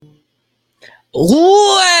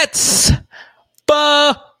Let's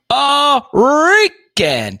freaking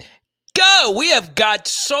go. We have got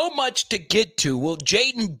so much to get to. Will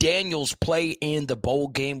Jayden Daniels play in the bowl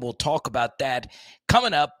game? We'll talk about that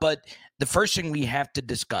coming up. But the first thing we have to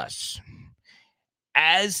discuss,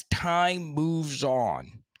 as time moves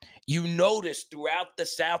on, you notice throughout the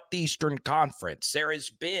Southeastern Conference, there has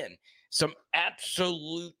been some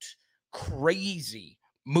absolute crazy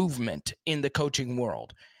movement in the coaching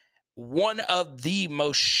world. One of the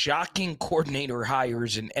most shocking coordinator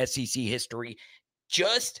hires in SEC history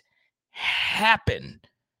just happened.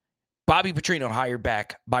 Bobby Petrino hired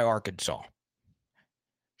back by Arkansas.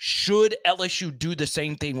 Should LSU do the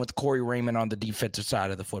same thing with Corey Raymond on the defensive side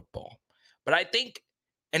of the football? But I think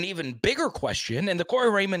an even bigger question, and the Corey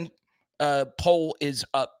Raymond poll is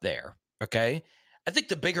up there, okay? I think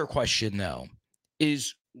the bigger question, though,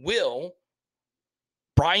 is will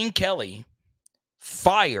Brian Kelly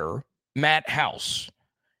fire Matt House?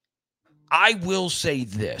 I will say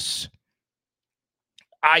this.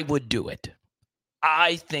 I would do it.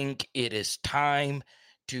 I think it is time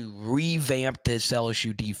to revamp this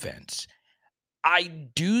LSU defense. I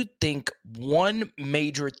do think one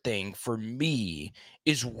major thing for me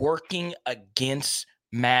is working against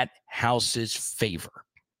Matt House's favor.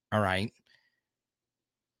 All right.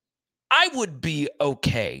 I would be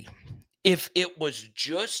okay if it was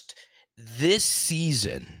just this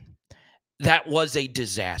season that was a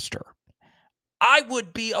disaster. I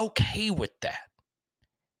would be okay with that.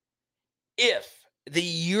 If the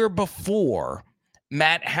year before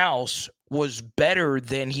Matt House was better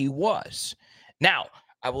than he was. Now,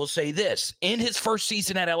 I will say this. In his first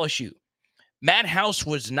season at LSU, Matt House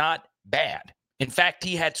was not bad. In fact,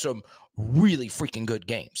 he had some really freaking good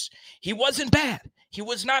games. He wasn't bad. He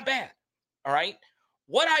was not bad. All right?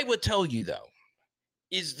 What I would tell you, though,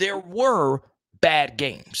 is there were bad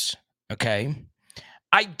games, okay?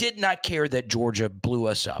 I did not care that Georgia blew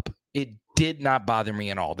us up. It did not bother me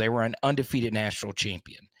at all. They were an undefeated national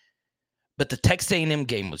champion. But the Texas A&M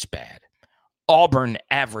game was bad. Auburn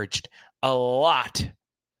averaged a lot,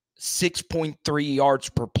 6.3 yards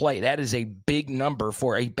per play. That is a big number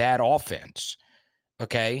for a bad offense,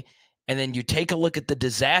 okay? And then you take a look at the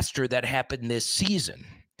disaster that happened this season.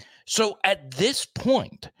 So at this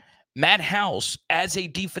point, Matt House, as a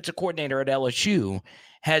defensive coordinator at LSU,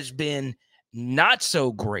 has been not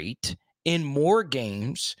so great in more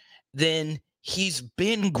games than he's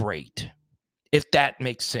been great, if that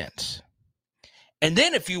makes sense. And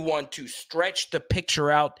then if you want to stretch the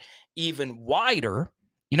picture out even wider,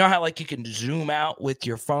 you know how like you can zoom out with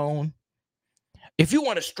your phone? If you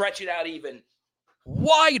want to stretch it out even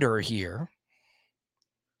wider here,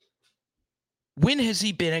 when has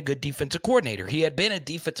he been a good defensive coordinator? He had been a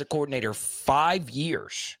defensive coordinator 5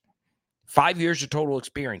 years. 5 years of total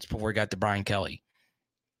experience before he got to Brian Kelly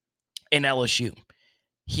in LSU.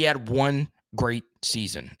 He had one great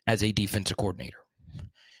season as a defensive coordinator.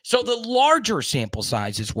 So the larger sample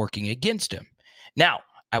size is working against him. Now,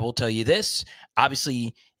 I will tell you this.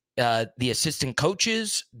 Obviously, the assistant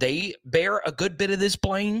coaches, they bear a good bit of this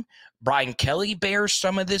blame. Brian Kelly bears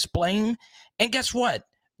some of this blame. And guess what?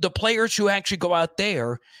 The players who actually go out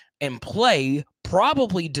there and play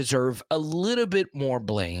probably deserve a little bit more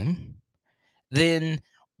blame than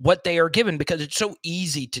what they are given, because it's so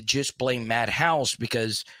easy to just blame Matt House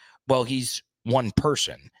because, well, he's one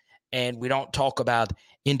person. And we don't talk about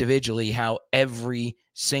individually how every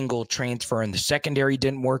single transfer in the secondary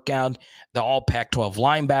didn't work out. The all Pac-12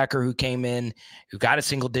 linebacker who came in, who got a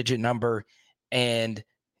single-digit number, and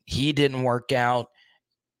he didn't work out.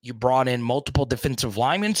 You brought in multiple defensive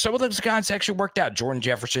linemen. Some of those guys actually worked out. Jordan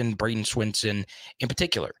Jefferson, Braden Swinson in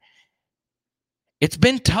particular. It's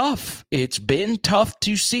been tough. It's been tough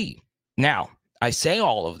to see. Now, I say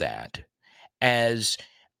all of that as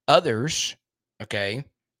others, okay,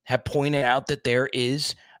 have pointed out that there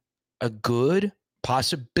is a good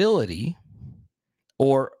possibility,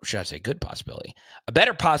 or should I say good possibility, a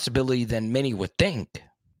better possibility than many would think,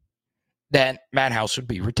 that Matt House would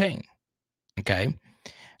be retained. Okay.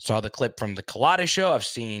 Saw the clip from the Colada show. I've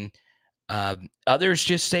seen others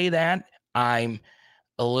just say that. I'm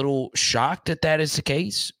a little shocked that is the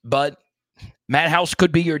case, but Matt House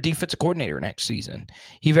could be your defensive coordinator next season.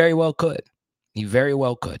 He very well could. He very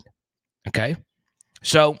well could. Okay.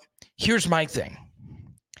 So here's my thing.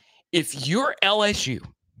 If you're LSU,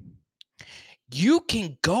 you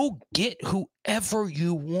can go get whoever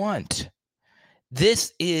you want.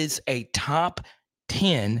 This is a top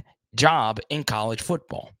 10 job in college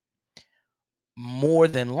football. More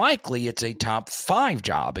than likely, it's a top 5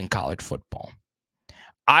 job in college football.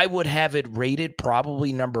 I would have it rated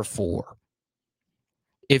probably number 4.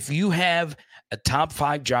 If you have a top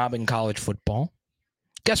 5 job in college football,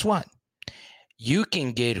 guess what? You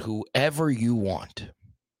can get whoever you want.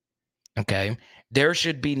 Okay? There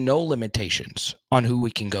should be no limitations on who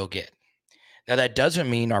we can go get. Now, that doesn't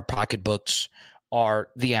mean our pocketbooks are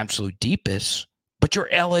the absolute deepest, but you're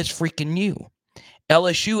LSU.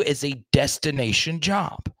 LSU is a destination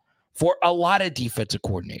job for a lot of defensive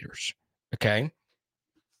coordinators. Okay?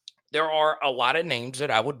 There are a lot of names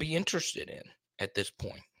that I would be interested in at this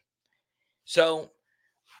point. So,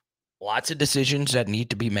 lots of decisions that need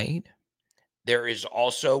to be made. There is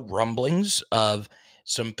also rumblings of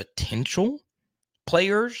some potential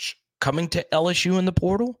players coming to LSU in the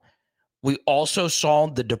portal. We also saw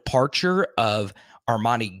the departure of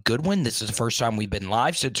Armani Goodwin. This is the first time we've been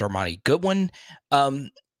live since Armani Goodwin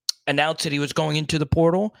announced that he was going into the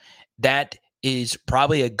portal. That is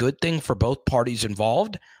probably a good thing for both parties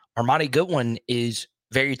involved. Armani Goodwin is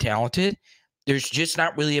very talented. There's just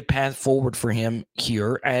not really a path forward for him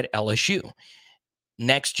here at LSU.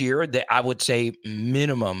 Next year, I would say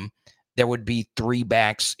minimum, there would be 3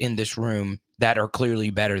 backs in this room that are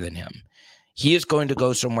clearly better than him. He is going to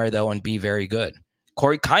go somewhere, though, and be very good.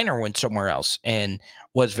 Corey Kiner went somewhere else and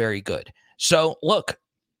was very good. So, look,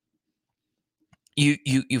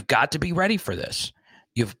 you've got to be ready for this.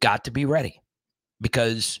 You've got to be ready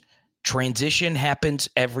because transition happens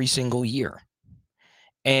every single year.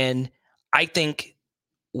 And I think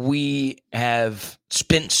we have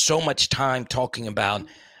spent so much time talking about,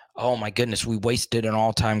 oh my goodness, we wasted an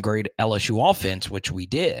all-time great LSU offense, which we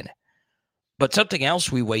did. But something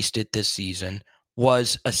else we wasted this season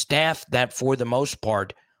was a staff that, for the most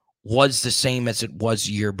part, was the same as it was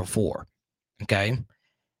the year before. Okay?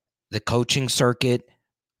 The coaching circuit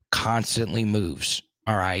constantly moves.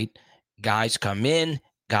 All right? Guys come in,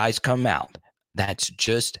 guys come out. That's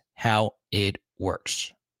just how it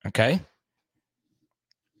works. Okay?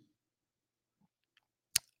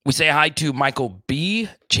 We say hi to Michael B.,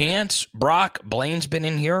 Chance, Brock, Blaine's been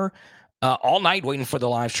in here all night waiting for the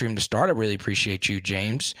live stream to start. I really appreciate you,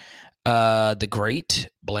 James. The great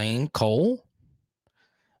Blaine Cole.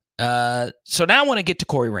 So now I want to get to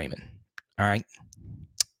Corey Raymond. All right.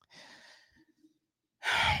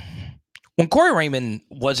 When Corey Raymond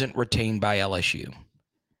wasn't retained by LSU,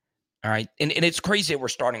 all right, and it's crazy that we're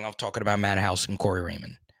starting off talking about Matt House and Corey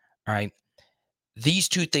Raymond, all right? These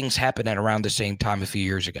two things happened at around the same time a few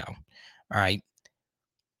years ago, all right?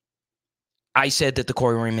 I said that the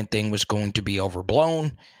Corey Raymond thing was going to be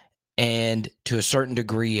overblown, and to a certain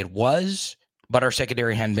degree it was, but our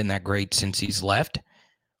secondary hadn't been that great since he's left.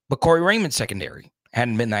 But Corey Raymond's secondary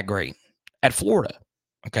hadn't been that great at Florida,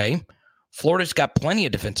 okay? Florida's got plenty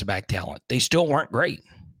of defensive back talent. They still weren't great.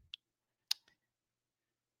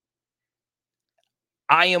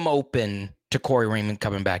 I am open to Corey Raymond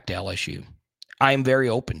coming back to LSU. I am very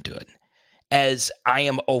open to it, as I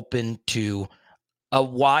am open to a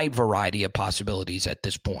wide variety of possibilities at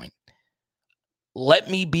this point. Let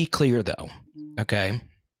me be clear, though, okay?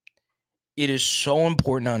 It is so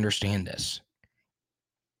important to understand this,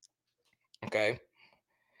 okay?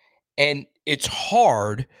 And it's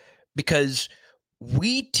hard because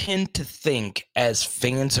we tend to think, as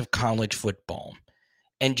fans of college football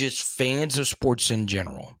and just fans of sports in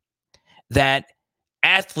general, that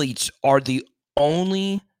athletes are the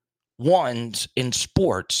only ones in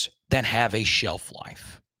sports that have a shelf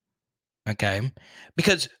life, okay?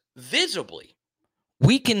 Because visibly,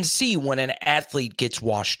 we can see when an athlete gets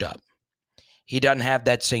washed up. He doesn't have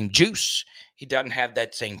that same juice. He doesn't have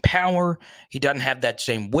that same power. He doesn't have that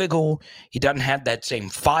same wiggle. He doesn't have that same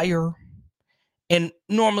fire. And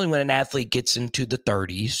normally when an athlete gets into the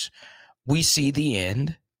 30s, we see the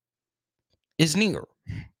end is near,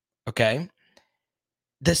 okay?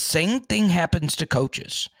 The same thing happens to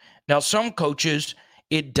coaches. Now, some coaches,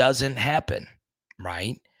 it doesn't happen,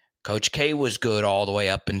 right? Coach K was good all the way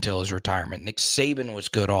up until his retirement. Nick Saban was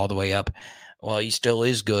good all the way up. Well, he still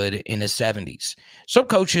is good in his 70s. Some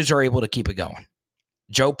coaches are able to keep it going.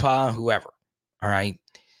 Joe Pa, whoever, all right?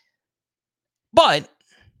 But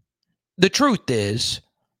the truth is,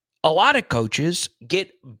 a lot of coaches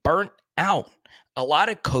get burnt out. A lot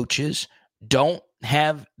of coaches don't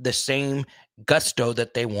have the same gusto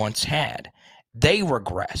that they once had. They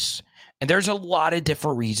regress. And there's a lot of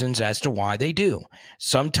different reasons as to why they do.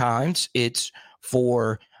 Sometimes it's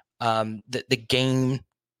for the game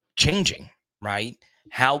changing, right?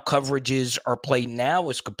 How coverages are played now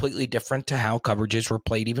is completely different to how coverages were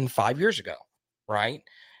played even 5 years ago, right?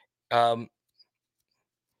 At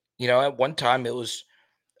one time it was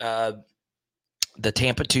the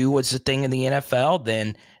Tampa 2 was the thing in the NFL.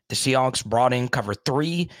 Then the Seahawks brought in cover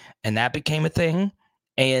 3, and that became a thing.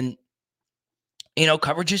 And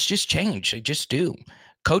Coverages just change. They just do.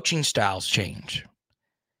 Coaching styles change.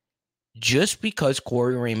 Just because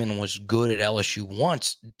Corey Raymond was good at LSU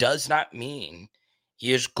once does not mean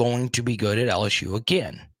he is going to be good at LSU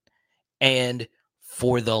again. And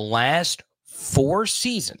for the last 4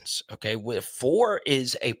 seasons, okay, with 4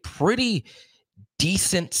 is a pretty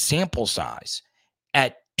decent sample size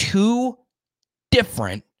at 2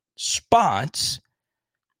 different spots,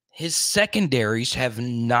 his secondaries have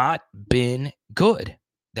not been good.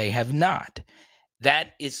 They have not.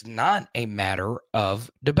 That is not a matter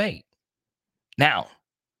of debate. Now,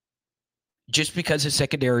 just because his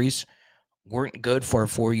secondaries weren't good for a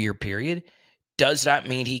 4-year period does not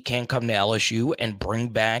mean he can't come to LSU and bring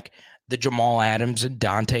back the Jamal Adams and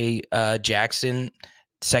Dante Jackson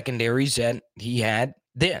secondaries that he had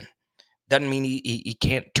then. Doesn't mean he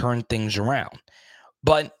can't turn things around.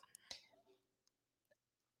 But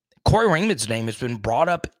Corey Raymond's name has been brought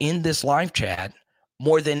up in this live chat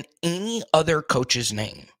more than any other coach's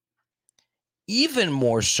name. Even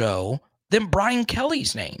more so than Brian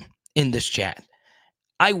Kelly's name in this chat.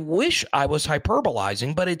 I wish I was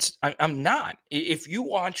hyperbolizing, but I'm not. If you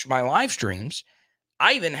watch my live streams,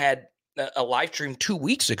 I even had a live stream 2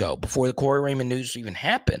 weeks ago before the Corey Raymond news even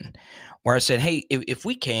happened, where I said, hey, if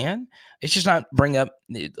we can, let's just not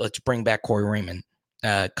let's bring back Corey Raymond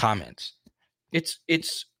comments. It's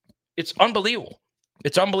unbelievable.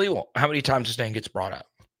 It's unbelievable how many times this thing gets brought up.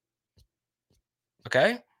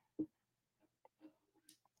 Okay?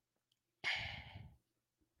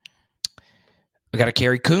 We got a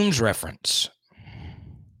Kerry Coombs reference.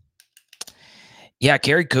 Yeah,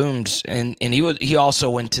 Kerry Coombs, and he also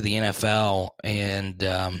went to the NFL, and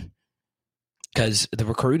because the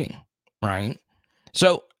recruiting, right?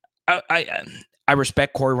 So I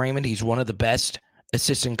respect Corey Raymond. He's one of the best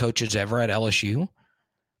assistant coaches ever at LSU.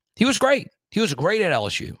 He was great. He was great at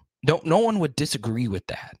LSU. No one would disagree with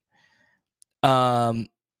that.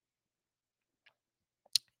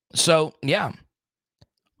 So yeah,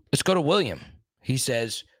 let's go to William. He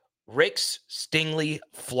says Ricks, Stingley,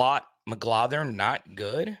 Flott, McGlothern, not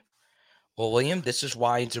good. Well, William, this is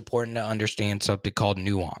why it's important to understand something called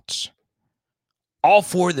nuance. All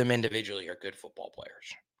 4 of them individually are good football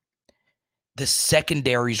players. The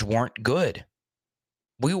secondaries weren't good.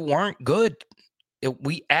 We weren't good.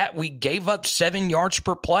 We gave up 7 yards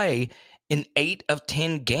per play in 8 of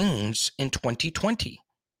 10 games in 2020.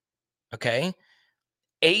 Okay?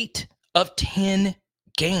 8 of 10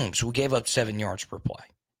 games, we gave up 7 yards per play.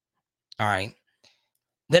 All right.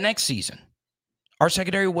 The next season, our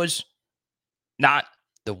secondary was not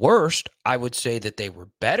the worst. I would say that they were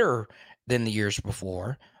better than the years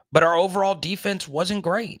before, but our overall defense wasn't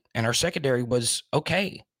great, and our secondary was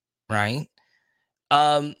okay, right?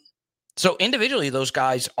 So individually, those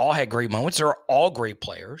guys all had great moments. They're all great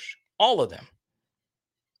players, all of them.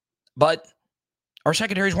 But our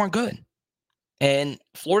secondaries weren't good. And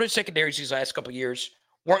Florida secondaries these last couple of years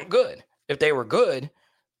weren't good. If they were good,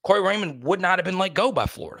 Corey Raymond would not have been let go by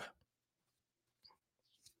Florida.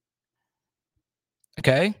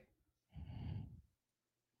 Okay?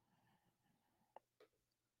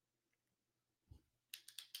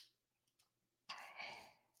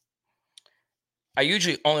 I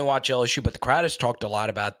usually only watch LSU, but the crowd has talked a lot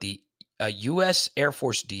about the U.S. Air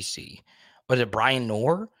Force DC. Was it Brian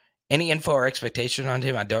Noor? Any info or expectation on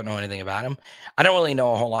him? I don't know anything about him. I don't really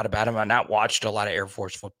know a whole lot about him. I've not watched a lot of Air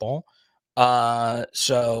Force football.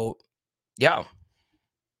 So, yeah.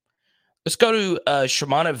 Let's go to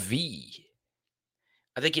Shimana V.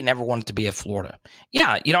 I think he never wanted to be at Florida.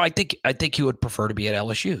 Yeah, I think he would prefer to be at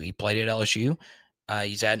LSU. He played at LSU.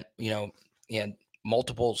 He's had, he had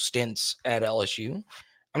multiple stints at LSU.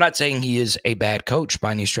 I'm not saying he is a bad coach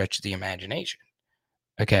by any stretch of the imagination.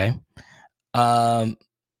 Okay. Let's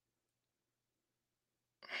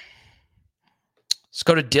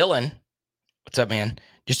go to Dylan. What's up, man?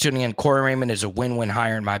 Just tuning in. Corey Raymond is a win-win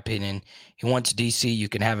hire, in my opinion. He wants DC. You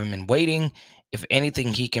can have him in waiting. If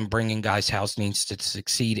anything, he can bring in guys House needs to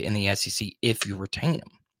succeed in the SEC if you retain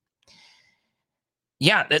him.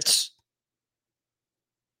 Yeah,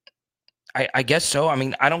 I guess so. I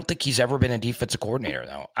mean, I don't think he's ever been a defensive coordinator,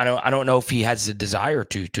 though. I don't know if he has the desire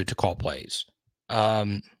to call plays.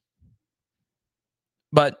 But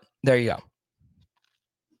there you go.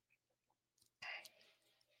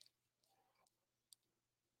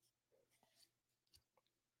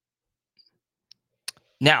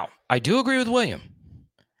 Now, I do agree with William.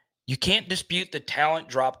 You can't dispute the talent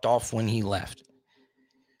dropped off when he left.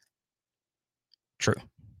 True.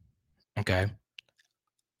 Okay.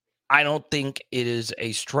 I don't think it is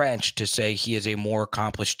a stretch to say he is a more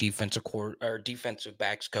accomplished defensive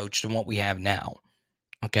backs coach than what we have now.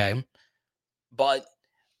 Okay. But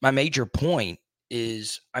my major point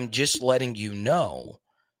is I'm just letting you know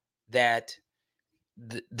that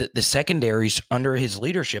the secondaries under his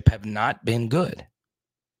leadership have not been good.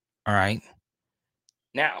 All right.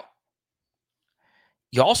 Now,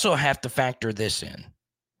 you also have to factor this in.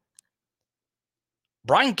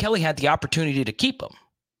 Brian Kelly had the opportunity to keep him.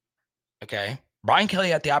 Okay. Brian Kelly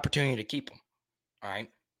had the opportunity to keep him. All right.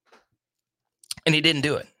 And he didn't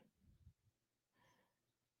do it.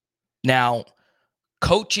 Now,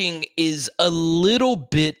 coaching is a little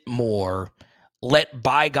bit more let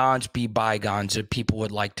bygones be bygones than people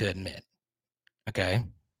would like to admit. Okay.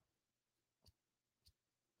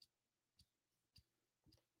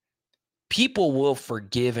 People will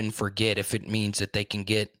forgive and forget if it means that they can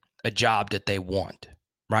get a job that they want,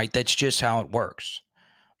 right? That's just how it works,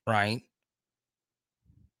 right?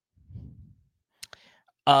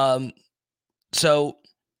 So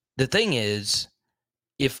the thing is,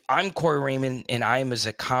 if I'm Corey Raymond and I am as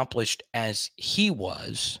accomplished as he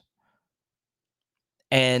was,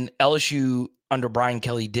 and LSU under Brian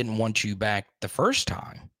Kelly didn't want you back the first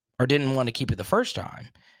time or didn't want to keep it the first time,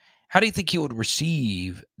 how do you think he would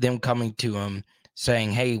receive them coming to him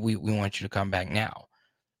saying, hey, we want you to come back now?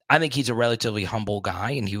 I think he's a relatively humble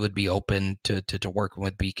guy and he would be open to working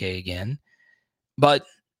with BK again. But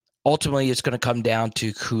ultimately, it's going to come down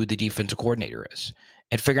to who the defensive coordinator is.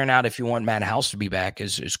 And figuring out if you want Matt House to be back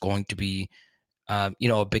is going to be, a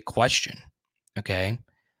big question. Okay.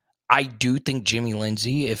 I do think Jimmy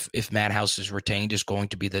Lindsey, if Matt House is retained, is going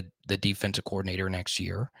to be the defensive coordinator next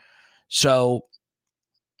year. So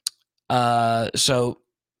there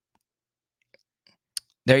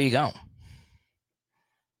you go.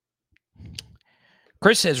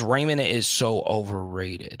 Chris says Raymond is so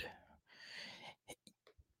overrated.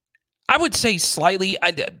 I would say slightly.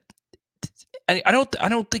 I don't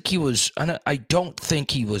think he was. I don't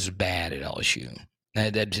think he was bad at LSU.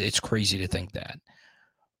 It's crazy to think that,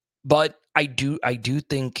 but I do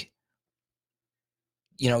think.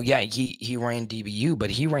 He ran DBU, but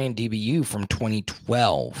he ran DBU from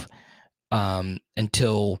 2012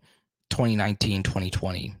 until 2019,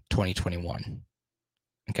 2020, 2021.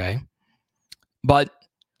 Okay, but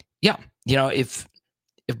yeah, if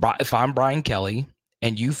I'm Brian Kelly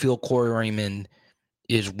and you feel Corey Raymond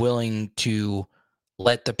is willing to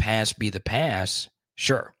let the pass be the pass,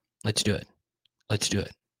 sure, let's do it. Let's do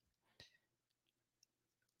it.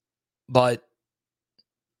 But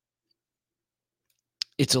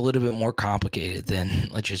it's a little bit more complicated than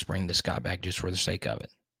let's just bring this guy back just for the sake of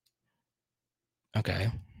it.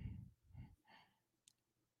 Okay.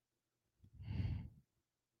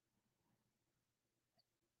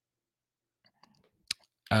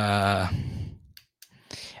 I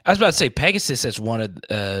was about to say Pegasus as one of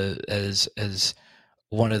as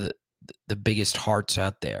one of the biggest hearts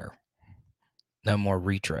out there. No more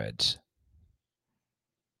retreads.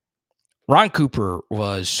 Ron Cooper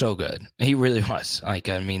was so good. He really was.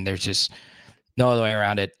 There's just no other way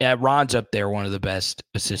around it. Yeah, Ron's up there, one of the best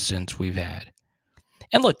assistants we've had.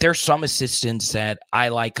 And look, there's some assistants that I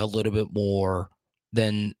like a little bit more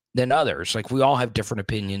than others. Like, we all have different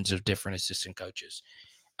opinions of different assistant coaches.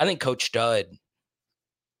 I think Coach Stud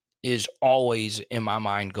is always, in my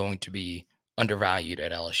mind, going to be undervalued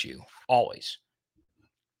at LSU. Always.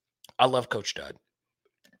 I love Coach Stud.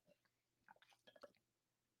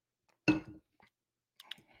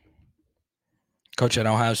 Coach at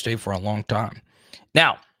Ohio State for a long time.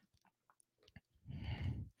 Now,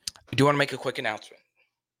 I do want to make a quick announcement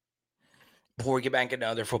before we get back into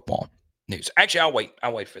other football news. Actually,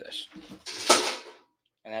 I'll wait for this.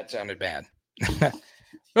 And that sounded bad.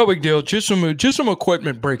 No big deal. Just some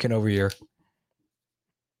equipment breaking over here.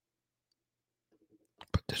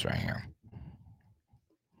 Put this right here. I'm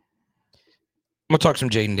gonna talk some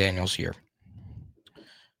Jayden Daniels here.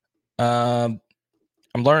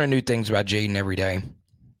 I'm learning new things about Jayden every day.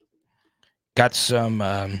 Got some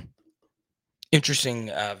interesting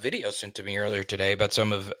videos sent to me earlier today about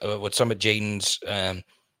some of Jayden's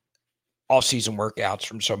off-season workouts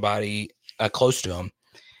from somebody close to him.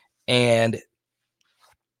 And,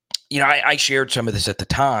 I shared some of this at the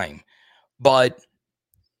time, but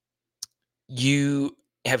you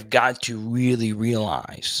have got to really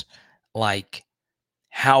realize, like,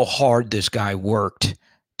 how hard this guy worked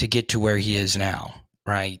to get to where he is now,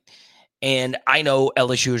 right? And I know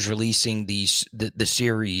LSU is releasing the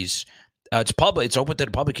series. It's public. It's open to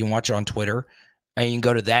the public. You can watch it on Twitter, and you can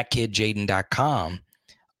go to thatkidjayden.com.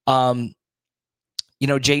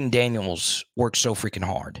 Jayden Daniels works so freaking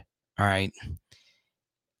hard. All right.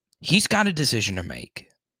 He's got a decision to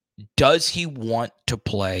make. Does he want to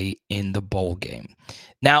play in the bowl game?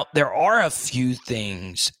 Now, there are a few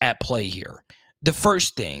things at play here. the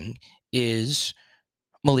first thing is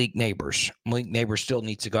Malik Neighbors. Malik Neighbors still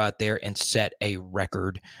needs to go out there and set a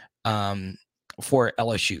record for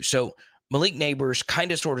LSU. So Malik Neighbors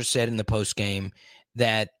kind of sort of said in the post game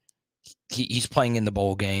that he's playing in the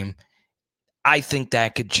bowl game. I think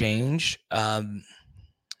that could change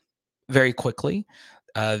very quickly.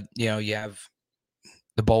 You have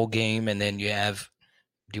the bowl game, and then you have,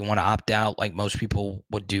 do you want to opt out like most people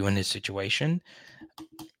would do in this situation?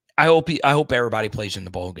 I hope everybody plays in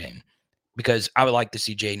the bowl game, because I would like to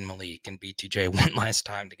see Jaden, Malik, and BTJ one last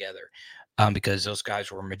time together, because those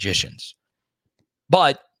guys were magicians.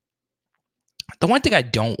 But the one thing I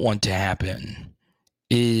don't want to happen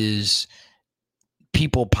is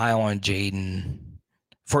people pile on Jaden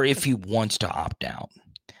for if he wants to opt out.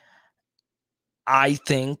 I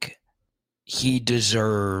think he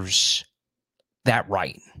deserves that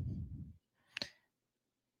right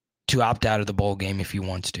to opt out of the bowl game if he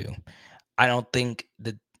wants to. I don't think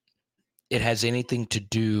that it has anything to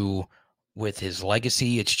do with his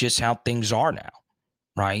legacy. It's just how things are now,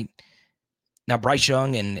 right? Now, Bryce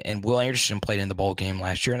Young and Will Anderson played in the bowl game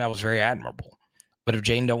last year, and that was very admirable. But if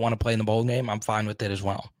Jaden don't want to play in the bowl game, I'm fine with it as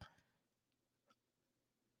well.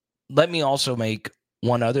 Let me also make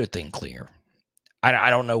one other thing clear.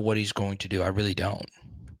 I don't know what he's going to do. I really don't.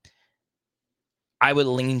 I would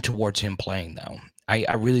lean towards him playing, though.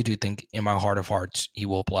 I really do think in my heart of hearts he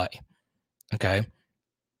will play. Okay?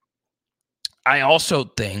 I also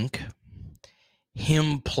think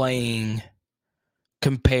him playing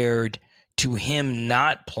compared to him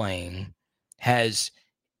not playing has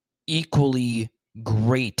equally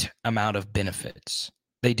great amount of benefits.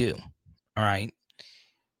 They do. All right?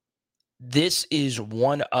 This is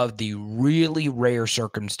one of the really rare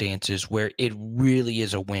circumstances where it really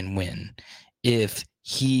is a win-win if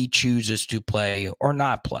he chooses to play or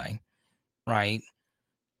not play, right?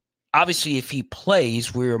 Obviously, if he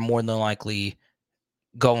plays, we're more than likely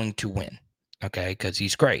going to win, okay? Because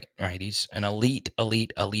he's great, right? He's an elite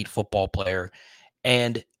football player.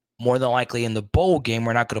 And more than likely in the bowl game,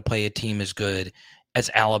 we're not going to play a team as good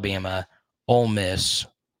as Alabama, Ole Miss,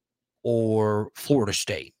 or Florida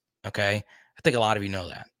State. Okay. I think a lot of you know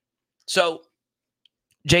that. So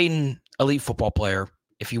Jaden, elite football player,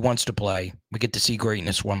 if he wants to play, we get to see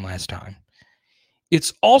greatness one last time.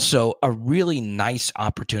 It's also a really nice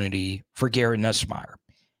opportunity for Garrett Nussmeier.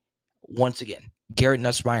 Once again, Garrett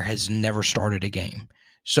Nussmeier has never started a game.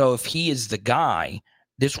 So if he is the guy,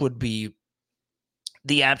 this would be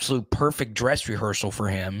the absolute perfect dress rehearsal for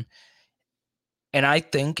him. And I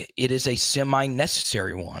think it is a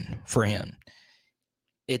semi-necessary one for him.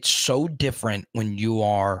 It's so different when you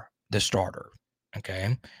are the starter,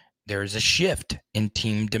 okay? There's a shift in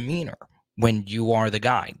team demeanor when you are the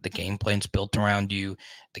guy. The game plan's built around you.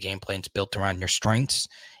 The game plan's built around your strengths.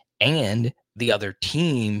 And the other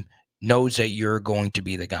team knows that you're going to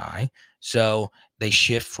be the guy. So they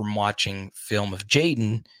shift from watching film of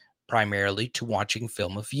Jaden primarily to watching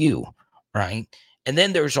film of you, right? And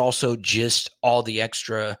then there's also just all the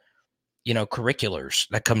extra, curriculars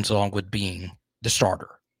that comes along with being the starter.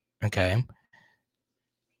 Okay.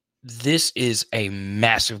 This is a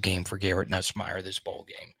massive game for Garrett Nussmeier, this bowl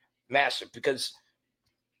game. Massive, because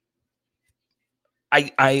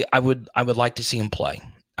I would like to see him play.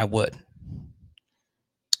 I would.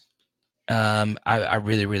 I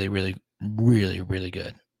really, really, really, really, really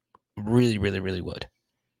good. Really, really, really would.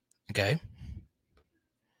 Okay.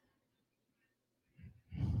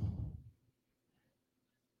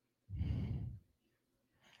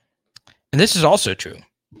 And this is also true.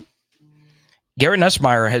 Garrett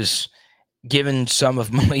Nussmeier has given some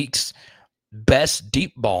of Malik's best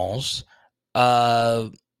deep balls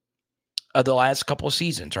of the last couple of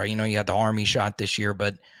seasons, right? You had the Army shot this year,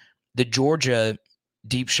 but the Georgia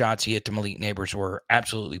deep shots he hit to Malik Neighbors were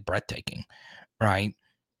absolutely breathtaking, right?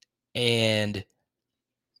 And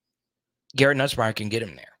Garrett Nussmeier can get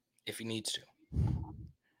him there if he needs to.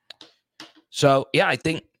 So yeah, I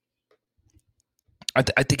think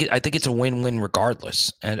it's a win-win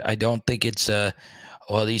regardless, and I don't think it's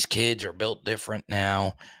these kids are built different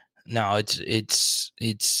now. No, it's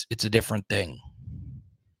a different thing.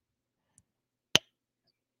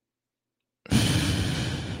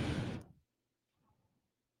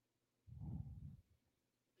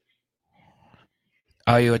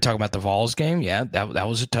 Oh, you were talking about the Vols game? Yeah, that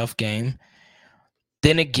was a tough game.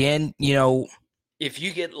 Then again, if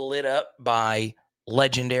you get lit up by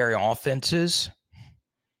legendary offenses,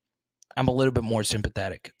 I'm a little bit more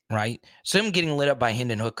sympathetic, right? So I'm getting lit up by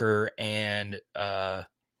Hendon Hooker and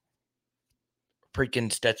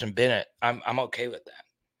freaking Stetson Bennett. I'm okay with that,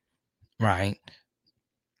 right?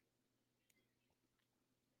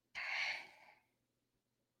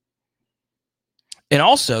 And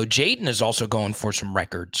also, Jayden is also going for some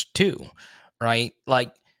records too, right?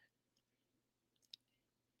 Like,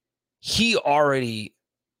 he already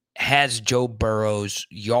has Joe Burrow's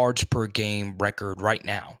yards per game record right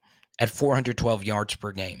now at 412 yards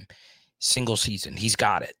per game, single season. He's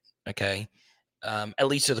got it, okay? At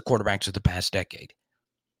least of the quarterbacks of the past decade.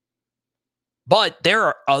 But there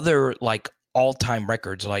are other, like, all-time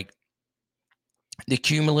records, like the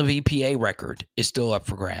cumulative EPA record is still up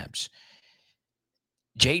for grabs.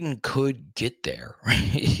 Jayden could get there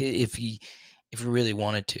if he really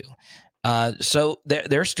wanted to. So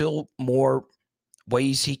there's still more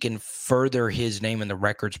ways he can further his name in the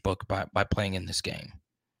records book by playing in this game.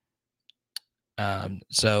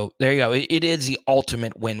 So there you go. It is the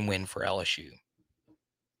ultimate win-win for LSU.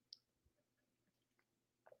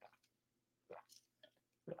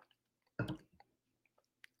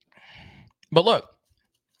 But look,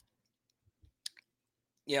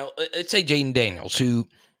 let's say Jayden Daniels, who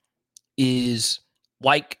is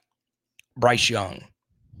like Bryce Young.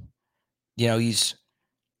 He's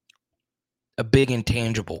a big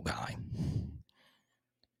intangible guy.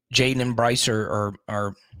 Jayden and Bryce are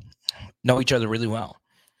know each other really well.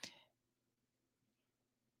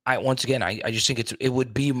 Once again, I just think it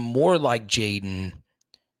would be more like Jayden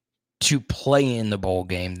to play in the bowl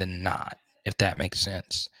game than not, if that makes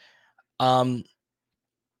sense. I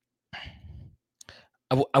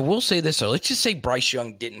will say this, though. Let's just say Bryce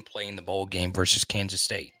Young didn't play in the bowl game versus Kansas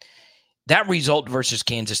State. That result versus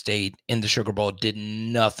Kansas State in the Sugar Bowl did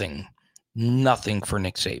nothing for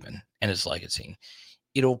Nick Saban and his legacy.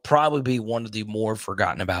 It'll probably be one of the more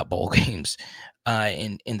forgotten about bowl games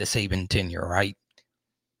in the Saban tenure, right?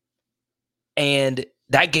 And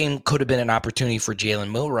that game could have been an opportunity for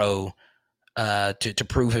Jalen Milroe to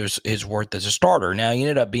prove his worth as a starter. Now, he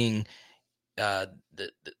ended up being the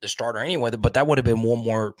starter anyway, but that would have been one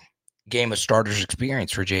more game of starters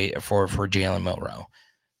experience for Jalen Milroe.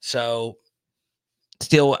 So,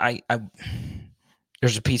 still, I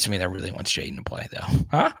there's a piece of me that really wants Jayden to play, though.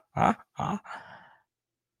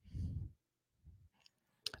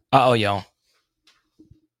 Uh-oh, y'all.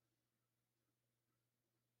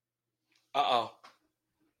 Uh-oh.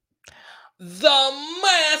 The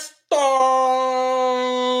Master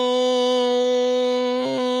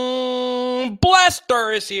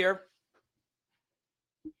Blaster is here.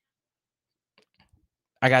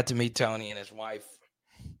 I got to meet Tony and his wife.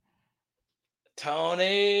 Tony!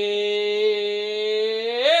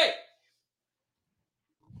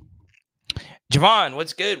 Javon,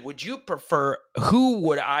 what's good? Who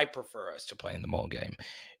would I prefer us to play in the bowl game?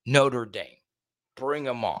 Notre Dame. Bring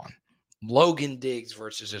them on. Logan Diggs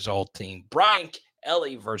versus his old team. Brian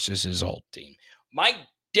Kelly versus his old team. Mike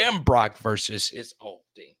Denbrock versus his old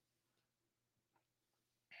team.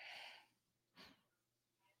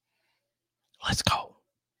 Let's go.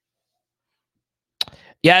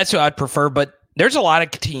 Yeah, that's what I'd prefer, but there's a lot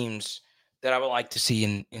of teams that I would like to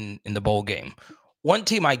see in the bowl game. One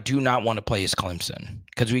team I do not want to play is Clemson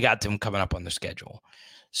because we got them coming up on the schedule.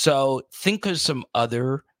 So think of some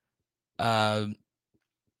other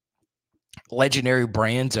legendary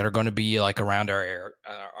brands that are going to be like around our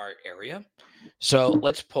area. So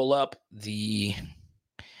let's pull up the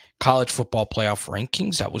college football playoff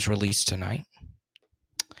rankings that was released tonight.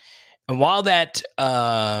 And while that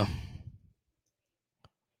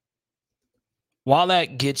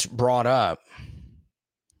gets brought up,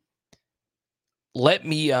 let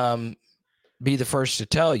me be the first to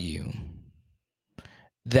tell you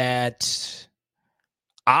that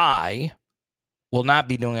I will not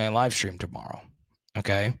be doing a live stream tomorrow.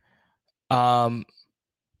 Okay.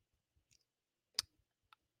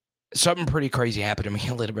 Something pretty crazy happened to me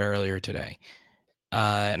a little bit earlier today.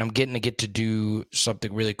 And I'm getting to do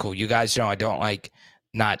something really cool. You guys know I don't like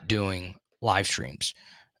not doing live streams.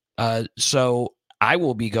 So I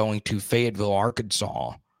will be going to Fayetteville,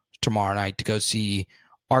 Arkansas tomorrow night to go see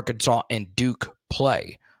Arkansas and Duke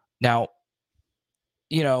play. Now,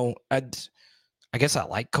 I guess I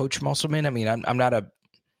like Coach Musselman. I mean, I've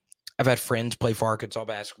had friends play for Arkansas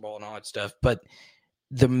basketball and all that stuff, but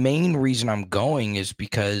the main reason I'm going is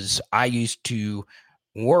because I used to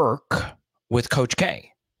work with Coach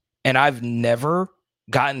K, and I've never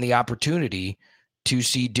gotten the opportunity to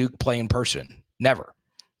see Duke play in person. Never.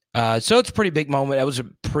 So it's a pretty big moment. That was a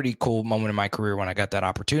pretty cool moment in my career when I got that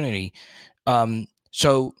opportunity.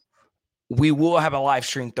 So we will have a live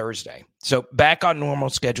stream Thursday. So back on normal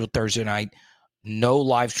schedule Thursday night, no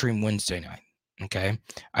live stream Wednesday night. Okay.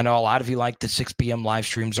 I know a lot of you like the 6 p.m. live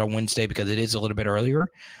streams on Wednesday because it is a little bit earlier,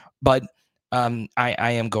 but I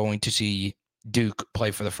am going to see Duke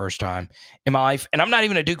play for the first time in my life. And I'm not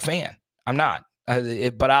even a Duke fan. I'm not.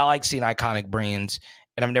 But I like seeing iconic brands,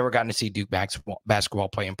 and I've never gotten to see Duke basketball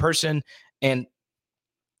play in person. And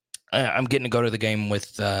I'm getting to go to the game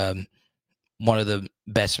with one of the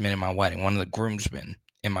best men in my wedding, one of the groomsmen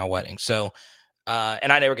in my wedding. So,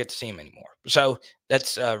 and I never get to see him anymore. So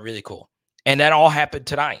that's really cool. And that all happened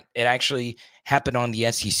tonight. It actually happened on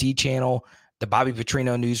the SEC channel. The Bobby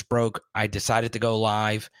Petrino news broke. I decided to go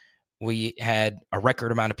live. We had a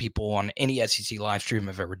record amount of people on any SEC live stream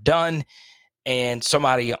I've ever done. And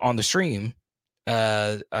somebody on the stream,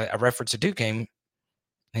 I referenced a Duke game,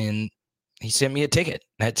 and he sent me a ticket.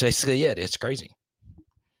 That's basically it. It's crazy.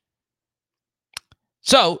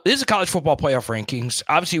 So this is college football playoff rankings.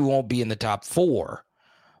 Obviously, we won't be in the top 4,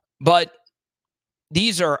 but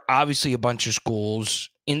these are obviously a bunch of schools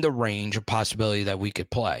in the range of possibility that we could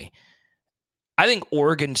play. I think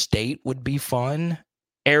Oregon State would be fun.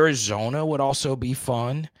 Arizona would also be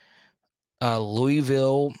fun.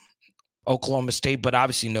 Louisville, Oklahoma State, but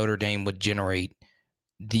obviously Notre Dame would generate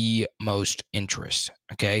the most interest.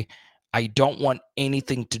 Okay. I don't want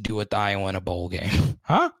anything to do with Iowa in a bowl game.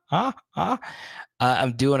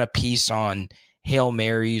 I'm doing a piece on Hail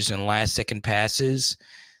Marys and last second passes,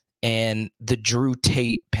 and the Drew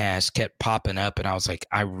Tate pass kept popping up, and I was like,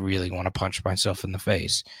 I really want to punch myself in the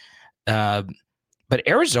face. But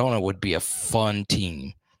Arizona would be a fun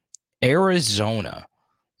team. Arizona.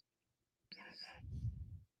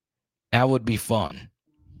 That would be fun.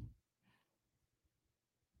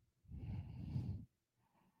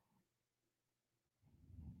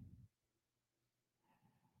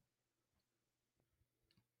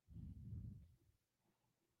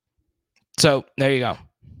 So there you go.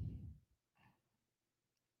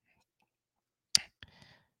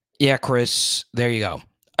 Yeah, Chris, there you go.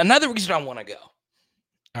 Another reason I want to go.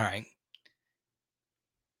 All right.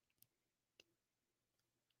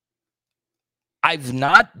 I've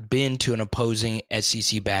not been to an opposing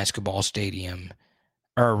SEC basketball stadium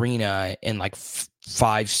or arena in like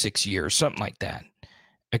 5-6 years, something like that.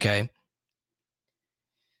 Okay.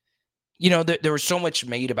 You know, there was so much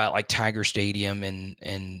made about like Tiger Stadium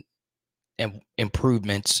and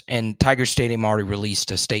improvements, and Tiger Stadium already released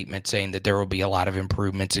a statement saying that there will be a lot of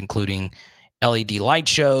improvements, including LED light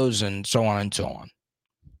shows and so on and so on.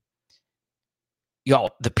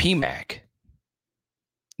 Y'all, the PMAC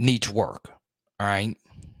needs work. All right.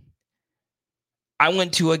 I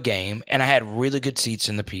went to a game and I had really good seats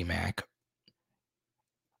in the PMAC.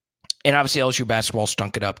 And obviously LSU basketball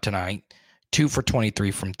stunk it up tonight. 2 for 23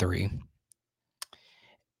 from 3.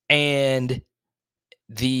 And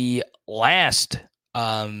the last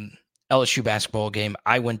LSU basketball game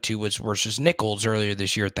I went to was versus Nichols earlier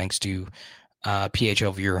this year, thanks to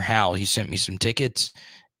PHL viewer Hal. He sent me some tickets,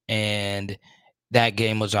 and that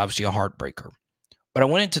game was obviously a heartbreaker. But I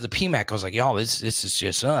went into the PMAC. I was like, y'all, this is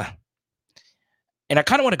just And I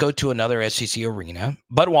kind of want to go to another SEC arena.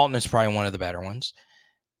 Bud Walton is probably one of the better ones.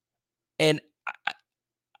 And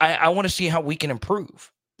I want to see how we can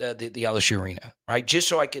improve the LSU arena, right? Just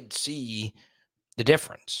so I could see the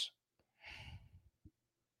difference.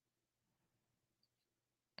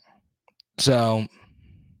 So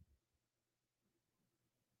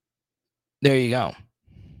there you go.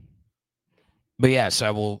 But yes, I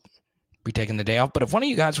will be taking the day off. But if one of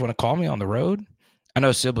you guys want to call me on the road, I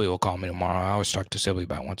know Sibley will call me tomorrow. I always talk to Sibley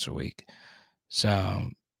about once a week. So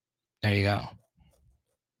there you go.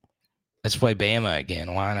 Let's play Bama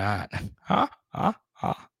again. Why not?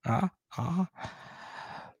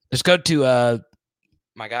 Let's go to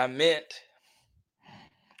my guy Mint.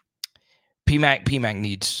 PMAC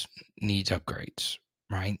needs upgrades,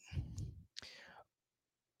 right?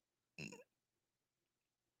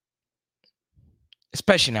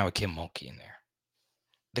 Especially now with Kim Mulkey in there.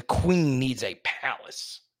 The Queen needs a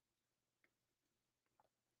palace.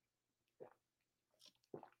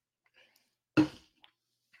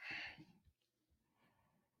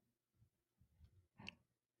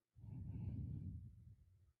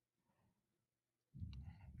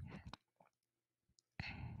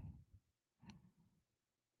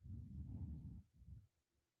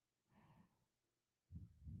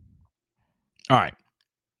 All right.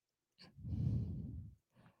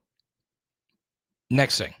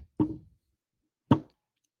 Next thing.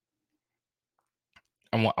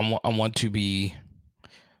 I want to be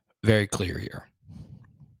very clear here.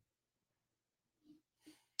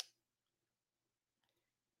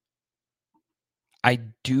 I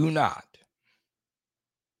do not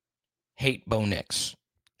hate Bo Nix.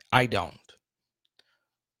 I don't.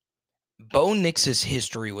 Bo Nix's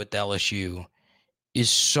history with LSU is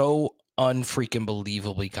so unfreaking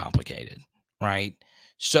believably complicated, right?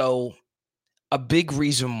 So a big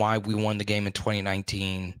reason why we won the game in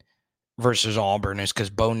 2019 versus Auburn is because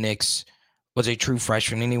Bo Nix was a true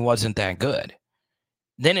freshman and he wasn't that good.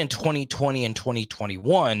 Then in 2020 and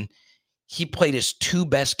 2021, he played his two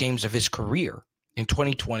best games of his career. In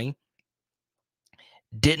 2020,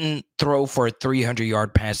 didn't throw for a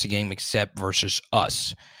 300-yard passing game except versus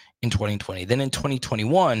us in 2020. Then in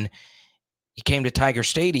 2021, he came to Tiger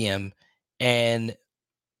Stadium and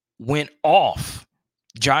went off.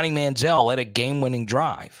 Johnny Manziel led a game-winning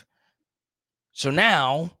drive. So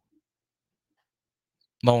now,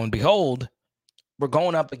 lo and behold, we're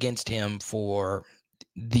going up against him for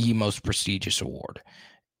the most prestigious award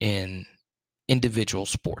in individual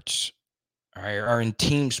sports, all right, or in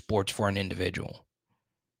team sports for an individual.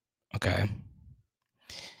 Okay.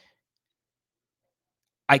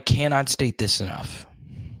 I cannot state this enough.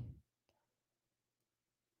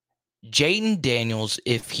 Jayden Daniels,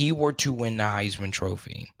 if he were to win the Heisman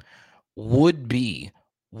Trophy, would be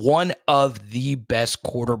one of the best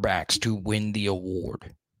quarterbacks to win the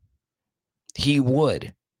award. He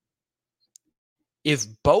would. If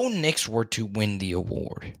Bo Nix were to win the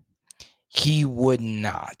award, he would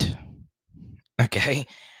not. Okay?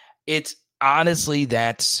 It's honestly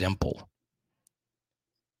that simple.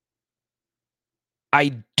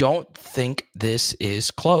 I don't think this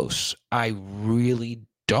is close. I really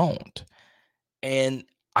don't. And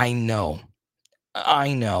I know.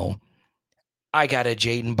 I got a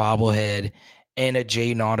Jayden bobblehead and a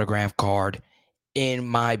Jayden autograph card in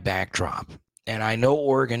my backdrop. And I know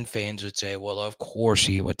Oregon fans would say, well, of course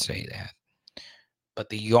he would say that. But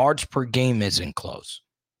the yards per game isn't close.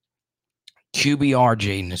 QBR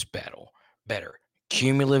Jayden is better.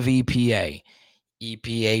 Cumulative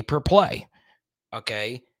EPA per play.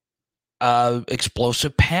 Okay.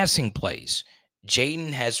 Explosive passing plays.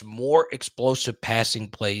 Jayden has more explosive passing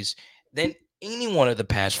plays than any one of the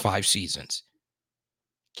past 5 seasons.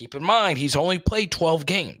 Keep in mind, he's only played 12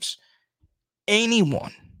 games.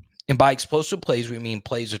 Anyone, and by explosive plays, we mean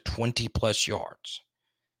plays of 20-plus yards.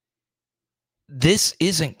 This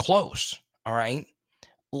isn't close, all right?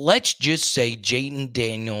 Let's just say Jayden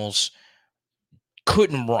Daniels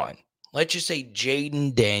couldn't run. Let's just say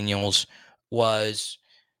Jayden Daniels was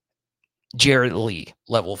Jarrett Lee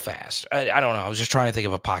level fast. I don't know. I was just trying to think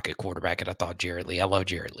of a pocket quarterback, and I thought Jarrett Lee. I love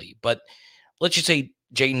Jarrett Lee. But let's just say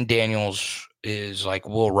Jayden Daniels is like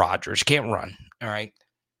Will Rogers. Can't run, all right?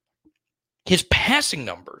 His passing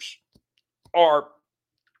numbers are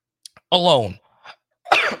alone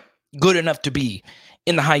good enough to be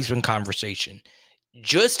in the Heisman conversation.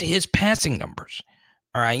 Just his passing numbers,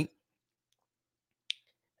 all right?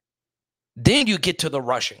 Then you get to the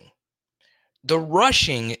rushing. The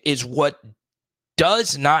rushing is what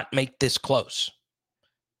does not make this close,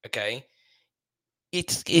 okay?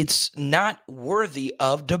 It's not worthy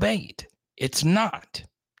of debate. It's not.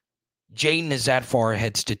 Jayden is that far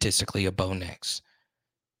ahead statistically of Bo Nix.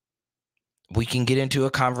 We can get into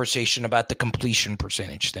a conversation about the completion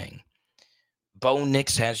percentage thing. Bo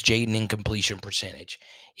Nix has Jayden in completion percentage.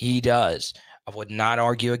 He does. I would not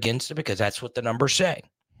argue against it because that's what the numbers say.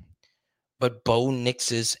 But Bo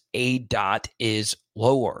Nix's ADOT is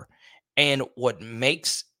lower. And what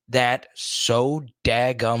makes that so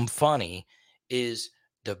daggum funny is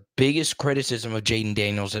the biggest criticism of Jayden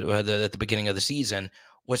Daniels at the beginning of the season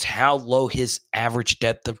was how low his average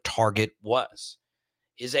depth of target was.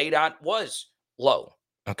 His ADOT was low,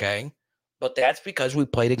 okay? But that's because we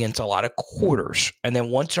played against a lot of quarters. And then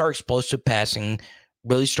once our explosive passing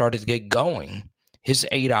really started to get going, his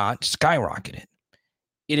ADOT skyrocketed.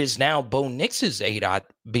 It is now Bo Nix's ADOT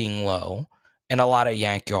being low and a lot of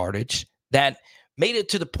yank yardage that made it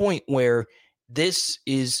to the point where this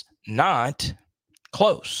is not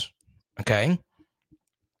close, okay?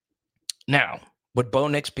 Now, would Bo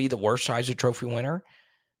Nix be the worst Heisman Trophy winner?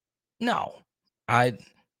 No, I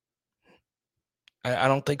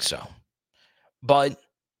don't think so. But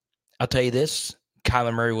I'll tell you this,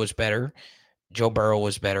 Kyler Murray was better. Joe Burrow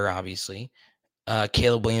was better, obviously.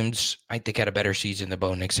 Caleb Williams, I think, had a better season than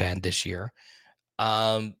Bo Nix had this year.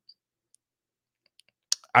 I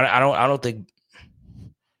don't think.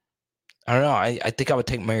 I don't know. I think I would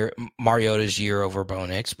take Mariota's year over Bo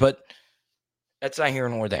Nix, but that's not here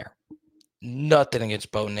nor there. Nothing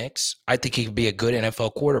against Bo Nix. I think he could be a good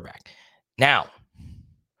NFL quarterback. Now,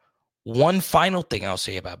 one final thing I'll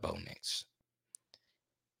say about Bo Nix.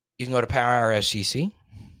 You can go to Power Hour SEC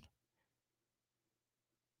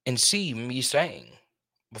and see me saying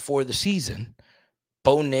before the season,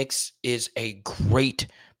 Bo Nix is a great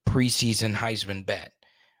preseason Heisman bet.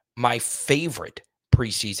 My favorite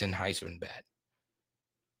preseason Heisman bet.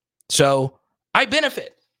 So I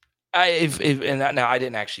benefit. Now I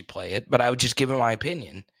didn't actually play it, but I would just give him my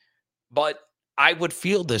opinion. But I would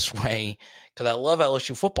feel this way because I love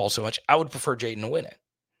LSU football so much. I would prefer Jayden to win it,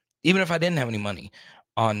 even if I didn't have any money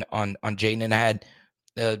on Jayden and I had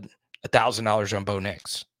 $1,000 on Bo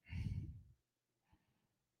Nix.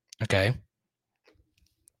 Okay.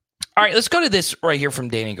 All right, let's go to this right here from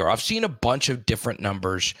Danny Gar. I've seen a bunch of different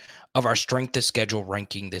numbers of our strength of schedule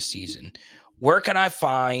ranking this season. Where can I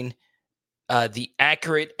find the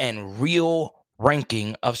accurate and real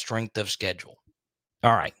ranking of strength of schedule?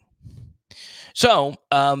 All right. So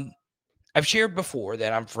I've shared before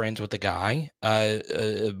that I'm friends with a guy by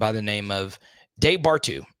the name of Dave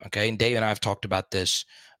Bartu. Okay. And Dave and I have talked about this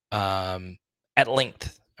at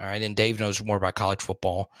length. All right. And Dave knows more about college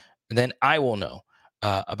football than I will know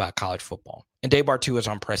about college football. And Dave Bartu was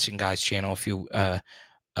on Pressing Guys channel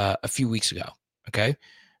a few weeks ago. Okay.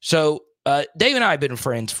 So Dave and I have been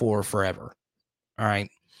friends for forever. All right.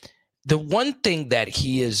 The one thing that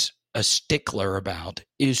he is a stickler about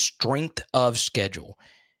is strength of schedule.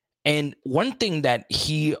 And one thing that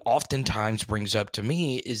he oftentimes brings up to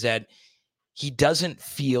me is that he doesn't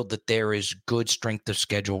feel that there is good strength of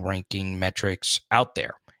schedule ranking metrics out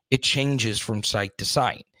there. It changes from site to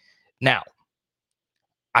site. Now,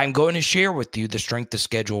 I'm going to share with you the strength of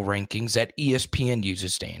schedule rankings that ESPN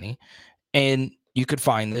uses, Danny. And you could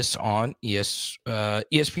find this on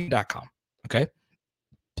ESPN.com. Okay.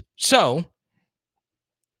 So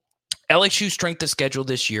LSU strength of schedule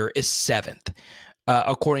this year is 7th,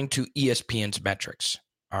 according to ESPN's metrics.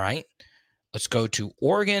 All right. Let's go to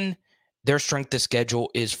Oregon. Their strength of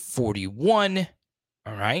schedule is 41.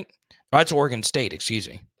 All right. Oh, that's Oregon State, excuse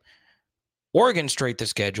me. Oregon's strength of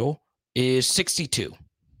schedule is 62.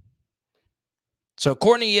 So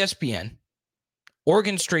according to ESPN,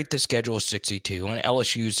 Oregon's strength of schedule is 62 and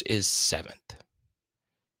LSU's is 7th.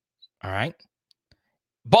 All right.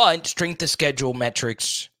 But strength of schedule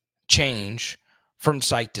metrics change from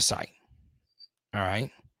site to site. All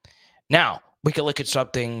right. Now, we can look at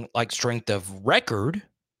something like strength of record.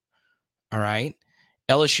 All right.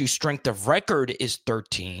 LSU's strength of record is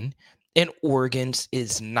 13 and Oregon's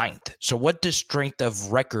is 9th. So what does strength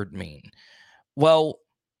of record mean? Well,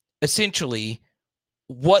 essentially,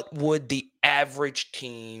 what would the average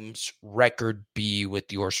team's record be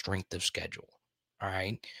with your strength of schedule? All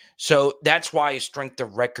right. So that's why a strength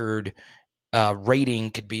of record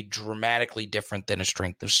rating could be dramatically different than a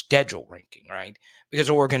strength of schedule ranking, right? Because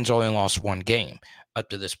Oregon's only lost one game up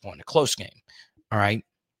to this point, a close game. All right.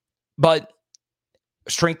 But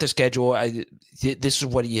strength of schedule, this is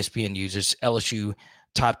what ESPN uses, LSU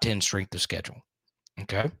top 10 strength of schedule.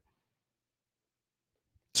 Okay.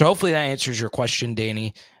 So hopefully that answers your question,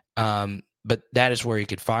 Danny. But that is where you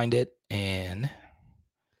could find it. And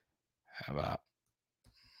how about,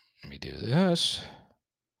 let me do this.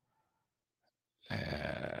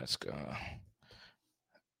 Let's go.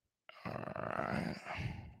 All right.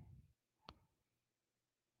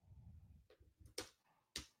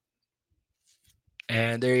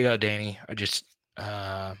 And there you go, Danny. I just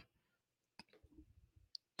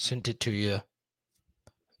sent it to you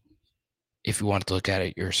if you wanted to look at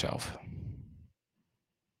it yourself.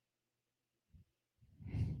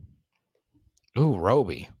 Ooh,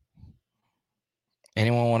 Roby.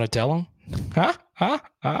 Anyone want to tell him?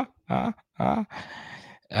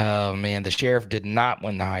 Oh, man, the sheriff did not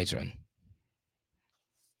win the Heisman.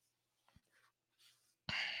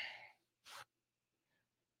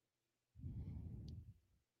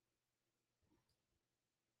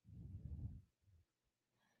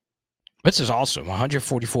 This is awesome.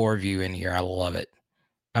 144 of you in here. I love it.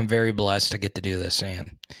 I'm very blessed to get to do this, Sam.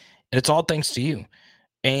 And it's all thanks to you.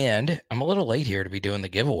 And I'm a little late here to be doing the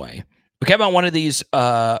giveaway. We came on one of these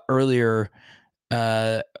earlier.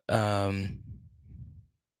 Oh,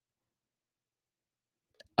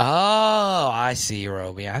 I see,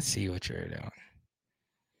 Roby. I see what you're doing.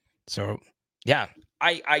 So, yeah,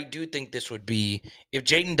 I do think this would be, if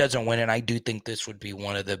Jayden doesn't win it, I do think this would be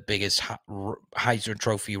one of the biggest Heisman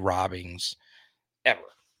Trophy robbings ever.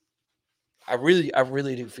 I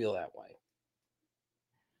really do feel that way.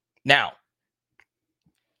 Now,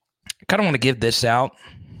 I kind of want to give this out.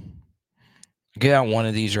 I gave out one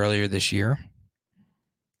of these earlier this year.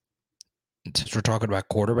 And since we're talking about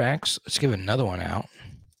quarterbacks, let's give another one out.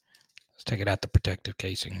 Let's take it out the protective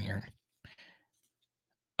casing here.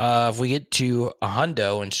 If we get to a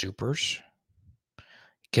hundo in supers,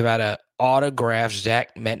 give out an autographed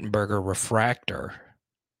Zach Mettenberger refractor.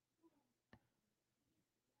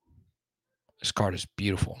 This card is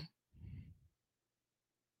beautiful.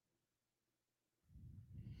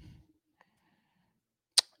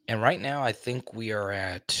 And right now, I think we are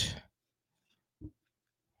at,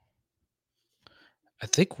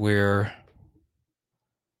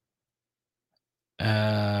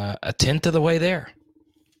 A tenth of the way there.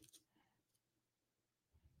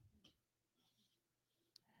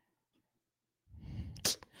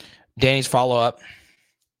 Danny's follow-up.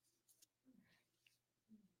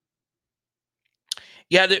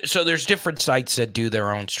 Yeah, so there's different sites that do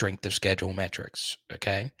their own strength of schedule metrics,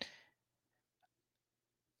 okay?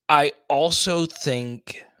 I also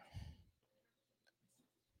think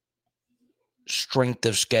strength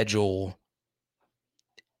of schedule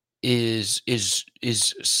is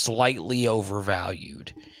slightly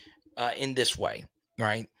overvalued in this way,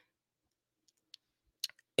 right?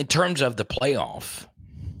 In terms of the playoff,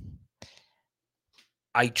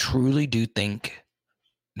 I truly do think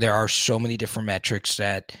there are so many different metrics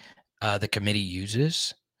that the committee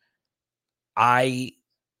uses. I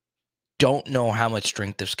don't know how much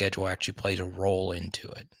strength of schedule actually plays a role into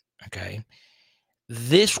it, okay?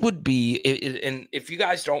 This would be, and if you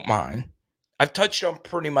guys don't mind, I've touched on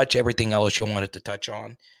pretty much everything else you wanted to touch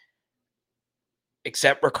on,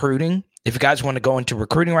 except recruiting. If you guys want to go into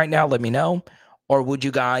recruiting right now, let me know. Or would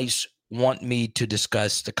you guys want me to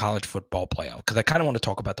discuss the college football playoff? Because I kind of want to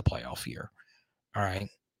talk about the playoff here. All right.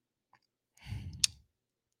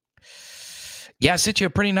 Yeah, I sent you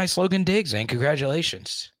a pretty nice Logan Diggs, and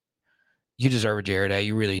congratulations. You deserve it, Jared.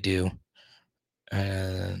 You really do.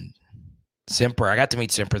 And Simper, I got to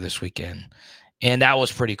meet Simper this weekend. And that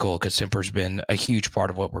was pretty cool because Simper's been a huge part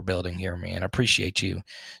of what we're building here, man. I appreciate you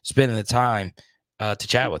spending the time to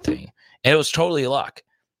chat with me. And it was totally luck.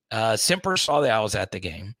 Simper saw that I was at the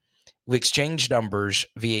game. We exchanged numbers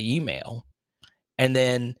via email. And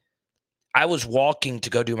then I was walking to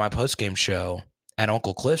go do my postgame show at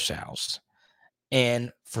Uncle Cliff's house.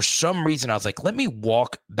 And for some reason, I was like, let me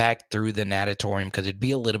walk back through the natatorium because it'd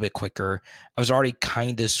be a little bit quicker. I was already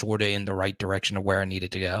kind of sort of in the right direction of where I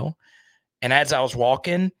needed to go. And as I was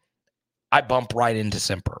walking, I bumped right into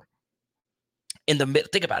Simper. In the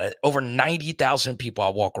mid, think about it, over 90,000 people, I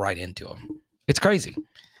walk right into him. It's crazy.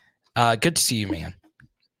 Good to see you, man.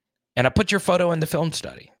 And I put your photo in the film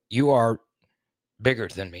study. You are bigger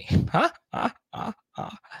than me.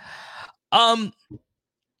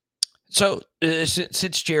 So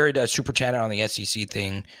since Jared super chatted on the SEC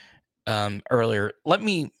thing earlier, let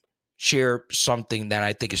me share something that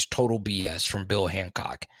I think is total BS from Bill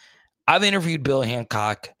Hancock. I've interviewed Bill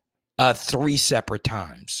Hancock 3 separate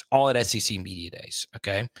times, all at SEC Media Days,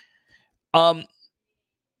 okay?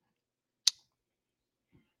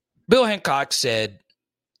 Bill Hancock said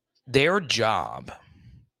their job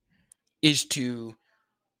is to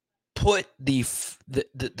put the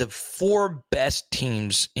 4 best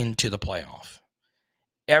teams into the playoff.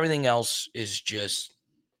 Everything else is just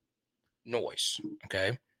noise,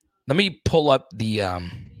 okay? Let me pull up the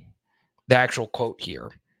actual quote here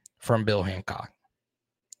from Bill Hancock.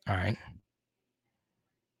 All right.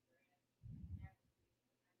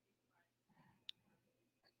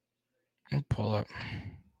 I'll pull up.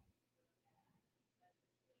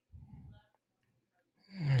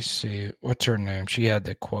 Let me see. What's her name? She had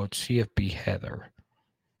the quote. CFB Heather.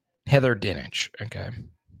 Heather Dinich. Okay.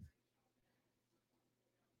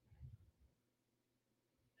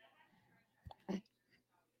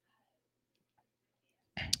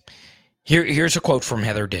 Here's a quote from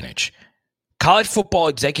Heather Dinich. College football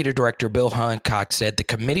executive director Bill Hancock said the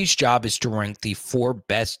committee's job is to rank the 4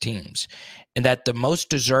 best teams and that the most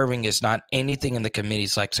deserving is not anything in the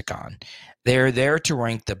committee's lexicon. They're there to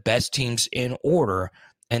rank the best teams in order,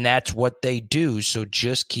 and that's what they do, so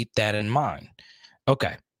just keep that in mind.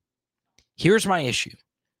 Okay. Here's my issue.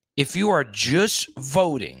 If you are just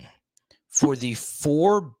voting for the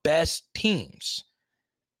 4 best teams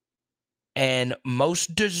and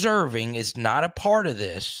most deserving is not a part of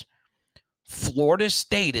this, Florida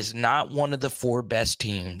State is not one of the 4 best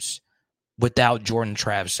teams without Jordan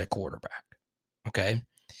Travis at quarterback. Okay.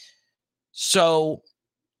 So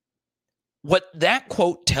what that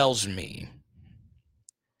quote tells me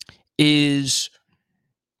is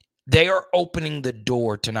they are opening the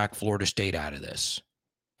door to knock Florida State out of this.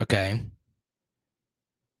 Okay.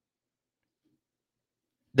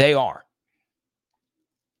 They are.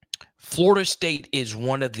 Florida State is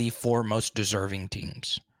one of the 4 most deserving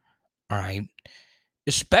teams. All right.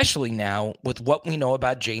 Especially now with what we know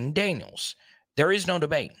about Jayden Daniels. There is no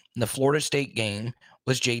debate. The Florida State game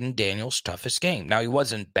was Jayden Daniels' toughest game. Now, he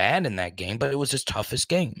wasn't bad in that game, but it was his toughest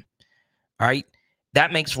game. All right.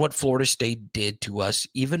 That makes what Florida State did to us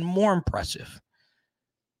even more impressive.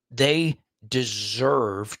 They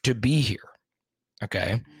deserve to be here.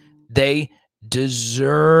 Okay. They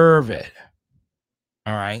deserve it.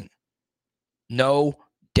 All right. No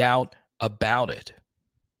doubt about it.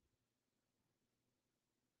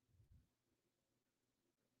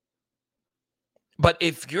 But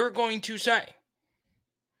if you're going to say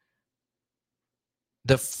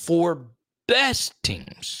the 4 best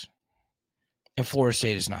teams, and Florida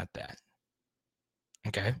State is not that,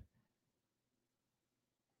 okay?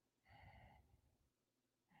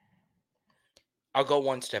 I'll go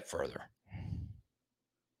one step further.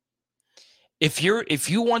 If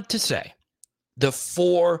you want to say the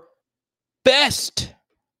 4 best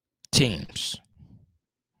teams,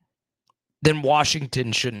 then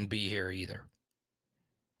Washington shouldn't be here either.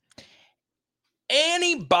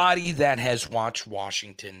 Anybody that has watched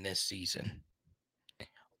Washington this season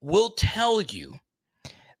will tell you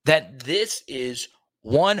that this is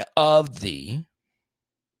one of the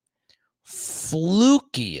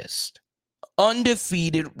flukiest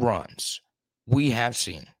undefeated runs we have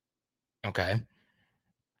seen. Okay.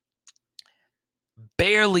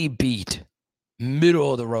 Barely beat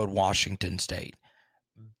middle of the road Washington State.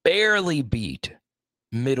 Barely beat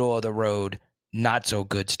middle of the road not so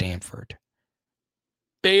good Stanford.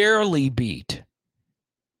 Barely beat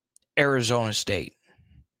Arizona State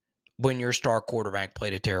when your star quarterback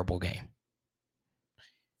played a terrible game.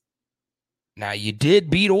 Now, you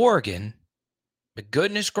did beat Oregon, but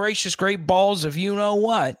goodness gracious, great balls of you know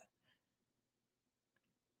what.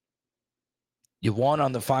 You won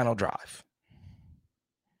on the final drive.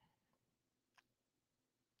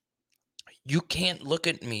 You can't look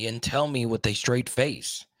at me and tell me with a straight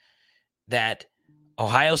face that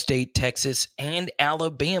Ohio State, Texas, and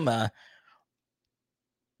Alabama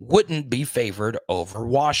wouldn't be favored over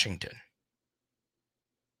Washington.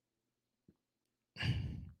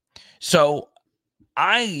 So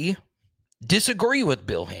I disagree with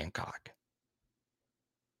Bill Hancock.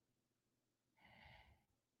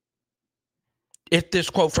 If this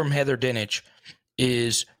quote from Heather Dinich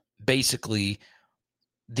is basically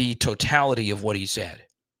the totality of what he said,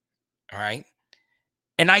 all right?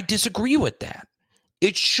 And I disagree with that.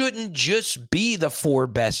 It shouldn't just be the 4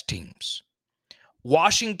 best teams.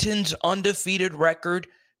 Washington's undefeated record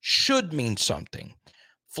should mean something.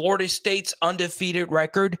 Florida State's undefeated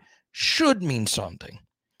record should mean something.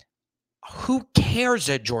 Who cares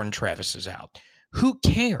that Jordan Travis is out? Who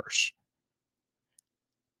cares?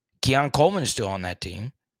 Keon Coleman is still on that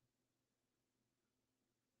team.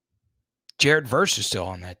 Jared Verse is still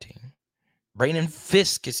on that team. Brandon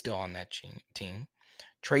Fisk is still on that team.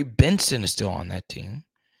 Trey Benson is still on that team.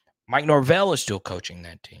 Mike Norvell is still coaching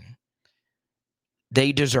that team.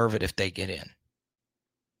 They deserve it if they get in.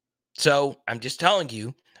 So I'm just telling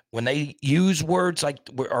you, when they use words like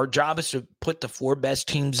our job is to put the 4 best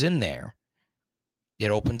teams in there,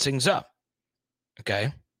 it opens things up.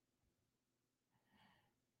 Okay?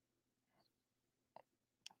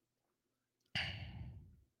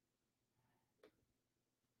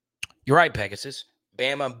 You're right, Pegasus.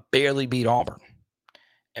 Bama barely beat Auburn.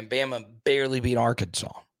 And Bama barely beat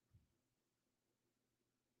Arkansas.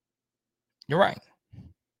 You're right.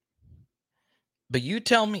 But you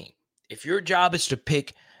tell me, if your job is to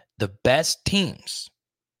pick the best teams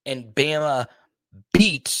and Bama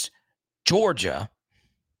beats Georgia,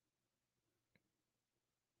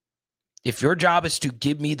 if your job is to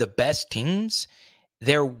give me the best teams,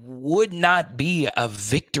 there would not be a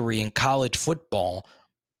victory in college football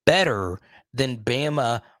better than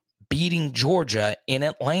Bama beating Georgia in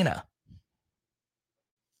Atlanta.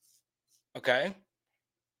 Okay?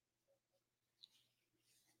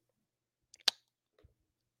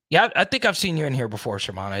 Yeah, I think I've seen you in here before,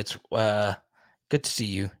 Shamana. It's good to see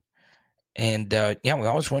you. And yeah, we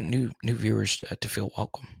always want new viewers to feel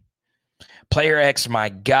welcome. Player X, my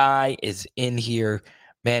guy, is in here.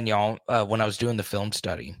 Man, y'all, when I was doing the film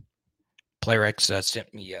study, Player X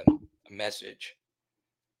sent me a message.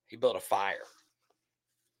 He built a fire.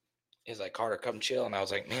 He's like, Carter, come chill. And I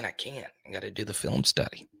was like, man, I can't. I got to do the film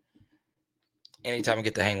study. Anytime I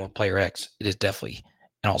get to hang with Player X, it is definitely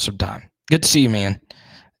an awesome time. Good to see you, man.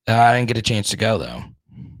 I didn't get a chance to go, though.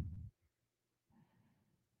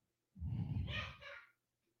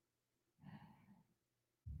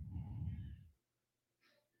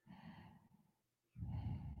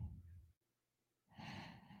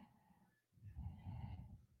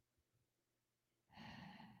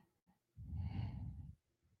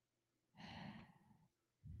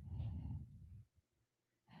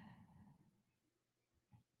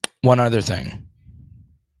 One other thing.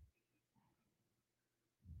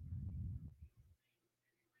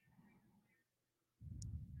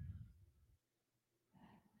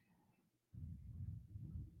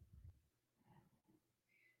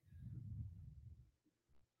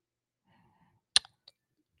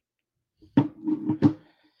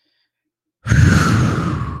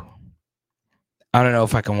 I don't know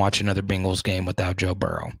if I can watch another Bengals game without Joe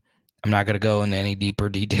Burrow. I'm not going to go into any deeper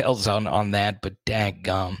details on that, but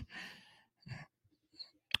daggum.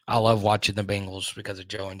 I love watching the Bengals because of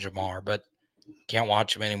Joe and Jamar, but can't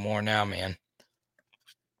watch them anymore now, man.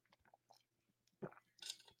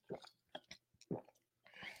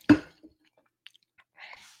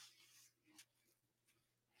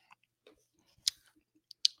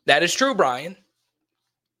 That is true, Brian.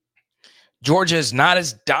 Georgia is not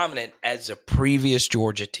as dominant as the previous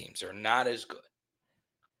Georgia teams. They're not as good,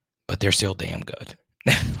 but they're still damn good.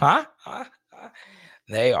 Huh?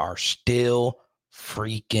 They are still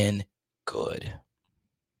freaking good.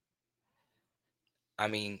 I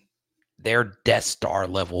mean, they're Death Star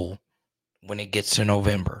level when it gets to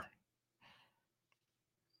November.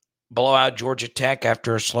 Blow out Georgia Tech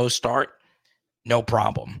after a slow start, no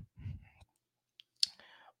problem.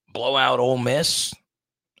 Blow out Ole Miss,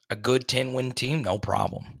 a good 10-win team, no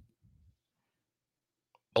problem.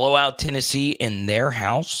 Blow out Tennessee in their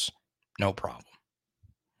house, no problem.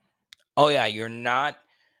 Oh, yeah, you're not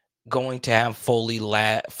going to have fully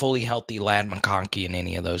healthy Ladd McConkey in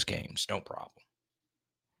any of those games, no problem.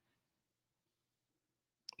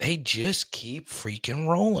 They just keep freaking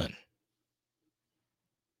rolling.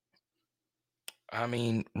 I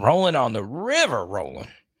mean, rolling on the river, rolling.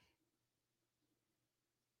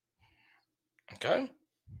 Okay.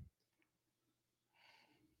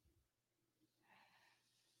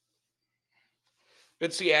 Good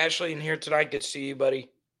to see Ashley in here tonight. Good to see you, buddy.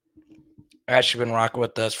 Ashley been rocking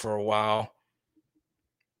with us for a while.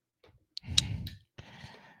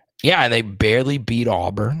 Yeah, they barely beat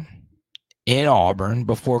Auburn in Auburn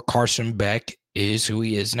before Carson Beck is who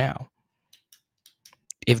he is now.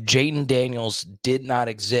 If Jayden Daniels did not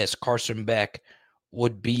exist, Carson Beck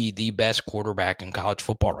would be the best quarterback in college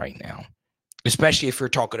football right now, especially if you're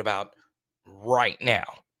talking about right now,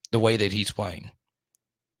 the way that he's playing.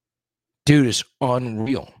 Dude is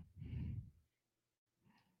unreal.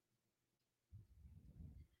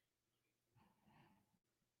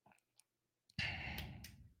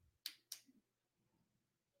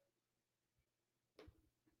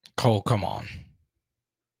 Cole, come on.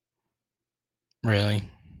 Really?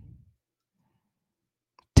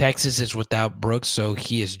 Texas is without Brooks, so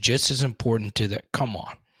he is just as important to the. Come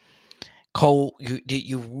on. Cole,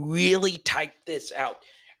 you really type this out.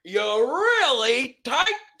 You really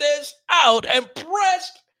typed this out and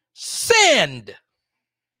pressed send.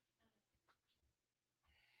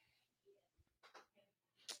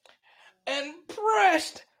 And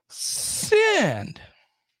pressed send.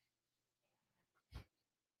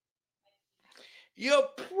 You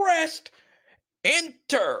pressed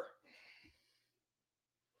enter.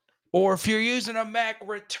 Or if you're using a Mac,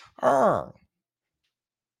 return.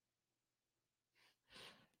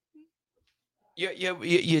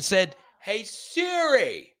 You said, hey,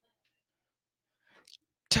 Siri,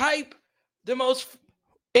 type the most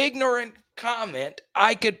ignorant comment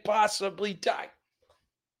I could possibly type.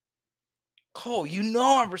 Cole, you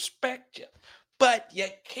know I respect you, but you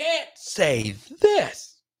can't say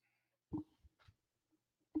this.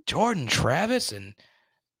 Jordan Travis and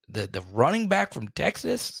the running back from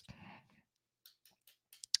Texas,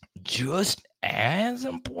 just as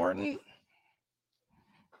important?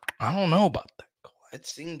 I don't know about that, Cole. It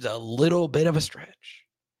seems a little bit of a stretch.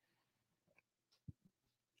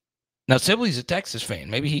 Now, Sibley's a Texas fan.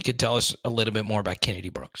 Maybe he could tell us a little bit more about Kennedy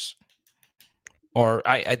Brooks. Or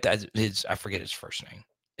I forget his first name.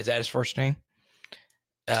 Is that his first name?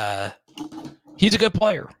 He's a good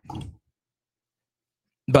player.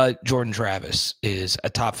 But Jordan Travis is a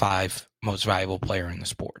top 5 most valuable player in the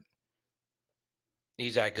sport.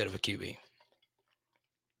 He's that good of a QB.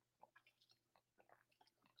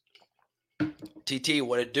 TT,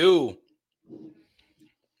 what it do?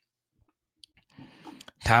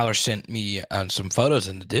 Tyler sent me some photos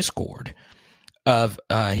in the Discord of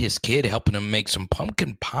his kid helping him make some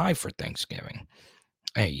pumpkin pie for Thanksgiving.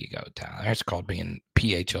 There you go, Tyler. That's called being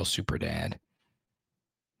PHL Super Dad.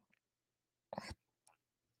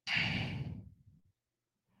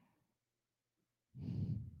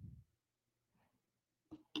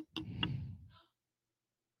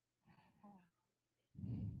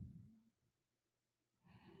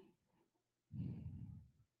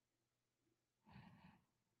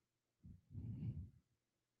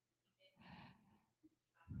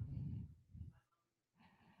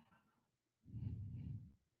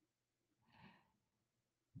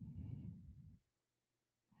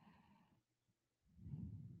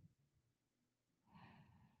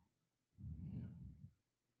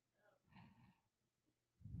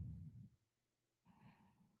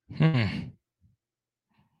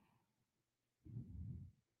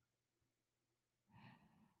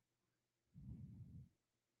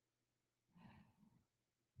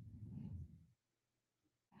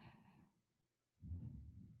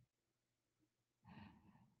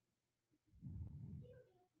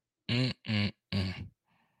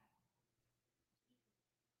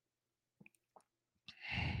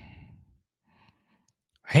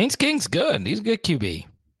 Haynes King's good. He's a good QB.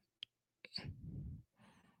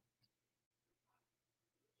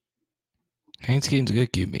 Haynes King's a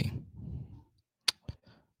good QB.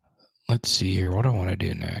 Let's see here. What do I want to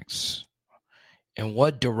do next? In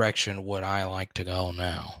what direction would I like to go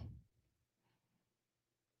now?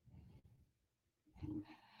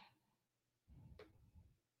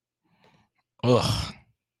 Ugh.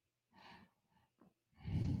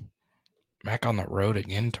 Back on the road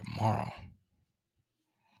again tomorrow.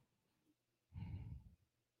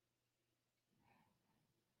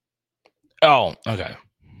 Oh, okay.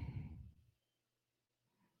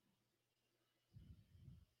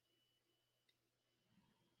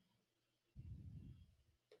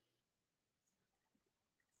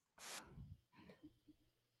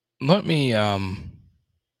 Let me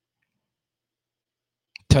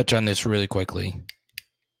touch on this really quickly.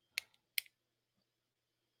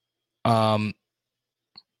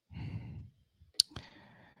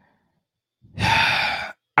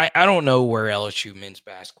 I don't know where LSU men's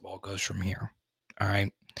basketball goes from here. All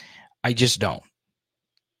right. I just don't.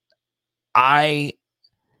 I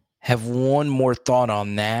have one more thought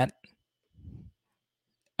on that.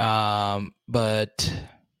 But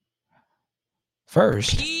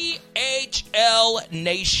first, PHL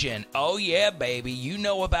Nation. Oh, yeah, baby. You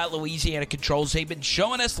know about Louisiana Controls. They've been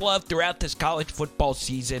showing us love throughout this college football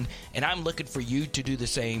season, and I'm looking for you to do the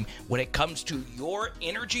same when it comes to your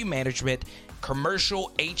energy management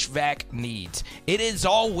commercial HVAC needs. It is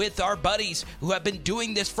all with our buddies who have been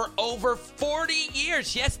doing this for over 40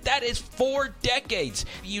 years. Yes, that is 4 decades.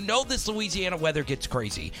 You know this Louisiana weather gets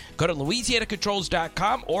crazy. Go to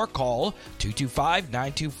LouisianaControls.com or call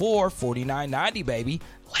 225-924-4990, baby.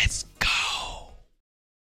 Let's go.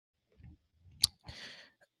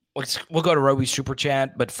 We'll go to Roby's Super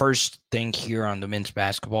Chat, but first thing here on the men's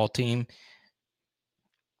basketball team,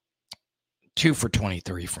 2 for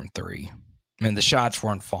 23 from 3. I mean, the shots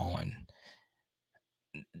weren't falling.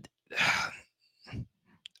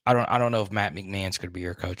 I don't know if Matt McMahon's going to be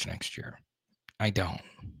your coach next year. I don't.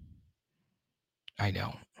 Let's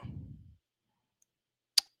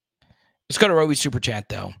go to Roby's Super Chat,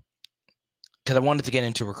 though, because I wanted to get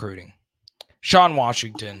into recruiting. Sean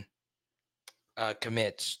Washington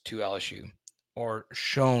commits to LSU. Or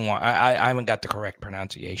Sean, I haven't got the correct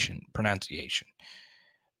pronunciation.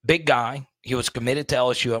 Big guy. He was committed to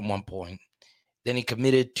LSU at one point. Then he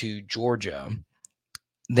committed to Georgia.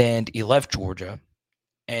 Then he left Georgia.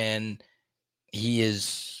 And he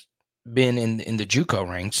has been in the JUCO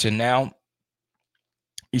ranks. And now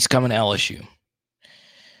he's coming to LSU.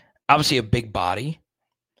 Obviously a big body.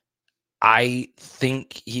 I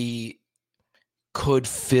think he could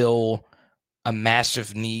fill a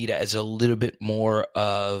massive need as a little bit more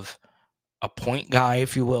of a point guy,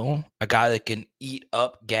 if you will, a guy that can eat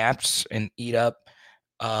up gaps and eat up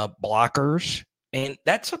blockers. And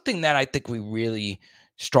that's something that I think we really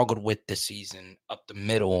struggled with this season up the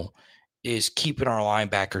middle, is keeping our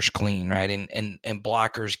linebackers clean, right? And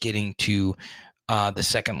blockers getting to the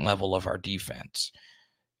second level of our defense.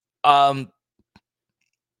 I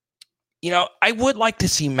would like to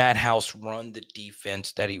see Matt House run the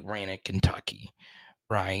defense that he ran at Kentucky,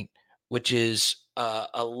 right? Which is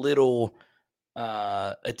a little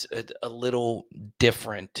it's a little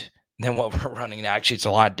different than what we're running now. Actually, it's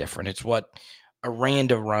a lot different. It's what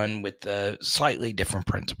Aranda run with slightly different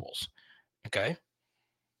principles. Okay.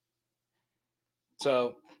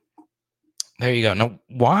 So there you go. Now,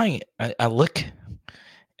 why I look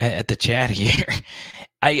at the chat here,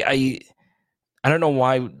 I don't know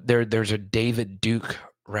why there's a David Duke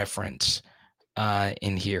reference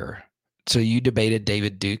in here. So you debated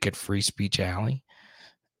David Duke at Free Speech Alley?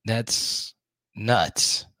 That's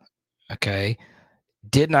nuts. Okay.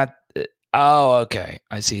 Did not. Oh, okay.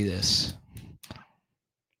 I see this.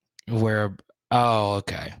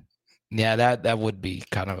 Okay. Yeah, that would be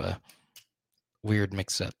kind of a weird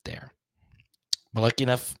mix up there. But lucky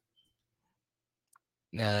enough,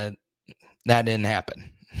 that didn't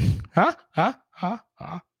happen. But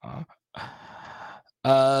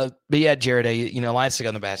yeah, Jared, last thing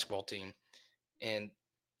on the basketball team, and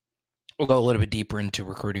we'll go a little bit deeper into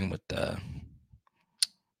recruiting with the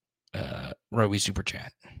Roby Super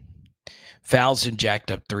Chat. Fouls and jacked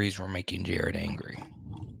up threes were making Jared angry.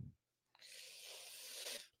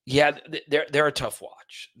 Yeah, they're a tough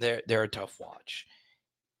watch. They're a tough watch.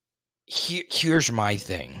 Here's my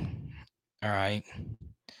thing. All right.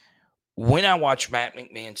 When I watched Matt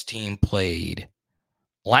McMahon's team played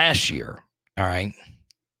last year, all right,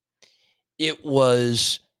 it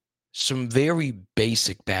was some very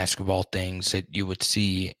basic basketball things that you would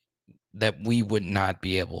see that we would not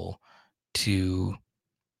be able to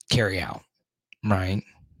carry out, right?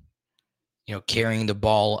 carrying the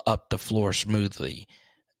ball up the floor smoothly,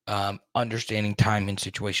 understanding time and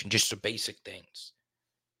situation, just the basic things.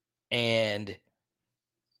 And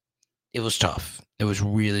it was tough. It was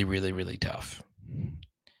really, really, really tough.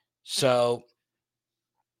 So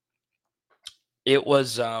it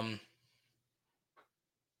was, I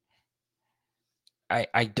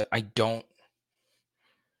don't,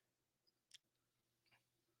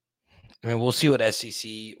 I mean, we'll see what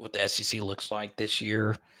the SEC looks like this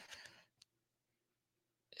year.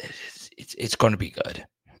 It's going to be good.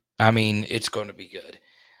 I mean, it's going to be good.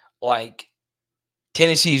 Like,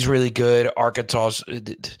 Tennessee's really good. Arkansas's,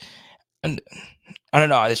 and I don't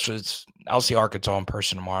know. I'll see Arkansas in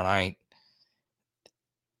person tomorrow night.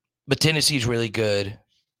 But Tennessee's really good.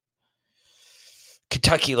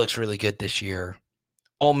 Kentucky looks really good this year.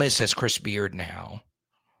 Ole Miss has Chris Beard now,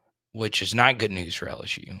 which is not good news for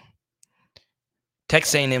LSU.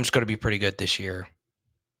 Texas A&M is going to be pretty good this year.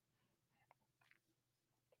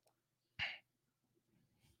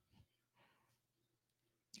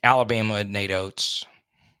 Alabama and Nate Oates.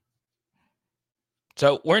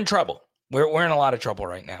 So we're in trouble. We're in a lot of trouble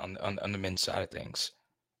right now on the men's side of things.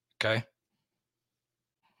 Okay.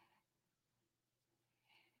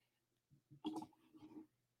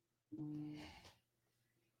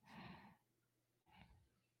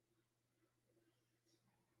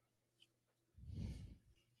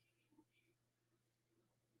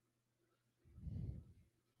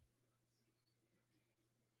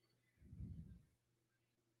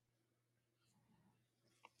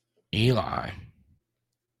 Eli.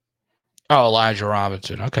 Oh, Elijah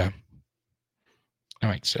Robinson. Okay. That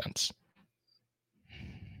makes sense.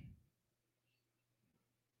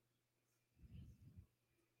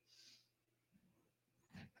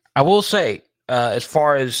 I will say, as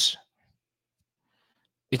far as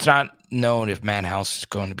it's not known if Matt House is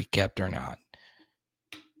going to be kept or not.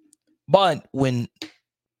 But when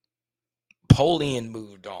Polian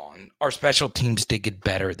moved on, our special teams did get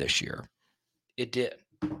better this year. It did.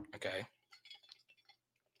 Okay.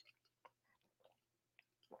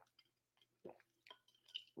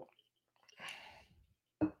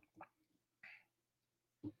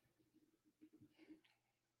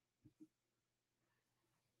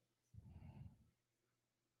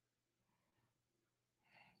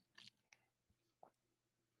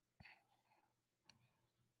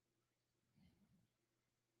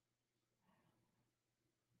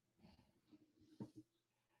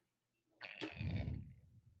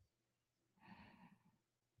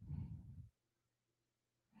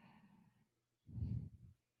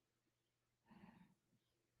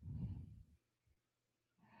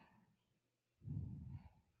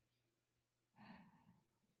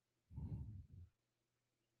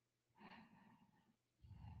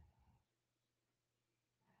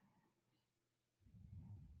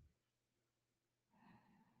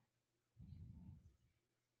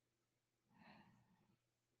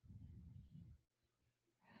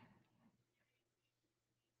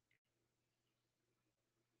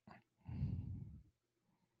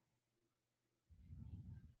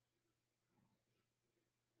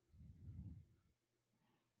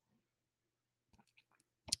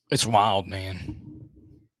 It's wild, man.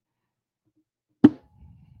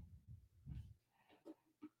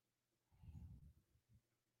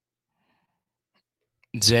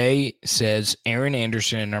 Zay says Aaron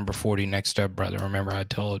Anderson, number 40, next up, brother. Remember, I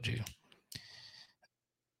told you.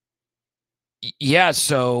 Yeah,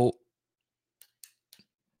 so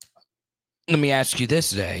let me ask you this,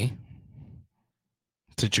 Zay.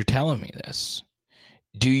 Since you're telling me this,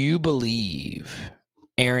 do you believe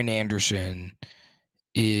Aaron Anderson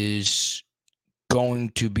is going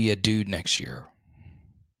to be a dude next year?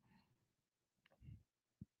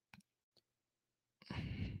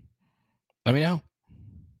 Let me know.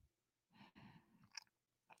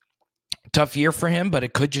 Tough year for him, but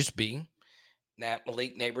it could just be that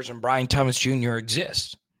Malik Neighbors and Brian Thomas Jr.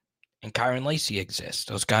 exist and Kyron Lacey exists.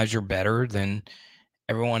 Those guys are better than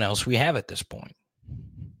everyone else we have at this point.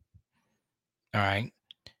 All right.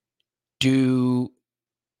 Do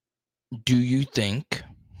you think,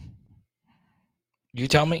 you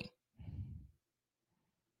tell me,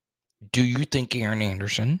 do you think Aaron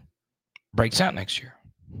Anderson breaks out next year?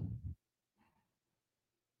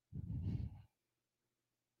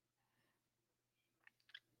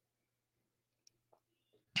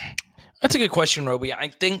 That's a good question, Roby. I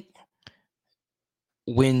think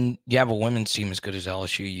when you have a women's team as good as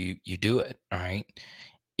LSU, you do it. All right.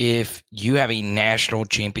 If you have a national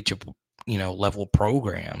championship, level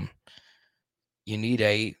program, you need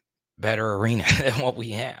a better arena than what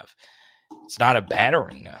we have. It's not a bad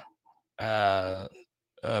arena,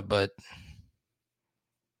 but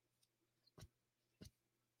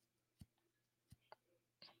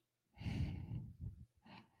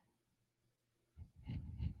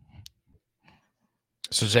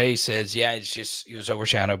So Zay says, yeah, it's just he was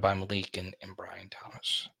overshadowed by Malik and Brian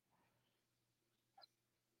Thomas.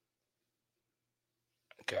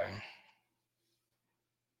 Okay.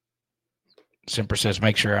 Simper says,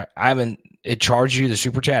 make sure I haven't it charged you the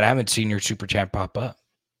super chat. I haven't seen your super chat pop up.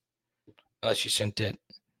 Unless you sent it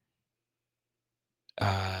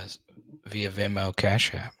via Venmo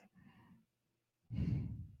Cash App.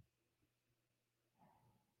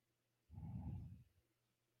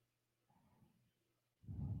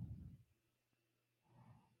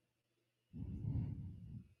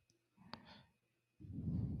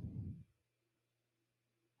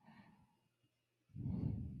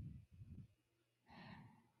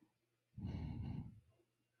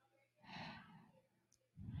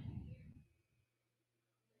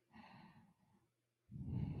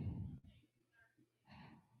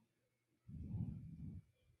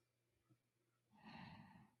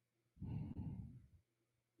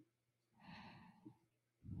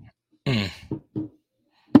 Mm.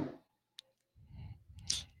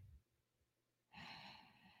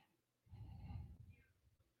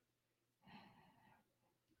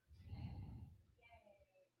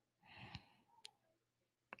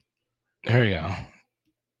 There you go.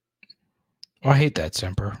 Well, I hate that,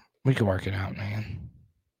 Semper. We can work it out, man.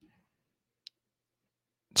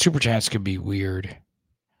 Super chats could be weird.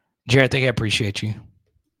 Jared, I think I appreciate you.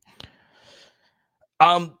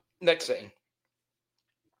 Next thing.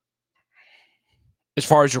 As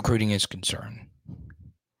far as recruiting is concerned,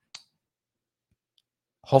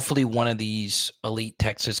 hopefully one of these elite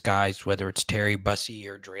Texas guys, whether it's Terry Bussey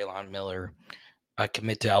or Draylon Miller,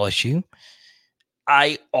 commit to LSU.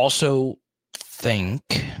 I also think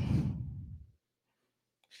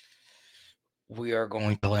we are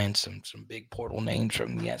going to land some big portal names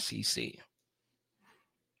from the SEC.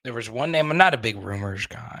 There was one name. I'm not a big rumors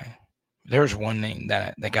guy. There's one name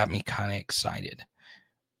that got me kind of excited.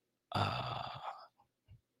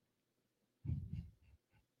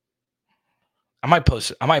 I might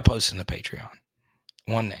post in the Patreon.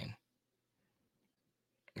 One name.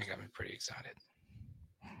 It got me pretty excited.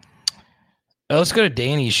 Let's go to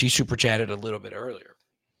Danny. She super chatted a little bit earlier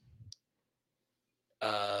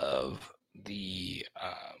of the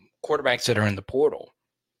quarterbacks that are in the portal.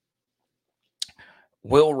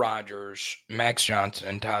 Will Rogers, Max Johnson,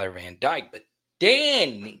 and Tyler Van Dyke. But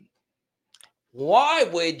Danny, why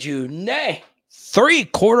would you name 3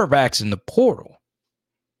 quarterbacks in the portal?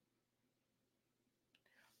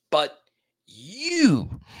 But you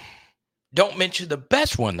don't mention the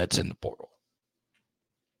best one that's in the portal.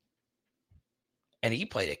 And he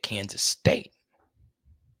played at Kansas State.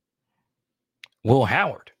 Will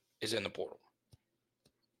Howard is in the portal.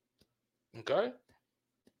 Okay?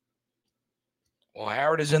 Will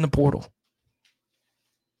Howard is in the portal.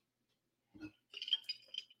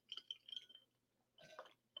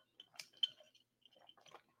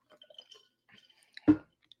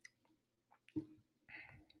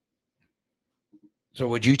 So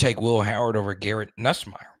would you take Will Howard over Garrett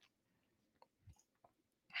Nussmeier?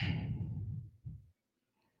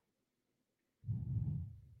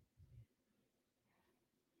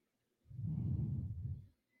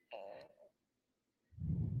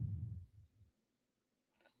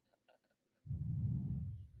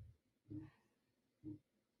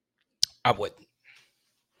 I wouldn't.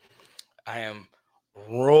 I am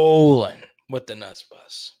rolling with the Nuts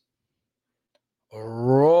bus.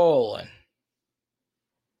 Rolling.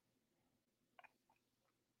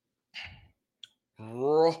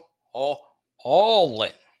 Rolling.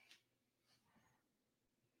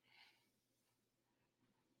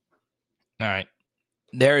 All right.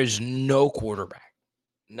 There is no quarterback.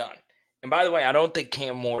 None. And by the way, I don't think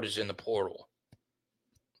Cam Ward is in the portal.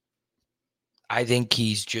 I think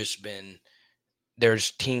he's just been –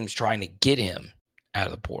 there's teams trying to get him out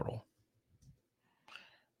of the portal.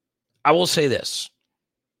 I will say this,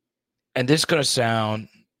 and this is going to sound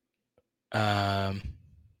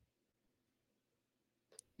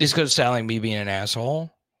this is going to sound like me being an asshole,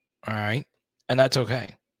 all right? And that's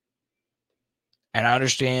okay. And I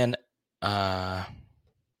understand a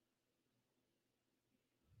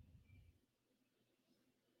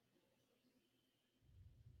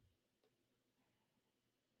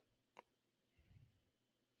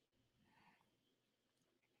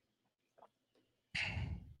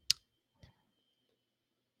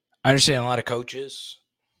lot of coaches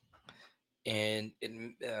and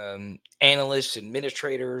analysts,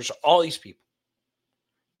 administrators, all these people.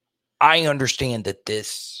 I understand that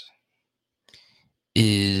this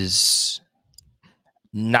is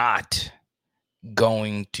not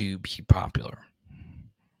going to be popular.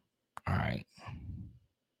 All right.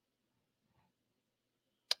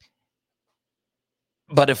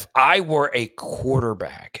 But if I were a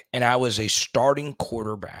quarterback and I was a starting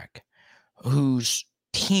quarterback whose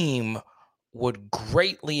team would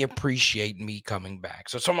greatly appreciate me coming back.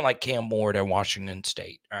 So someone like Cam Ward at Washington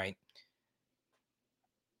State, right?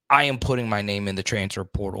 I am putting my name in the transfer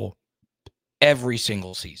portal every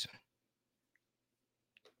single season.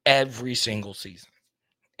 Every single season.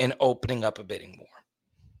 And opening up a bidding war.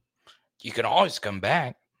 You can always come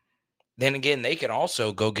back. Then again, they can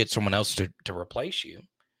also go get someone else to replace you.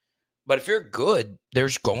 But if you're good,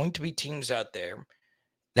 there's going to be teams out there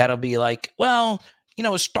that'll be like, well, you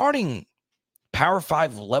know, a starting Power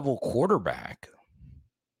 5 level quarterback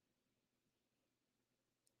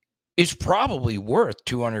is probably worth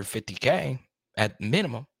 $250K at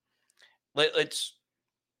minimum. Let's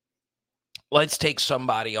take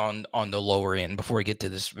somebody on the lower end before we get to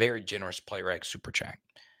this very generous PlayerX super chat.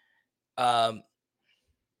 Let's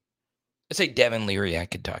say Devin Leary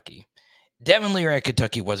at Kentucky. Devin Leary at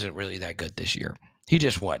Kentucky wasn't really that good this year. He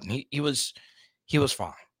just wasn't. He was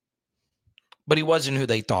fine, but he wasn't who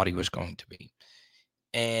they thought he was going to be,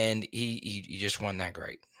 and he just wasn't that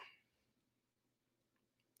great.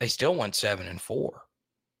 They still went 7-4.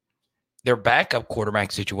 Their backup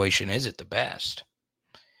quarterback situation isn't the best.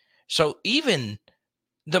 So even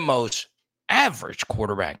the most average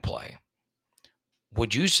quarterback play,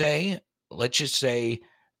 would you say, let's just say,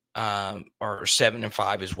 or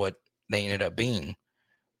 7-5 is what they ended up being.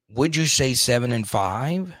 Would you say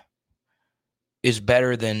 7-5 is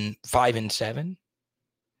better than 5-7?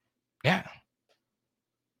 Yeah.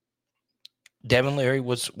 Devin Leary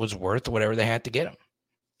was worth whatever they had to get him.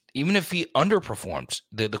 Even if he underperforms,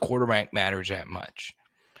 the quarterback matters that much.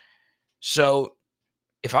 So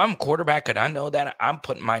if I'm a quarterback and I know that, I'm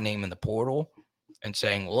putting my name in the portal and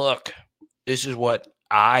saying, look, this is what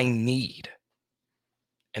I need.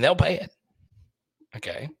 And they'll pay it.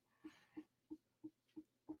 Okay.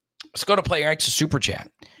 Let's go to PlayerX's super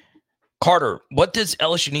chat. Carter, what does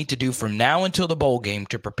LSU need to do from now until the bowl game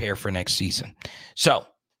to prepare for next season? So,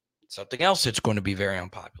 something else that's going to be very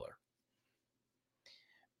unpopular.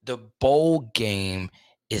 The bowl game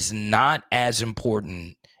is not as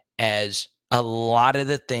important as a lot of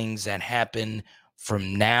the things that happen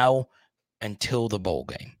from now until the bowl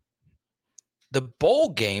game. The bowl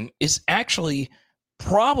game is actually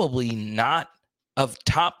probably not of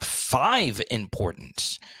top 5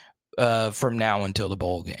 importance from now until the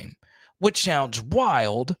bowl game, which sounds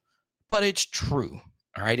wild, but it's true.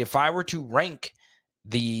 All right. If I were to rank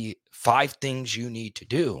the 5 things you need to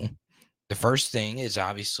do, the first thing is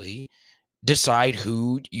obviously decide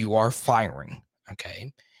who you are firing.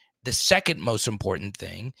 Okay. The second most important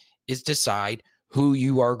thing is decide who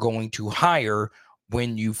you are going to hire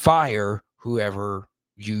when you fire whoever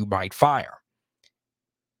you might fire.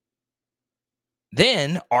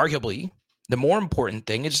 Then, arguably, the more important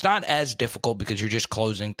thing, it's not as difficult because you're just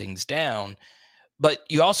closing things down, but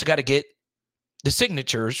you also got to get the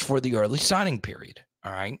signatures for the early signing period.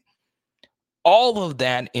 All right. All of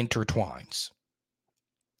that intertwines,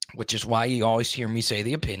 which is why you always hear me say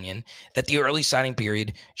the opinion that the early signing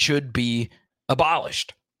period should be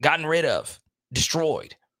abolished, gotten rid of,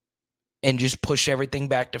 destroyed, and just push everything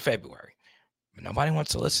back to February. But nobody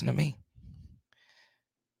wants to listen to me.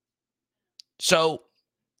 So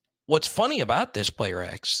what's funny about this,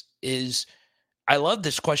 PlayerX, is I love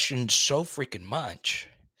this question so freaking much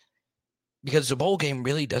because the bowl game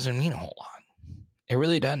really doesn't mean a whole lot. It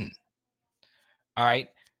really doesn't. All right.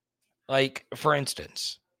 Like, for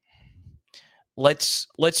instance, let's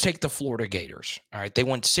take the Florida Gators. All right. They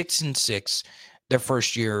went 6-6 their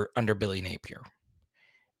first year under Billy Napier.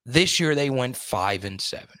 This year they went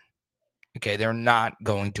 5-7. Okay. They're not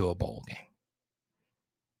going to a bowl game.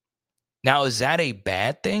 Now, is that a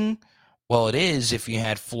bad thing? Well, it is if you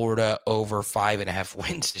had Florida over 5.5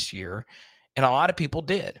 wins this year, and a lot of people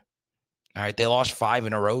did. All right, they lost 5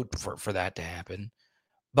 in a row for that to happen,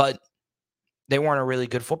 but they weren't a really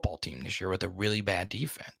good football team this year with a really bad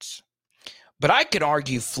defense. But I could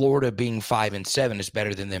argue Florida being 5-7 is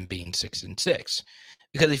better than them being 6-6,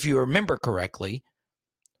 because if you remember correctly,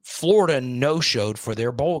 Florida no-showed for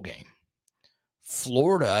their bowl game.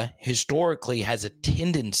 Florida historically has a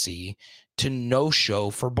tendency to no-show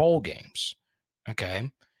for bowl games,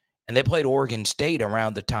 okay? And they played Oregon State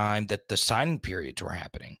around the time that the signing periods were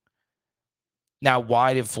happening. Now,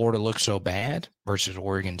 why did Florida look so bad versus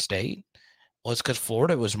Oregon State? Well, it's because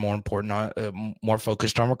Florida was more important, more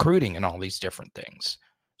focused on recruiting and all these different things.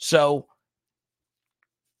 So,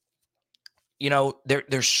 you know,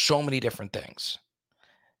 there's so many different things.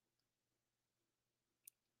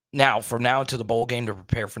 Now, from now to the bowl game to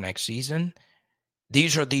prepare for next season,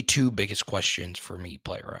 these are the 2 biggest questions for me,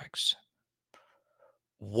 PlayerX.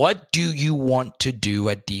 What do you want to do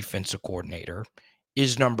at defensive coordinator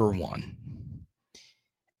is number one.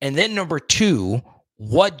 And then number two,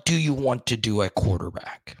 what do you want to do at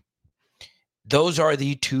quarterback? Those are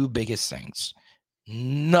the two biggest things.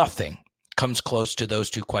 Nothing comes close to those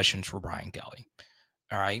two questions for Brian Kelly.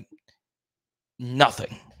 All right.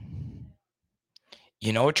 Nothing.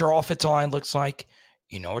 You know what your offensive line looks like.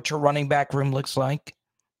 You know what your running back room looks like,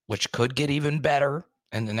 which could get even better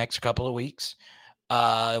in the next couple of weeks.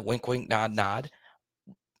 Wink, wink, nod, nod.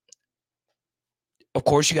 Of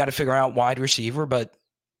course, you got to figure out wide receiver, but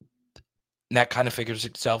that kind of figures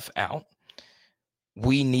itself out.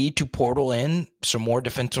 We need to portal in some more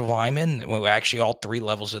defensive linemen. Well, actually, all three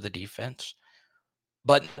levels of the defense.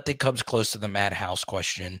 But nothing comes close to the Matt House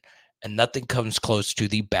question, and nothing comes close to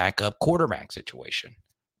the backup quarterback situation.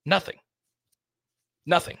 Nothing.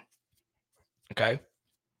 Nothing. Okay?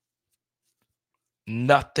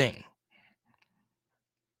 Nothing.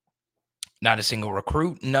 Not a single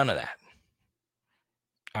recruit. None of that.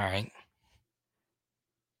 All right.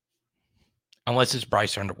 Unless it's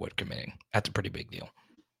Bryce Underwood committing. That's a pretty big deal.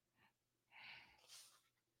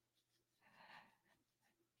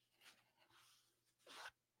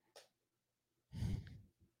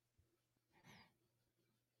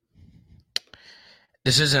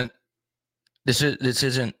 This isn't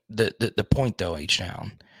the point though,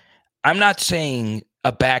 H-Town. I'm not saying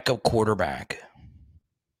a backup quarterback.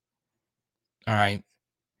 All right.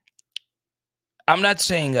 I'm not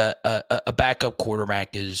saying a backup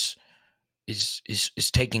quarterback is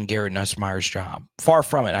taking Garrett Nussmeier's job. Far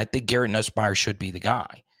from it. I think Garrett Nussmeier should be the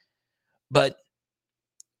guy. But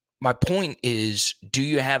my point is, do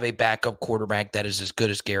you have a backup quarterback that is as good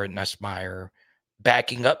as Garrett Nussmeier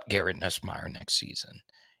backing up Garrett Nussmeier next season?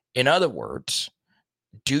 In other words,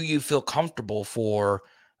 do you feel comfortable for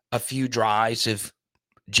a few drives if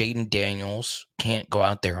Jayden Daniels can't go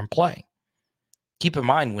out there and play? Keep in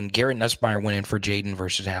mind, when Garrett Nussmeier went in for Jayden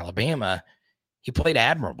versus Alabama, he played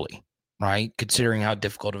admirably, right? Considering how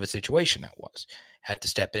difficult of a situation that was. Had to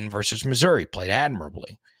step in versus Missouri, played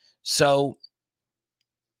admirably. So,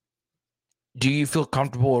 do you feel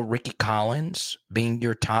comfortable with Ricky Collins being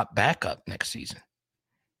your top backup next season?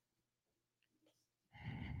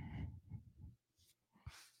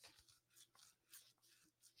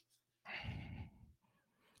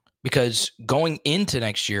 Because going into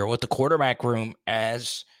next year with the quarterback room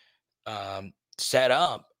as set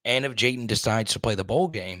up, and if Jayden decides to play the bowl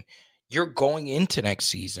game, you're going into next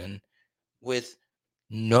season with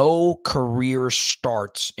no career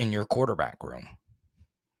starts in your quarterback room.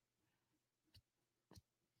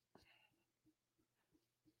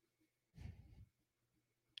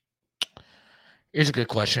 Here's a good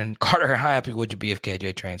question. Carter, how happy would you be if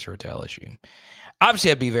KJ transferred to LSU?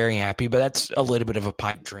 Obviously, I'd be very happy, but that's a little bit of a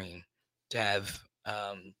pipe dream to have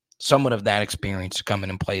someone of that experience to come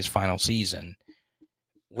in and play his final season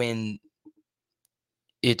when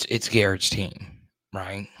it's Garrett's team,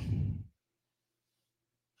 right?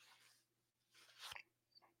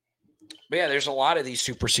 But yeah, there's a lot of these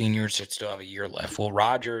super seniors that still have a year left. Will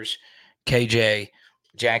Rogers, KJ,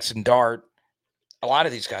 Jackson Dart, a lot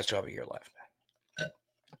of these guys still have a year left.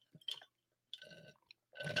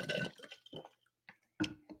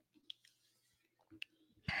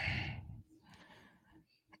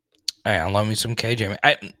 Hey, love me some KJ.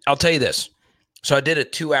 I'll tell you this. So I did a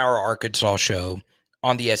 2-hour Arkansas show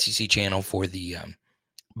on the SEC channel for the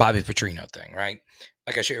Bobby Petrino thing, right?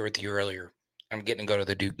 Like I shared with you earlier, I'm getting to go to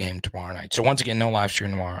the Duke game tomorrow night. So once again, no live stream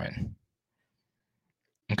tomorrow night.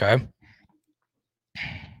 Okay.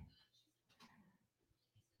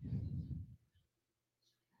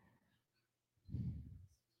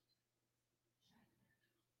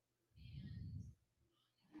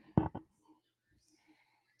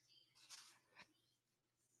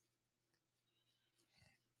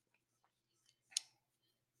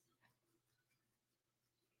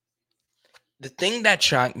 The thing that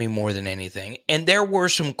shocked me more than anything, and there were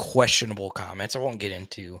some questionable comments. I won't get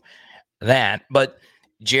into that, but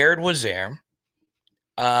Jared was there.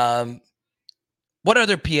 What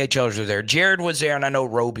other PHLs were there? Jared was there, and I know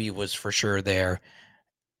Roby was for sure there.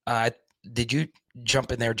 Did you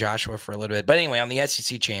jump in there, Joshua, for a little bit? But anyway, on the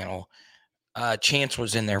SEC channel, Chance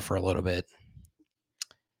was in there for a little bit.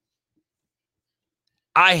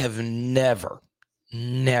 I have never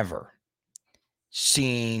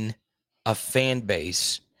seen a fan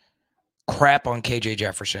base crap on KJ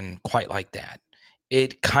Jefferson quite like that.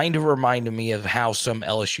 It kind of reminded me of how some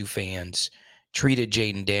LSU fans treated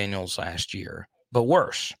Jayden Daniels last year, but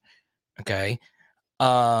worse. Okay.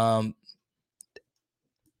 I'll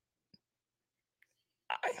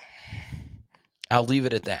leave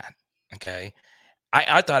it at that. Okay.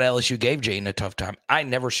 I thought LSU gave Jayden a tough time. I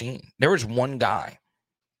never seen. There was one guy.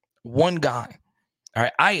 All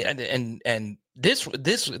right. And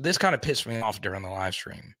this kind of pissed me off during the live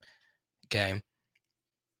stream. Okay.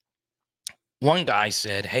 One guy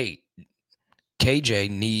said, "Hey, KJ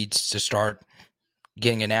needs to start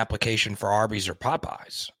getting an application for Arby's or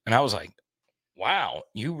Popeyes." And I was like, "Wow,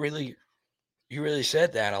 you really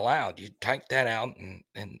said that aloud. You typed that out and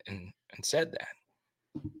said that."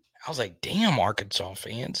 I was like, "Damn, Arkansas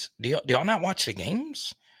fans, do y'all not watch the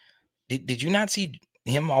games? Did you not see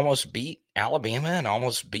him almost beat Alabama and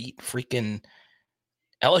almost beat freaking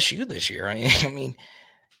LSU this year?" I mean,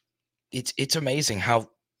 it's amazing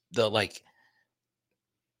how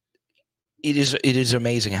it is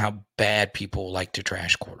amazing how bad people like to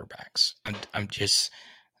trash quarterbacks. I'm just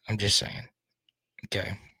saying.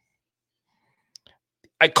 Okay.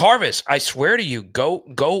 Carvis, I swear to you, go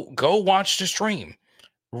watch the stream.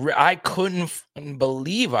 I couldn't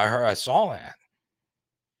believe I saw that.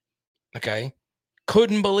 Okay.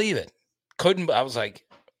 Couldn't believe it. I was like,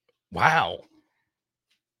 wow.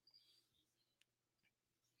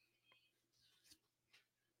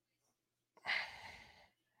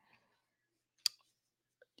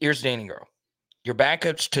 Here's Danny Girl. Your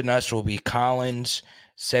backups to Nuss will be Collins,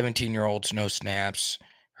 17-year-olds, no snaps.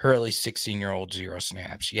 Hurley, 16-year-old, 0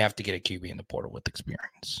 snaps. You have to get a QB in the portal with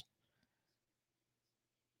experience.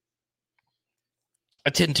 I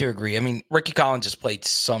tend to agree. I mean, Ricky Collins has played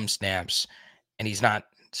some snaps, and he's not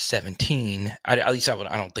 17. At least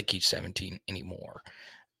I don't think he's 17 anymore.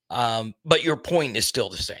 But your point is still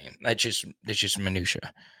the same. That's just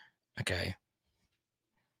minutia. Okay.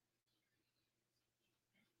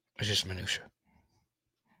 It's just minutia.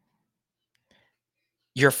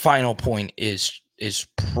 Your final point is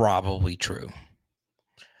probably true.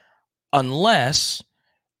 Unless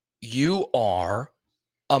you are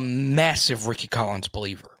a massive Ricky Collins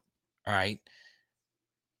believer. All right.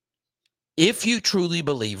 If you truly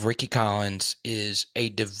believe Ricky Collins is a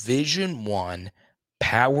Division I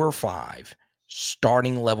Power 5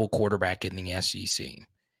 starting level quarterback in the SEC,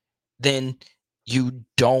 then you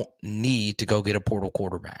don't need to go get a portal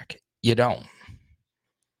quarterback. You don't.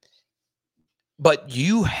 But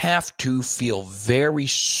you have to feel very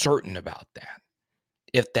certain about that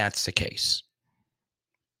if that's the case.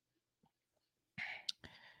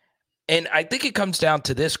 And I think it comes down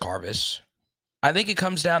to this, Carvis. I think it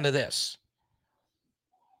comes down to this.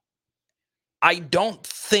 I don't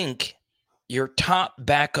think your top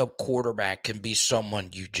backup quarterback can be someone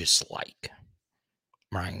you just like,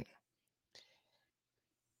 right?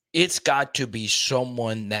 It's got to be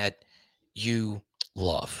someone that you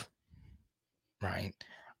love, right?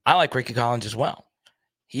 I like Ricky Collins as well.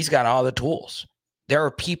 He's got all the tools. There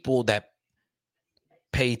are people that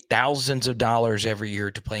pay thousands of dollars every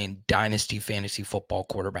year to play in dynasty fantasy football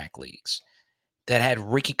quarterback leagues that had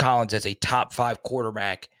Ricky Collins as a top 5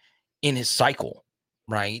 quarterback in his cycle,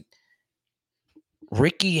 right?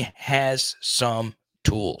 Ricky has some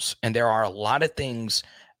tools, and there are a lot of things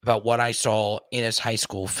about what I saw in his high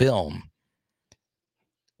school film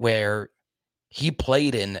where he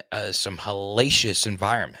played in some hellacious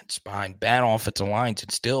environments behind bad offensive lines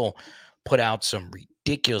and still put out some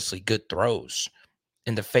ridiculously good throws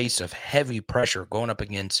in the face of heavy pressure going up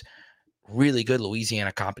against really good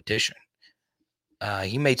Louisiana competition.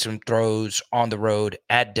 He made some throws on the road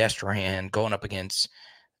at Destrehan going up against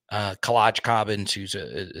Kalaj Cobbins, who's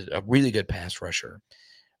a really good pass rusher.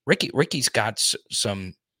 Ricky's got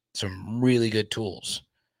some really good tools.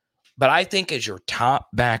 But I think as your top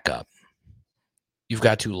backup, you've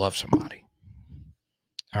got to love somebody.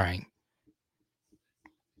 All right.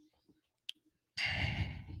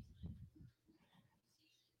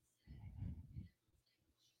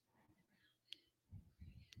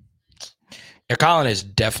 Now, Colin is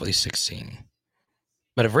definitely 16.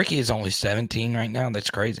 But if Ricky is only 17 right now, that's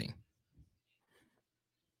crazy.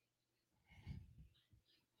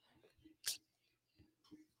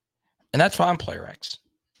 And that's fine, Player X.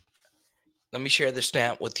 Let me share this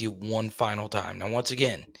stat with you one final time. Now, once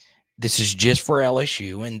again, this is just for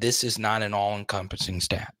LSU, and this is not an all-encompassing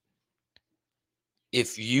stat.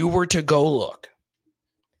 If you were to go look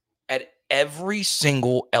at every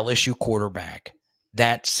single LSU quarterback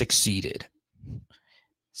that succeeded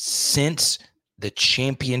since the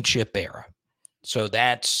championship era, so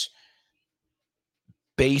that's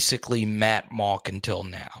basically Matt Mock until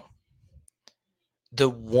now, the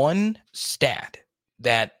one stat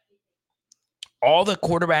that all the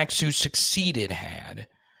quarterbacks who succeeded had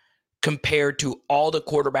compared to all the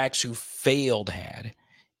quarterbacks who failed had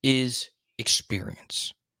is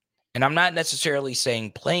experience. And I'm not necessarily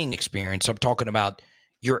saying playing experience. I'm talking about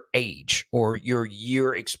your age or your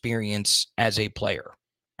year experience as a player.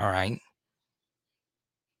 All right.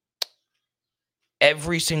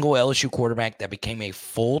 Every single LSU quarterback that became a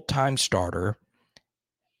full-time starter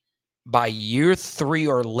by year 3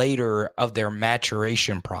 or later of their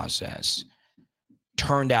maturation process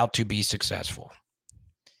turned out to be successful.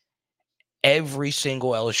 Every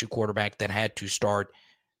single LSU quarterback that had to start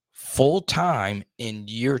full-time in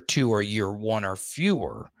year 2 or year 1 or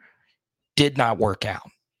fewer did not work out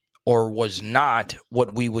or was not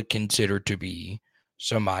what we would consider to be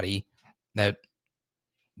somebody that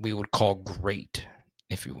we would call great,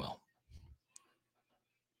 if you will.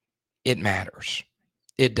 It matters.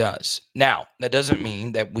 It does. Now, that doesn't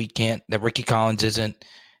mean that that Ricky Collins isn't,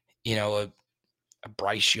 a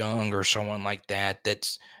Bryce Young or someone like that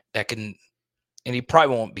that can, and he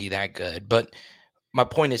probably won't be that good. But my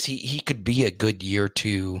point is he could be a good year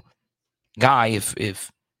 2 guy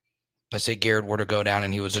if let's say Garrett were to go down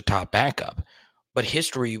and he was a top backup. But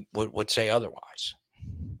history would say otherwise.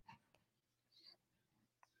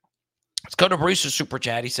 Let's go to Bruce's super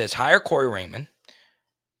chat. He says, hire Corey Raymond,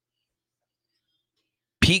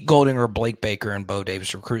 Pete Golding or Blake Baker and Bo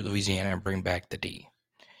Davis, recruit Louisiana and bring back the D.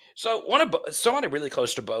 So somebody really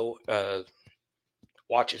close to Bo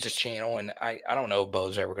watches this channel, and I don't know if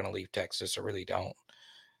Bo's ever going to leave Texas. I really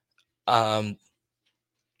don't.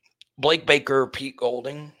 Blake Baker, Pete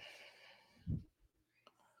Golding.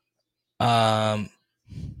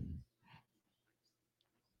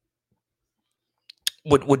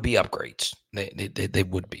 Would be upgrades. They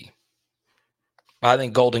would be. I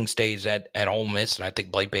think Golding stays at Ole Miss, and I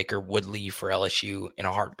think Blake Baker would leave for LSU in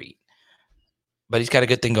a heartbeat. But he's got a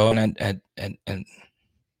good thing going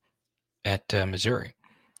at Missouri.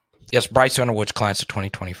 Yes, Bryce Underwood's class of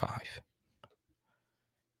 2025.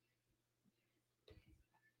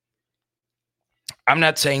 I'm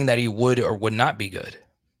not saying that he would or would not be good.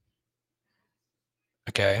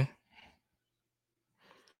 Okay.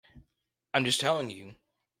 I'm just telling you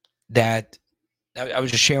that I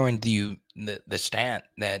was just sharing with you the stat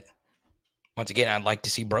that, once again, I'd like to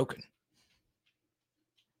see broken.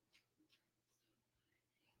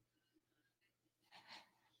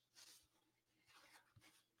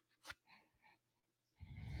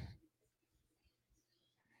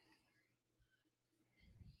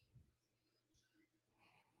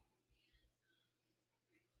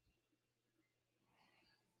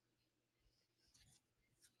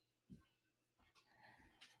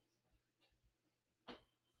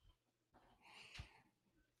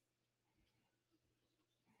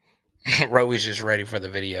 Roey's just ready for the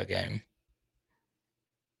video game.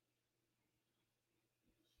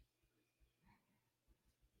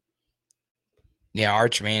 Yeah,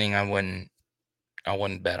 Arch Manning, I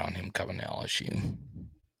wouldn't bet on him coming to LSU.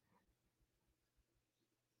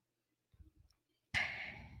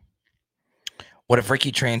 What if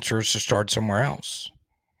Ricky transfers to start somewhere else?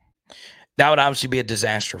 That would obviously be a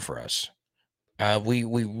disaster for us. We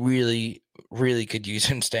really, really could use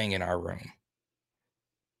him staying in our room.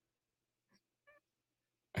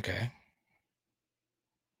 Okay.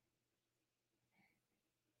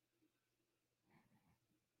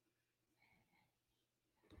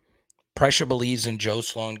 Pressure believes in Joe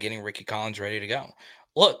Sloan getting Ricky Collins ready to go.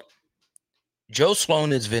 Look, Joe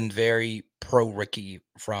Sloan has been very pro Ricky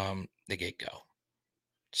from the get-go.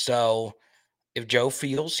 So if Joe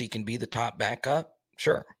feels he can be the top backup,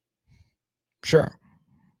 sure.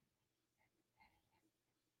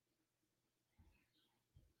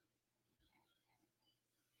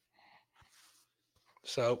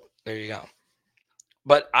 So there you go.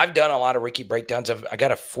 But I've done a lot of Ricky breakdowns. I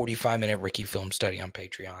got a 45-minute Ricky film study on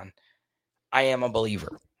Patreon. I am a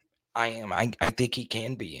believer. I am. I think he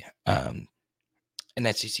can be an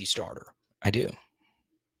SEC starter. I do.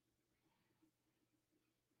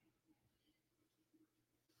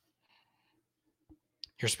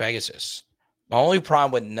 Here's Pegasus. My only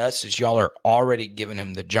problem with Nuss is y'all are already giving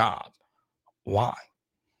him the job. Why?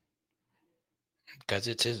 Because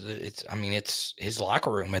it's his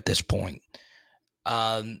locker room at this point.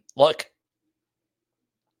 Look,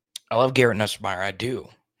 I love Garrett Nussmeier. I do.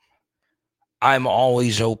 I'm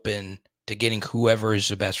always open to getting whoever is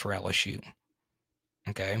the best for LSU.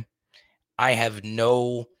 Okay. I have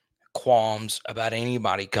no qualms about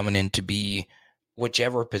anybody coming in to be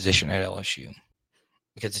whichever position at LSU,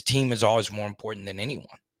 because the team is always more important than anyone.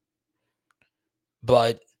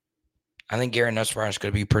 But I think Garrett Nussmeier is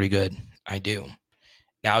going to be pretty good. I do.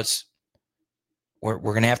 Now we're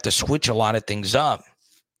going to have to switch a lot of things up,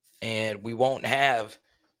 and we won't have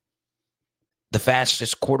the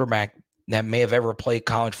fastest quarterback that may have ever played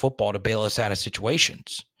college football to bail us out of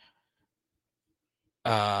situations.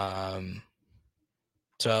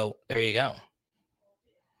 So there you go.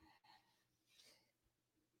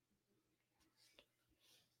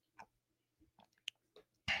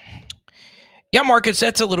 Yeah, Marcus,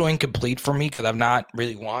 that's a little incomplete for me because I've not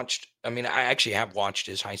really watched. I mean, I actually have watched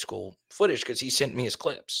his high school footage because he sent me his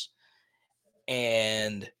clips,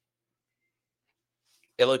 and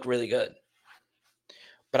it looked really good.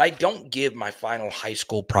 But I don't give my final high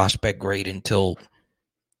school prospect grade until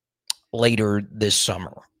later this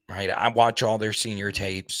summer, right? I watch all their senior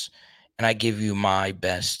tapes, and I give you my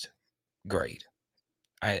best grade.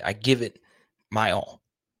 I give it my all.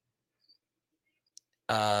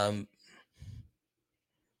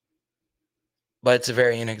 But it's a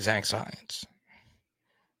very inexact science.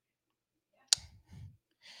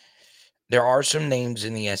 There are some names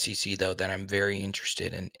in the SEC, though, that I'm very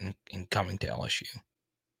interested in coming to LSU.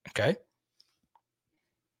 Okay.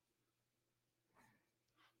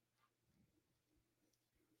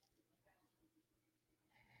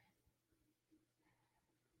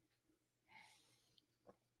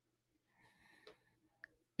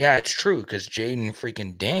 Yeah, it's true because Jaden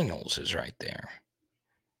freaking Daniels is right there.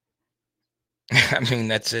 I mean,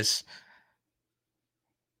 that's just.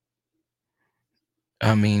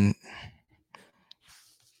 I mean,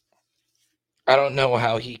 I don't know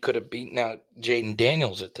how he could have beaten out Jaden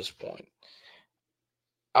Daniels at this point.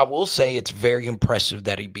 I will say it's very impressive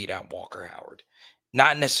that he beat out Walker Howard.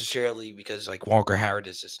 Not necessarily because like Walker Howard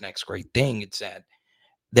is this next great thing. It's that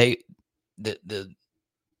they the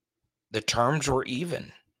terms were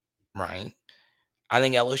even, right? I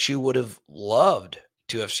think LSU would have loved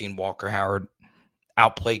to have seen Walker Howard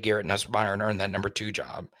outplay Garrett Nussmeier and earn that number 2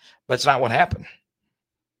 job, but it's not what happened.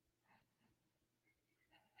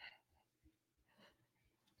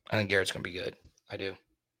 I think Garrett's going to be good. I do.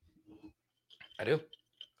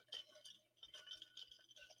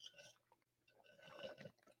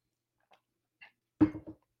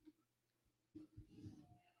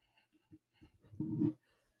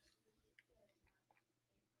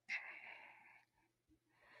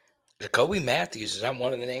 Jacoby Matthews, is that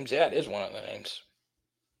one of the names? Yeah, it is one of the names.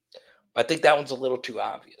 I think that one's a little too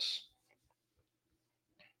obvious.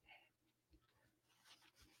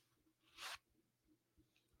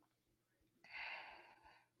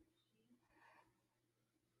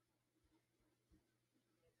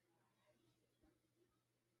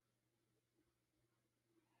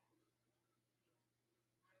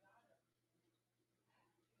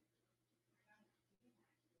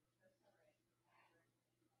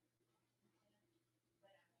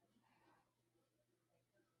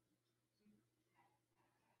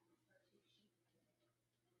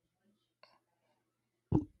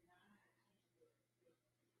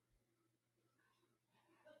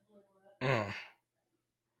 Mm.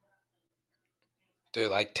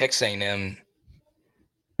 Dude, like Texas A&M,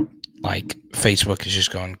 like Facebook is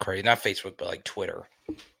just going crazy. Not Facebook, but like Twitter.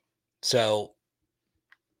 So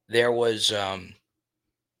there was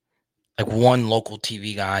like one local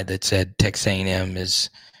TV guy that said Texas A&M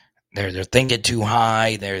is they're thinking too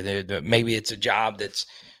high. They're maybe it's a job that's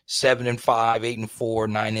 7-5, 8-4,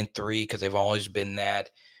 9-3 because they've always been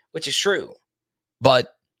that, which is true.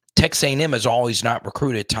 But Texas A&M has always not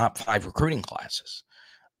recruited top 5 recruiting classes,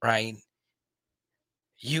 right?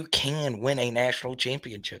 You can win a national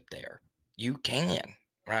championship there. You can,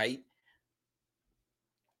 right?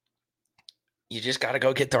 You just got to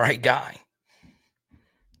go get the right guy.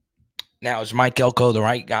 Now, is Mike Elko the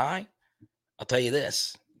right guy? I'll tell you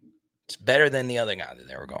this. It's better than the other guy that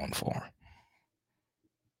they were going for.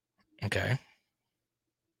 Okay.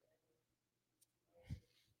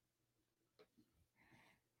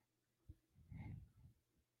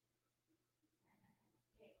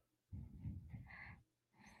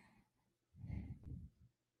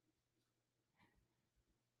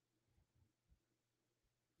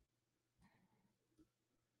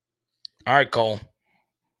 All right, Cole.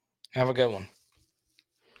 Have a good one.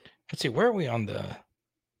 Let's see, where are we on the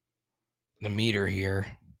meter here?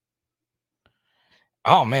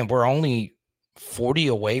 Oh man, we're only 40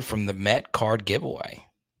 away from the Met card giveaway.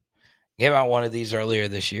 Gave out one of these earlier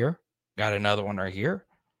this year. Got another one right here.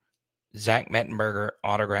 Zach Mettenberger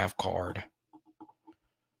autograph card.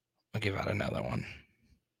 I'll give out another one.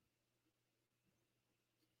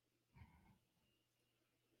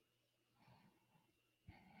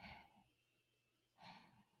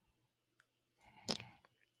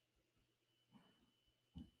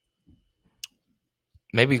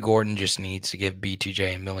 Maybe Gordon just needs to give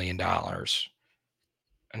BTJ $1 million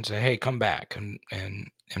and say, hey, come back and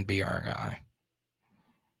be our guy.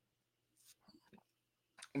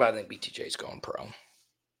 But I think BTJ's going pro.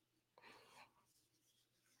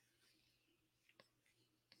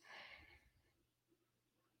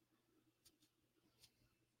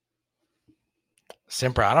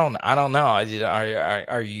 Simper, I don't know.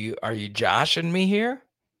 Are you joshing me here?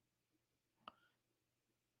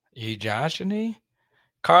 You joshing me?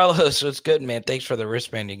 Carlos, what's good, man? Thanks for the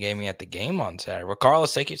wristband you gave me at the game on Saturday. Well,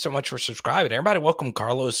 Carlos, thank you so much for subscribing. Everybody, welcome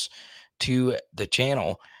Carlos to the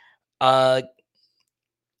channel. Now,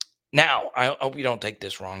 I hope you don't take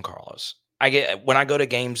this wrong, Carlos. When I go to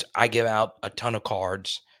games, I give out a ton of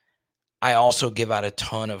cards. I also give out a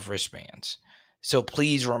ton of wristbands. So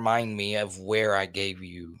please remind me of where I gave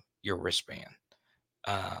you your wristband.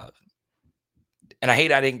 And I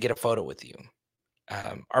hate I didn't get a photo with you.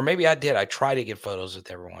 Or maybe I did. I try to get photos with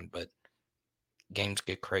everyone, but games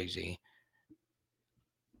get crazy.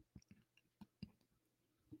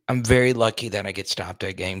 I'm very lucky that I get stopped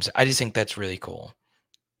at games. I just think that's really cool.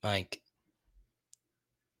 Like,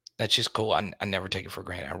 that's just cool. I never take it for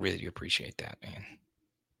granted. I really do appreciate that, man.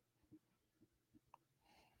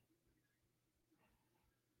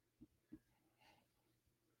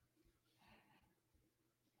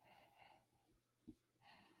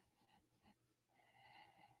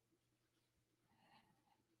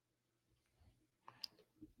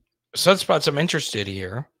 Sunspots, I'm interested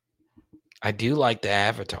here. I do like the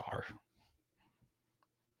avatar.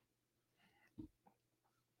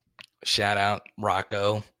 Shout out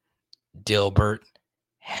Rocco, Dilbert,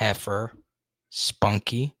 Heifer,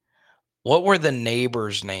 Spunky. What were the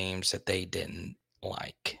neighbors' names that they didn't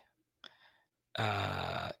like?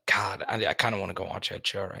 God, I kind of want to go watch that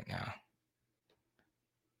show right now.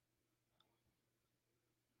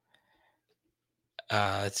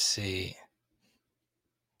 Let's see.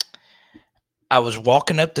 I was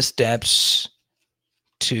walking up the steps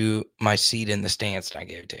to my seat in the stands, and I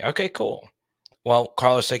gave it to you. Okay, cool. Well,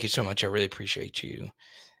 Carlos, thank you so much. I really appreciate you.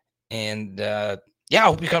 And yeah, I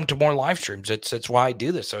hope you come to more live streams. That's why I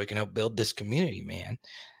do this, so I can help build this community, man.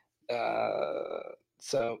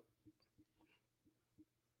 So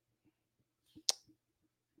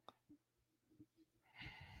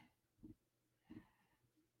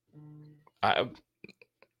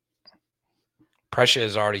Pressure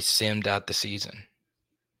has already simmed out the season.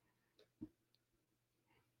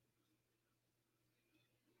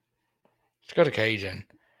 Let's go to Cajun.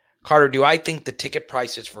 Carter, do I think the ticket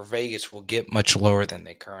prices for Vegas will get much lower than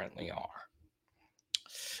they currently are?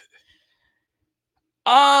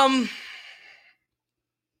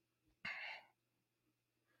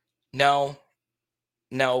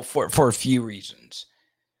 No, for a few reasons.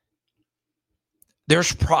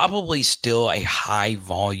 There's probably still a high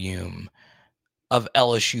volume of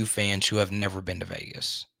LSU fans who have never been to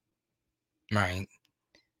Vegas, right?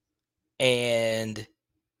 And,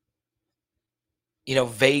 you know,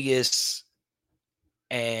 Vegas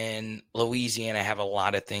and Louisiana have a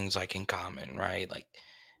lot of things like in common, right? Like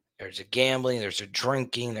there's a gambling, there's a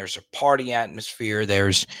drinking, there's a party atmosphere,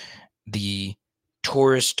 there's the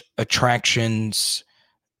tourist attractions.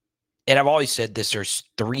 And I've always said this, there's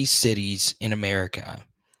 3 cities in America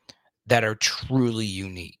that are truly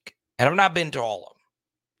unique. And I've not been to all of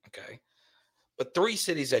them, okay? But 3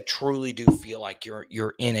 cities that truly do feel like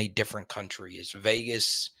you're in a different country is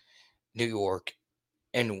Vegas, New York,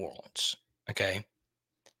 and New Orleans, okay?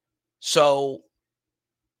 So,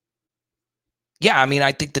 yeah, I mean,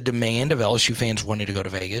 I think the demand of LSU fans wanting to go to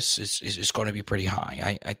Vegas is going to be pretty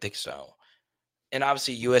high. I think so. And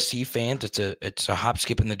obviously USC fans, it's a hop,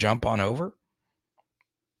 skip, and the jump on over.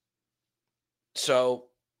 So,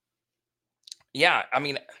 yeah, I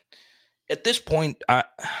mean, at this point, my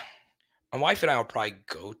wife and I will probably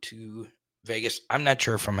go to Vegas. I'm not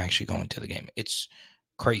sure if I'm actually going to the game. It's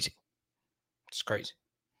crazy. It's crazy.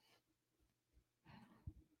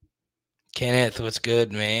 Kenneth, what's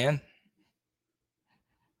good, man?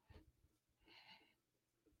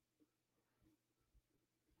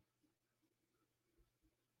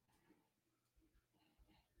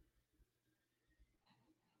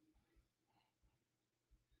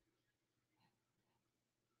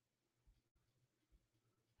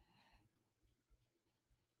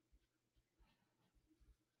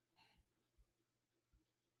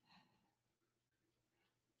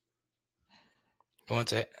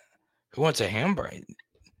 Who wants a hamburger?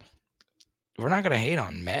 We're not going to hate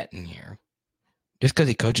on Matt in here. Just because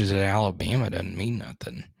he coaches at Alabama doesn't mean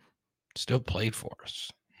nothing. Still played for us.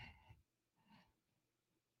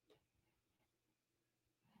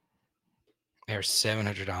 They're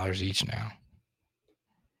 $700 each now.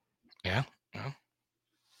 Yeah. Well,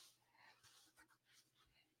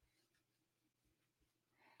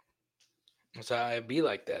 that's how it be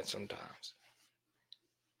like that sometimes.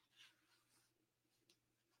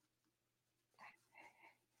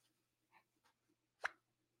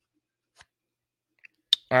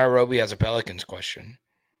 All right, Roby has a Pelicans question.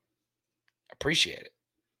 Appreciate it.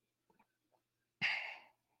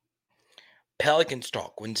 Pelicans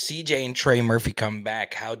talk. When CJ and Trey Murphy come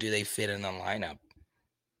back, how do they fit in the lineup?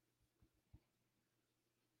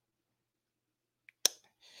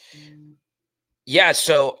 Yeah,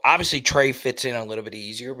 so obviously Trey fits in a little bit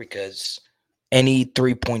easier because any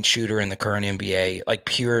three-point shooter in the current NBA, like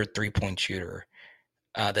pure three-point shooter,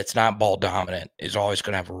 that's not ball dominant, is always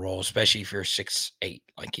going to have a role, especially if you're 6'8",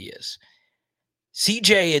 like he is.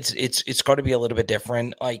 CJ, it's going to be a little bit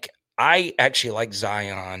different. Like, I actually like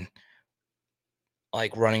Zion,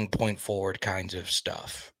 like running point forward kinds of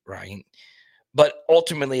stuff, right? But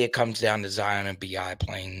ultimately, it comes down to Zion and BI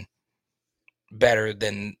playing better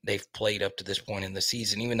than they've played up to this point in the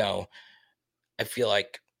season, even though I feel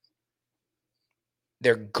like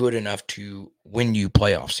they're good enough to win you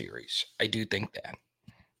playoff series. I do think that.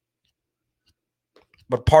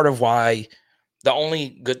 But part of why the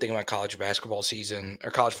only good thing about college basketball season or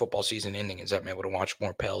college football season ending is that I'm able to watch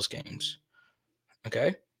more Pels games.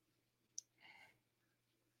 Okay?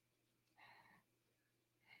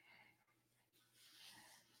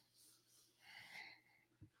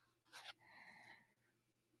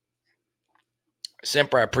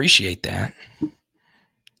 Semper, I appreciate that.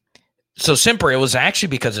 So, Semper, it was actually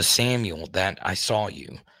because of Samuel that I saw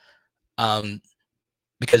you.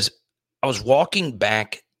 Because I was walking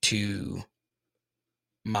back to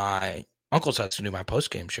my uncle's house to do my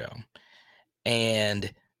post-game show.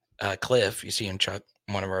 And Cliff, you see him, Chuck,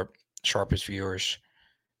 one of our sharpest viewers.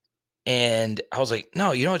 And I was like,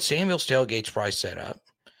 no, you know what? Samuel's tailgate's probably set up.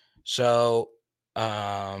 So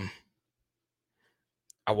I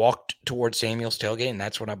walked towards Samuel's tailgate, and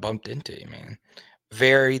that's when I bumped into you, man.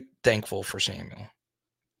 Very thankful for Samuel.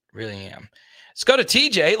 Really am. Let's go to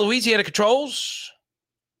TJ, Louisiana Controls.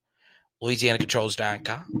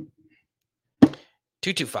 LouisianaControls.com.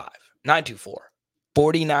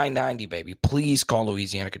 225-924-4990, baby. Please call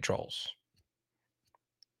Louisiana Controls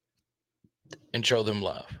and show them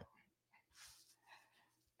love.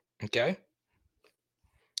 Okay?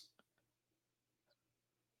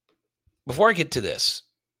 Before I get to this,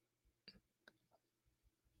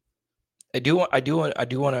 I do want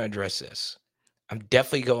to address this. I'm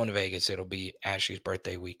definitely going to Vegas. It'll be Ashley's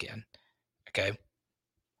birthday weekend. Okay?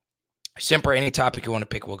 Semper, any topic you want to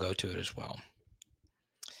pick, we'll go to it as well.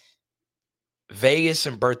 Vegas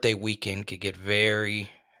and birthday weekend could get very,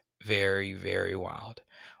 very, very wild.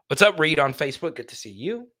 What's up, Reed, on Facebook? Good to see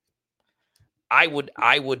you. I would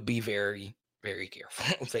be very, very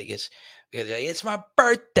careful in Vegas because it's my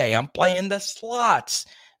birthday. I'm playing the slots.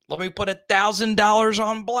 Let me put $1,000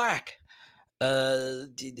 on black.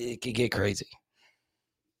 It could get crazy.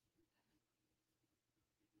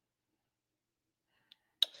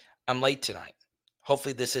 I'm late tonight.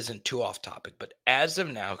 Hopefully this isn't too off topic, but as of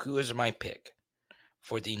now, who is my pick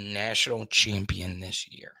for the national champion this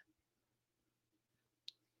year?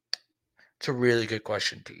 It's a really good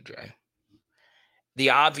question, TJ.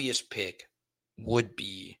 The obvious pick would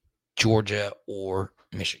be Georgia or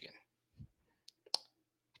Michigan.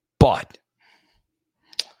 But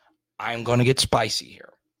I'm going to get spicy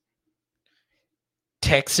here.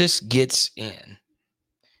 Texas gets in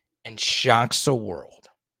and shocks the world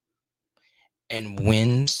and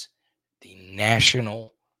wins the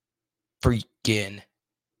national freaking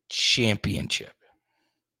championship.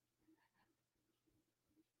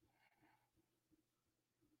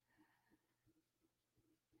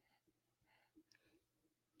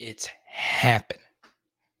 It's happened.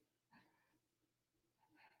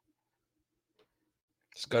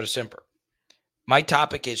 Let's go to Semper. My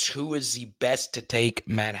topic is who is the best to take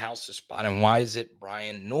Matt House's spot and why is it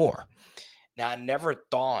Brian Noor? Now, I never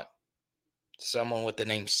thought someone with the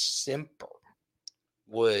name Semper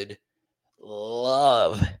would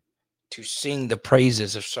love to sing the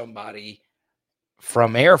praises of somebody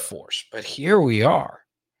from Air Force, but here we are.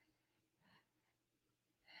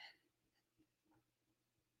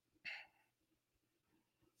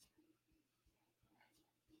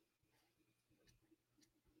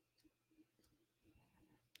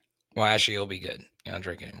 Well, actually, you'll be good. You don't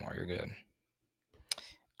drink anymore. You're good.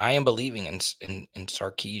 I am believing in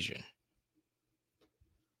Sarkisian,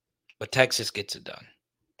 but Texas gets it done.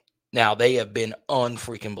 Now, they have been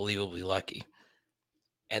unfreaking believably lucky,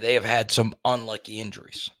 and they have had some unlucky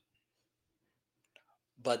injuries.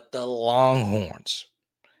 But the Longhorns,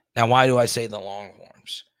 now, why do I say the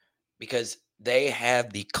Longhorns? Because they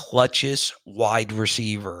have the clutchest wide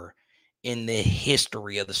receiver in the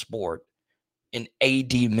history of the sport in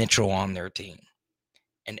A.D. Mitchell on their team.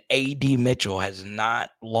 And A.D. Mitchell has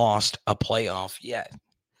not lost a playoff yet.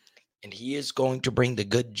 And he is going to bring the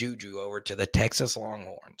good juju over to the Texas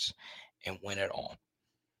Longhorns and win it all.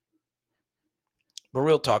 But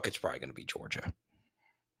real talk, it's probably going to be Georgia.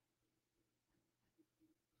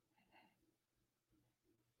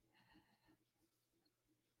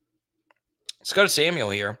 Let's go to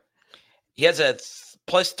Samuel here. He has a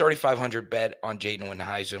plus 3,500 bet on Jaden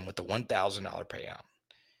Windheisen with a $1,000 payout.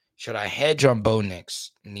 Should I hedge on Bo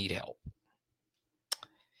Nix? Need help?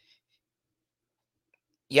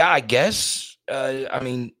 Yeah, I guess. I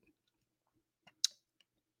mean,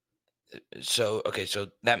 so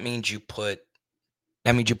that means you put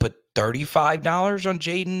 $35 on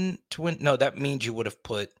Jaden to win. No, that means you would have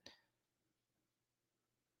put.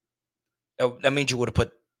 Oh, that means you would have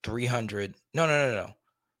put 300. No.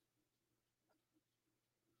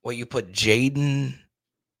 Well, you put Jaden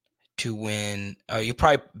to win. You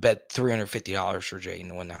probably bet $350 for Jaden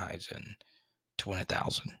to win the Heisman to win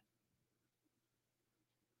 1,000.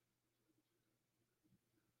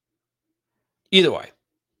 Either way.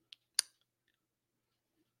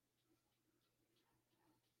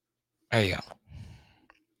 There you go.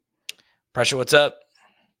 Pressure, what's up?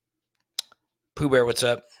 Pooh Bear, what's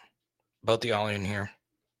up? Both of y'all in here.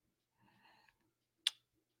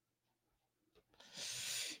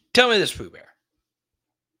 Tell me this, Pooh Bear.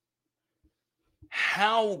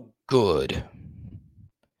 How good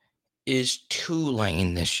is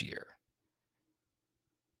Tulane this year?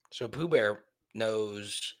 So Pooh Bear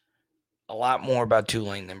knows a lot more about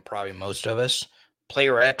Tulane than probably most of us.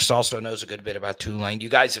 Player X also knows a good bit about Tulane. You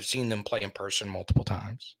guys have seen them play in person multiple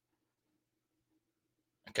times.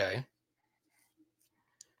 Okay.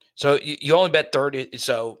 So you only bet 30.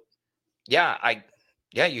 So yeah,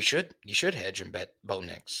 you should hedge and bet Bo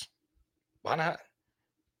Nix. Why not?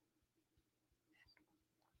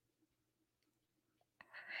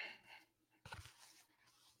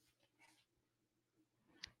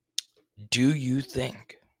 Do you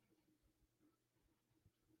think?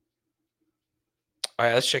 All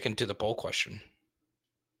right, let's check into the poll question.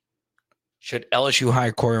 Should LSU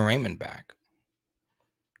hire Corey Raymond back?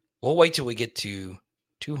 We'll wait till we get to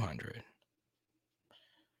 200.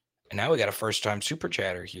 And now we got a first-time super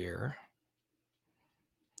chatter here.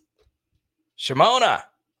 Shimona.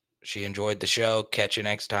 She enjoyed the show. Catch you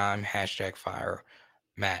next time. #fire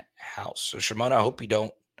Matt House. So Shimona, I hope you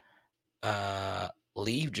don't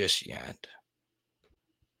leave just yet,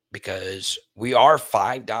 because we are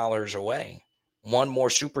 $5 away. One more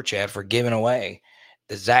super chat for giving away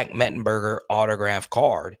the Zach Mettenberger autograph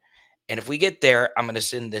card. And if we get there, I'm going to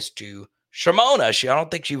send this to Shimona. I don't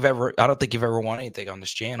think you've ever won anything on this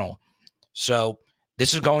channel. So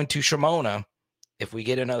this is going to Shimona if we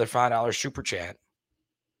get another $5 super chat.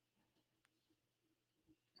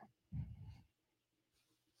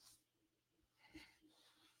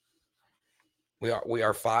 We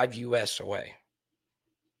are 5 US away.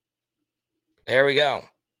 There we go.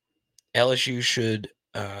 LSU should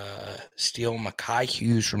steal Mekhi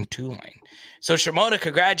Hughes from Tulane. So Shimona,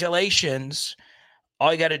 congratulations.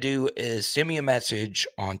 All you got to do is send me a message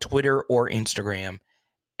on Twitter or Instagram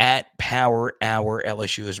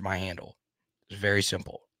 @PowerHourLSU is my handle. It's very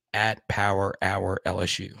simple.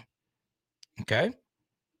 @PowerHourLSU. Okay.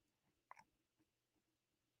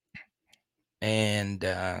 And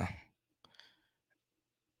there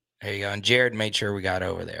you go. And Jared made sure we got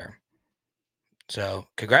over there. So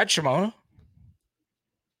congrats, Shimona.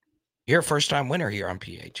 You're a first-time winner here on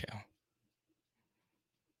PHL.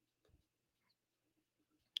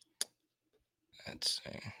 Let's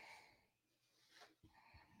see.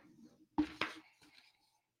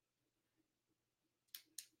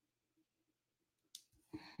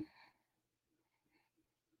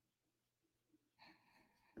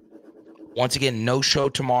 Once again, no show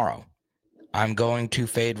tomorrow. I'm going to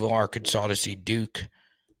Fayetteville, Arkansas to see Duke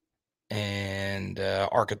and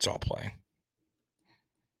Arkansas play.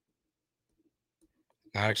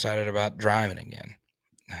 Not excited about driving again.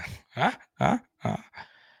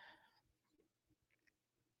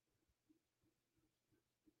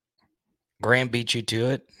 Graham beat you to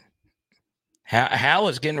it. Hal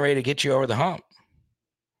is getting ready to get you over the hump.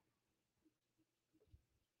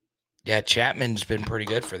 Yeah, Chapman's been pretty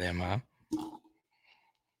good for them, huh?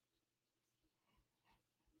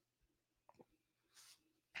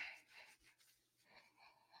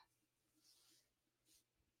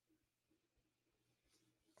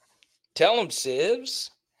 Tell them, Sibs.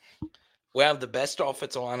 We have the best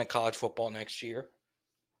offensive line in college football next year.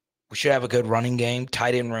 We should have a good running game.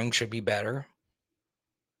 Tight end room should be better.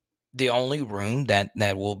 The only room that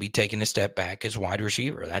will be taking a step back is wide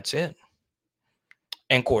receiver. That's it.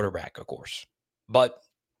 And quarterback, of course. But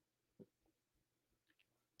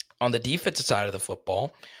on the defensive side of the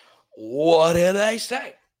football, what do they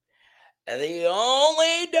say? The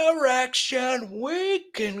only direction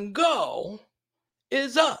we can go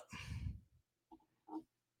is up.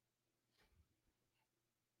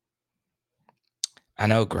 I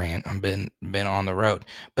know, Grant. I've been on the road,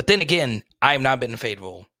 but then again, I have not been to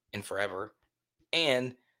Fayetteville in forever,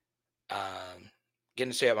 and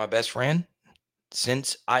getting to stay with my best friend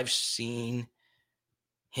since I've seen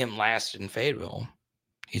him last in Fayetteville.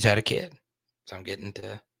 He's had a kid, so I'm getting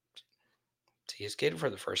to see his kid for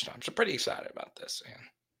the first time. So pretty excited about this, man.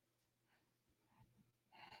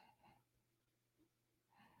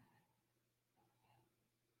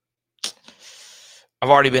 I've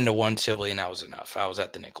already been to one Sibley, and that was enough. I was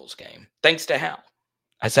at the Nichols game. Thanks to Hal.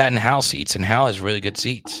 I sat in Hal seats, and Hal has really good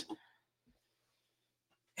seats.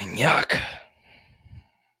 And yuck.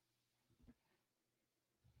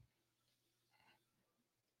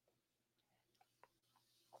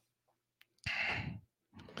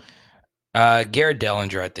 Garrett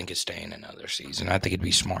Dellinger, I think, is staying another season. I think it'd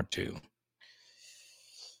be smart, too.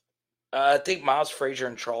 I think Miles Frazier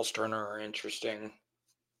and Charles Turner are interesting.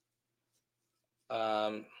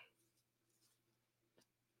 And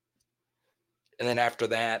then after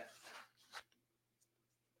that,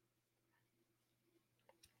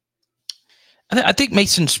 I think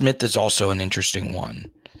Mason Smith is also an interesting one.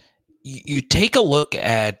 You take a look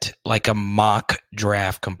at like a mock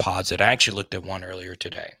draft composite. I actually looked at one earlier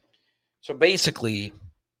today. So basically,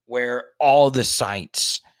 where all the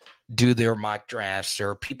sites do their mock drafts, there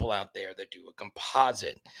are people out there that do a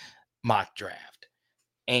composite mock draft.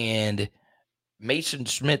 And Mason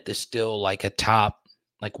Smith is still like a top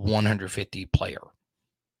like 150 player.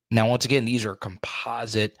 Now, once again, these are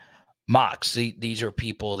composite mocks. These are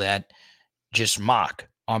people that just mock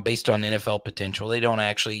on based on NFL potential. They don't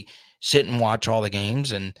actually sit and watch all the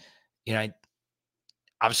games. And, you know,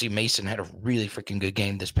 obviously Mason had a really freaking good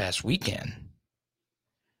game this past weekend.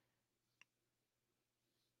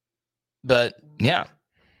 But yeah.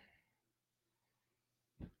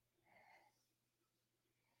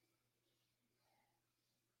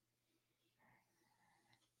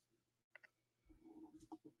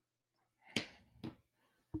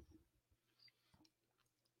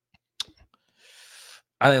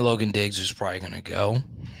 I think Logan Diggs is probably going to go.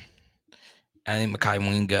 I think Mekhi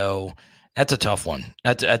Wingo. That's a tough one.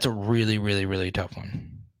 That's a really, really, really tough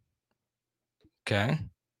one. Okay.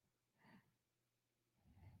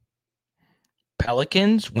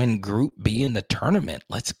 Pelicans win Group B in the tournament.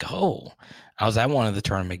 Let's go. I was at one of the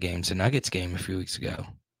tournament games, the Nuggets game a few weeks ago.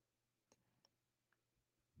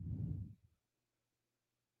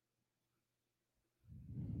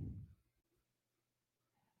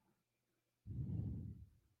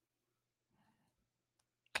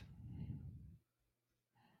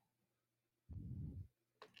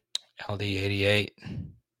 LD 88.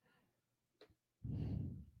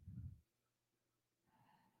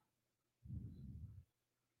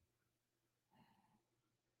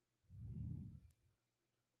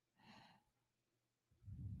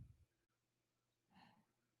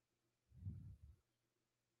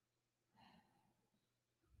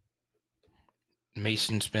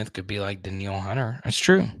 Mason Smith could be like Danielle Hunter. That's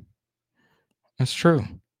true. That's true.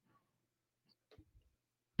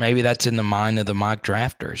 Maybe that's in the mind of the mock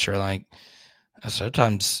drafters. Or like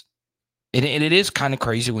sometimes it is kind of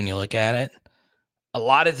crazy when you look at it. A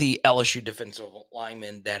lot of the LSU defensive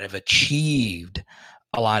linemen that have achieved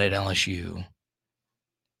a lot at LSU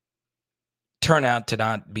turn out to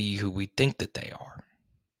not be who we think that they are.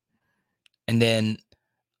 And then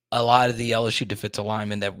a lot of the LSU defensive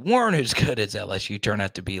linemen that weren't as good as LSU turn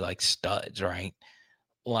out to be like studs, right?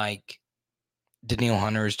 Like Danielle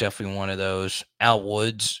Hunter is definitely one of those. Al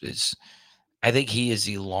Woods is, I think he is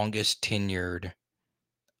the longest tenured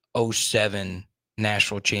 07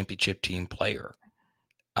 national championship team player.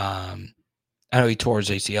 I know he tore his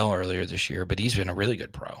ACL earlier this year, but he's been a really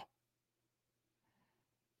good pro.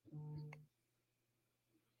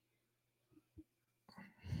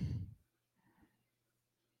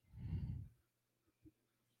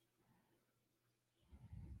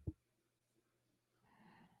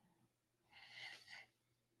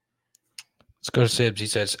 Let's go to Sibs. He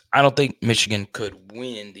says, I don't think Michigan could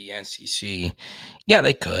win the SEC. Yeah,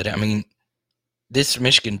 they could. I mean, this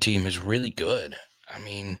Michigan team is really good. I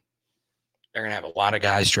mean, they're going to have a lot of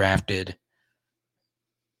guys drafted.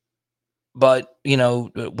 But, you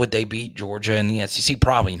know, would they beat Georgia in the SEC?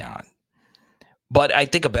 Probably not. But I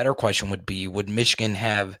think a better question would be, would Michigan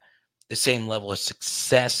have the same level of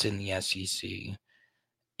success in the SEC?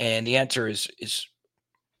 And the answer is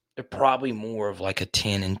they're probably more of like a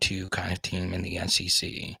 10-2 kind of team in the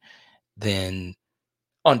SEC than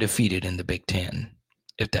undefeated in the Big Ten,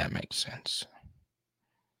 if that makes sense.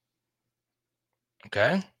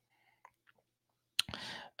 Okay.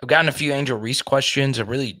 I've gotten a few Angel Reese questions. I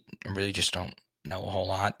really just don't know a whole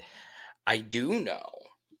lot. I do know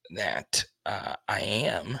that I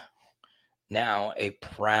am now a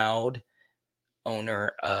proud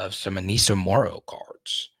owner of some Anissa Moro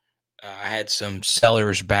cards. I had some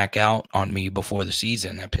sellers back out on me before the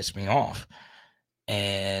season. That pissed me off.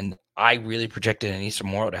 And I really projected Anissa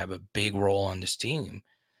Moro to have a big role on this team.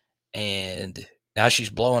 And now she's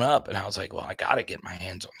blowing up. And I was like, well, I got to get my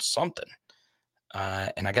hands on something.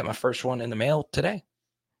 And I got my first one in the mail today.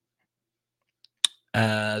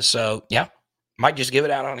 So, yeah, might just give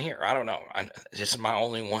it out on here. I don't know. This is my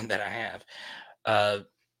only one that I have.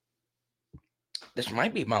 This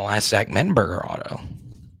might be my last Zach Mettenberger auto.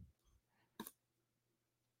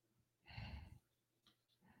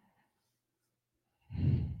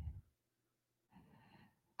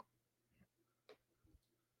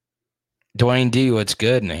 Dwayne D, what's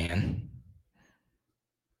good, man?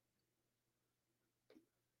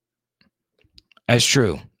 That's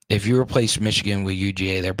true. If you replace Michigan with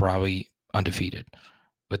UGA, they're probably undefeated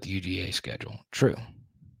with the UGA schedule. True.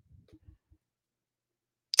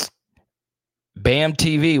 Bam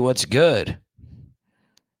TV, what's good?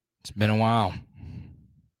 It's been a while.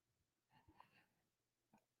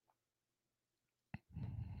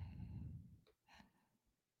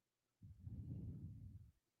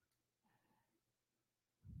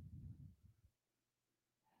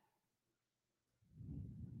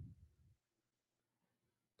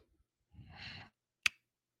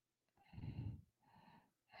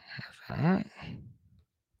 All right.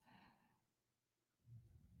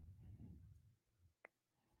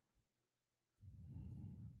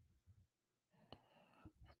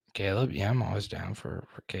 Caleb, yeah, I'm always down for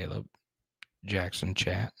Caleb Jackson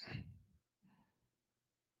chat.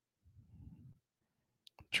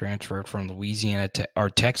 Transferred from Louisiana or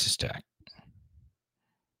Texas Tech.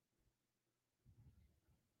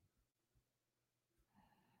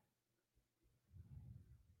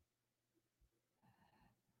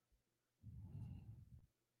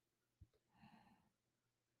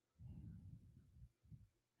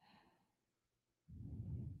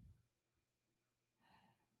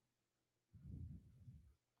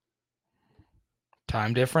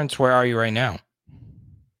 Time difference? Where are you right now?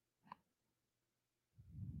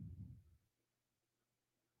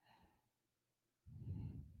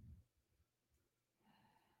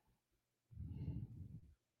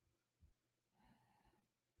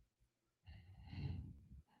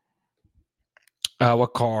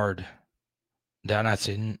 What card? Did I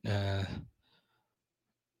see? I'll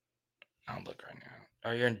look right now.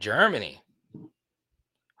 Oh, you're in Germany.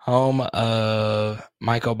 Home of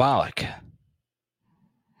Michael Ballack.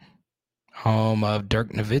 Home of Dirk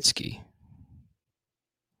Nowitzki.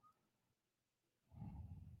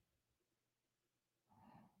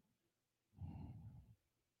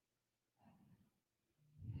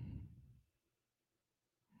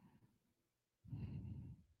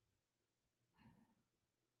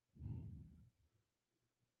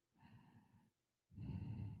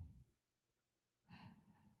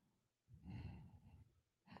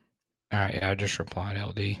 All right, yeah, I just replied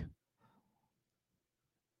LD.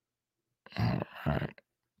 All right.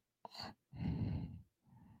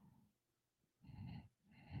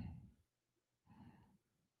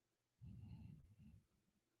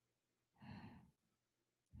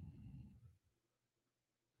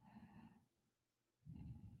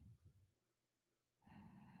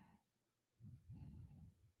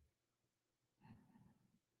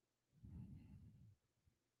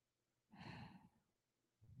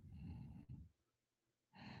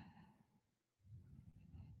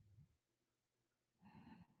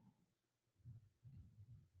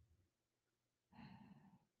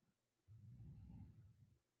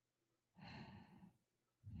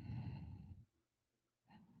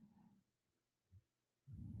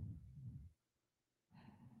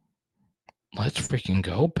 Let's freaking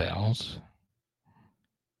go, pals.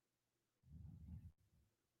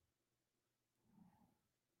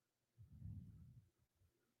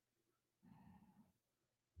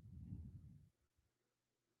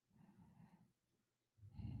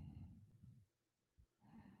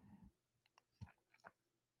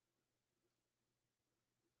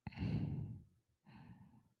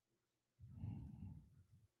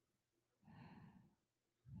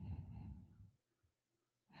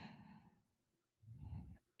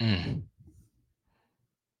 Mm.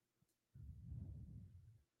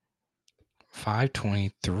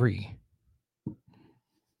 523.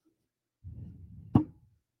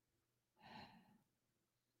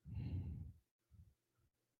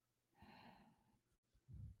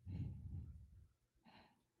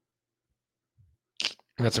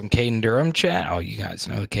 We got some Caden Durham chat. Oh, you guys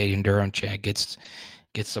know the Caden Durham chat gets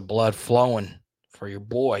the blood flowing for your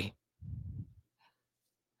boy.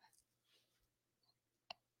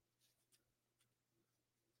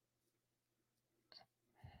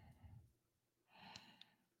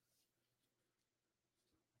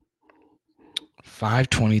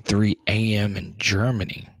 $5:23 a.m. in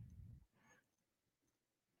Germany.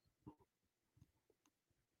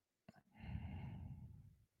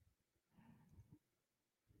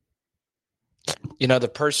 You know, the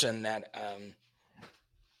person that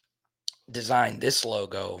designed this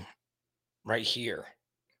logo right here.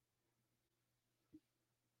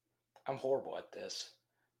 I'm horrible at this.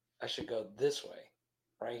 I should go this way,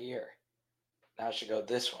 right here. Now I should go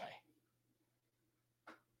this way.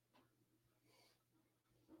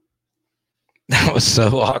 That was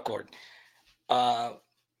so awkward.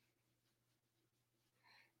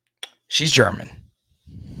 She's German.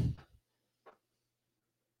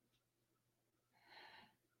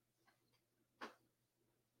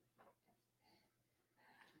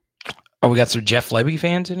 Oh, we got some Jeff Lebby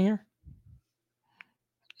fans in here?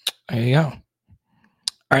 There you go. All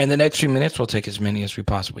right, in the next few minutes, we'll take as many as we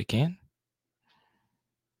possibly can.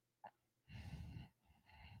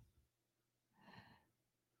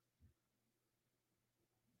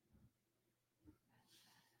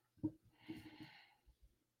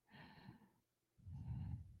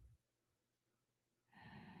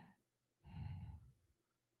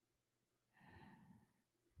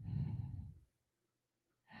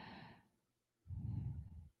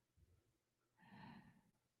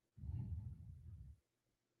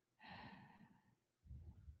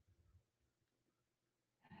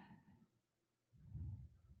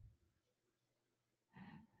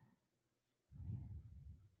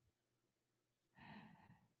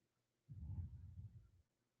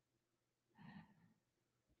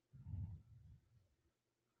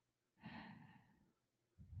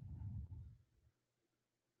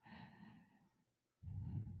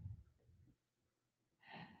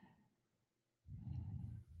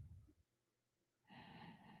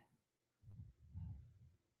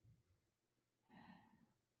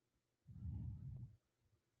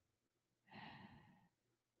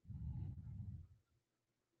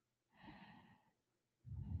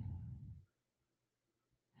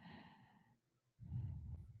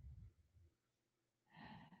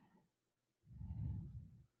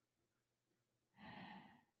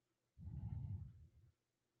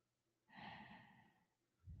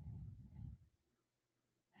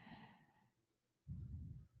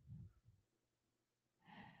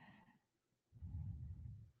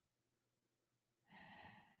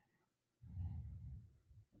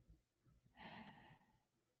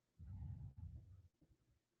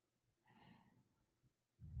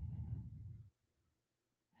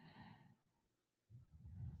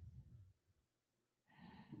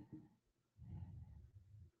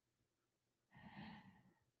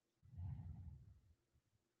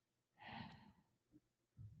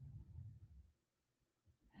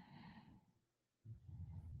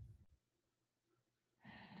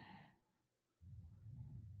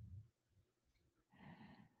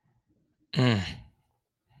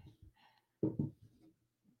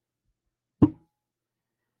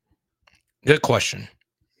 Good question.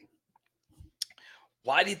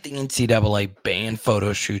 Why did the NCAA ban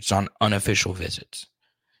photo shoots on unofficial visits?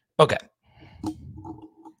 Okay.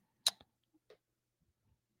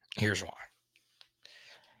 Here's why.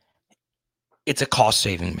 It's a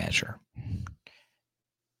cost-saving measure.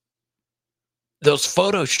 Those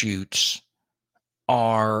photo shoots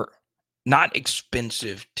are not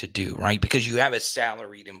expensive to do, right? Because you have a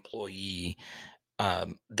salaried employee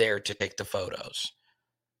there to take the photos.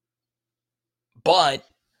 But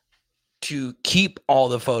to keep all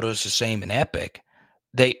the photos the same in Epic,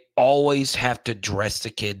 they always have to dress the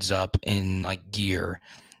kids up in like gear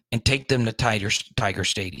and take them to Tiger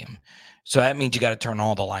Stadium. So that means you got to turn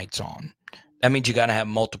all the lights on. That means you got to have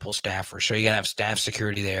multiple staffers. So you got to have staff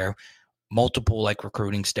security there, multiple like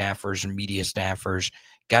recruiting staffers and media staffers.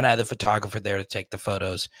 Got to have the photographer there to take the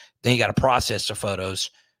photos. Then you got to process the photos,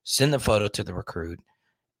 send the photo to the recruit.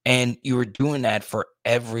 And you were doing that for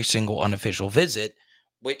every single unofficial visit,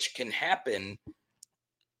 which can happen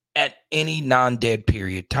at any non-dead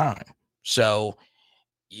period time. So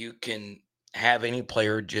you can have any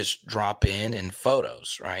player just drop in and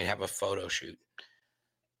photos, right? Have a photo shoot.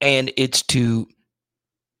 And it's to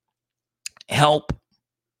help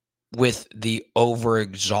with the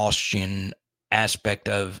overexhaustion aspect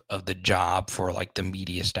of the job for like the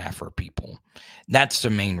media staff or people. That's the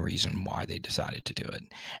main reason why they decided to do it.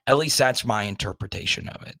 At least that's my interpretation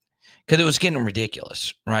of it. Because it was getting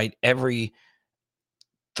ridiculous, right? Every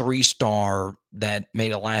 3-star that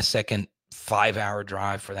made a last-second 5-hour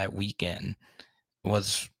drive for that weekend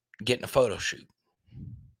was getting a photo shoot.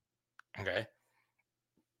 Okay.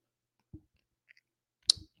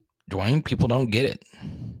 Dwayne, people don't get it.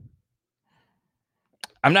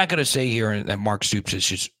 I'm not going to say here that Mark Stoops is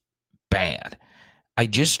just bad. I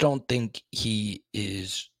just don't think he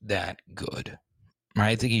is that good. Right?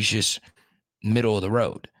 I think he's just middle of the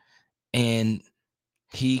road. And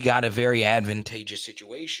he got a very advantageous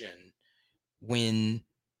situation when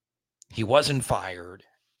he wasn't fired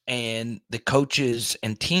and the coaches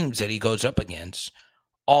and teams that he goes up against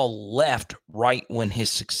all left right when his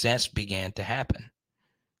success began to happen.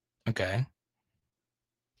 Okay.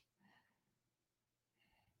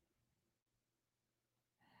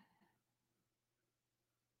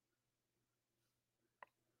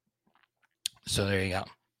 So there you go.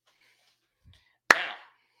 Now,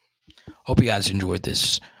 hope you guys enjoyed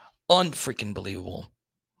this unfreaking believable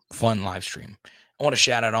fun live stream. I want to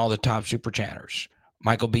shout out all the top super chatters.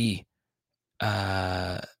 Michael B,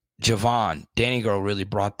 Javon, Danny Girl really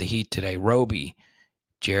brought the heat today. Roby,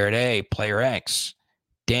 Jared A, Player X,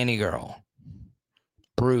 Danny Girl,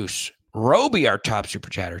 Bruce, Roby, our top super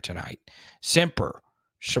chatter tonight. Simper,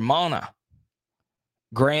 Shimona,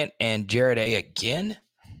 Grant, and Jared A again.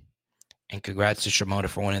 And congrats to Shimona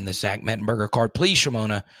for winning the Zach Mettenberger card. Please,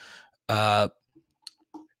 Shimona,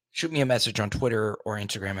 shoot me a message on Twitter or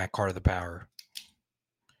Instagram at Card of the Power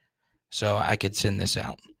so I could send this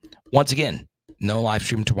out. Once again, no live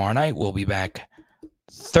stream tomorrow night. We'll be back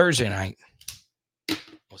Thursday night.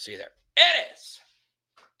 We'll see you there. It is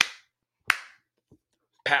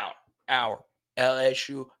Pound Hour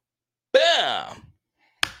LSU. Bam!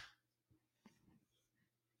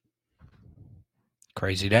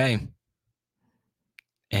 Crazy day.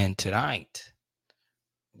 And tonight,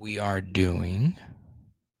 we are doing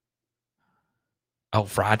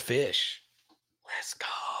fried fish. Let's go.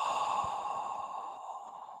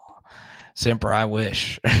 Semper, I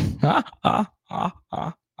wish. Let's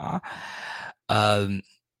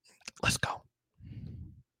go.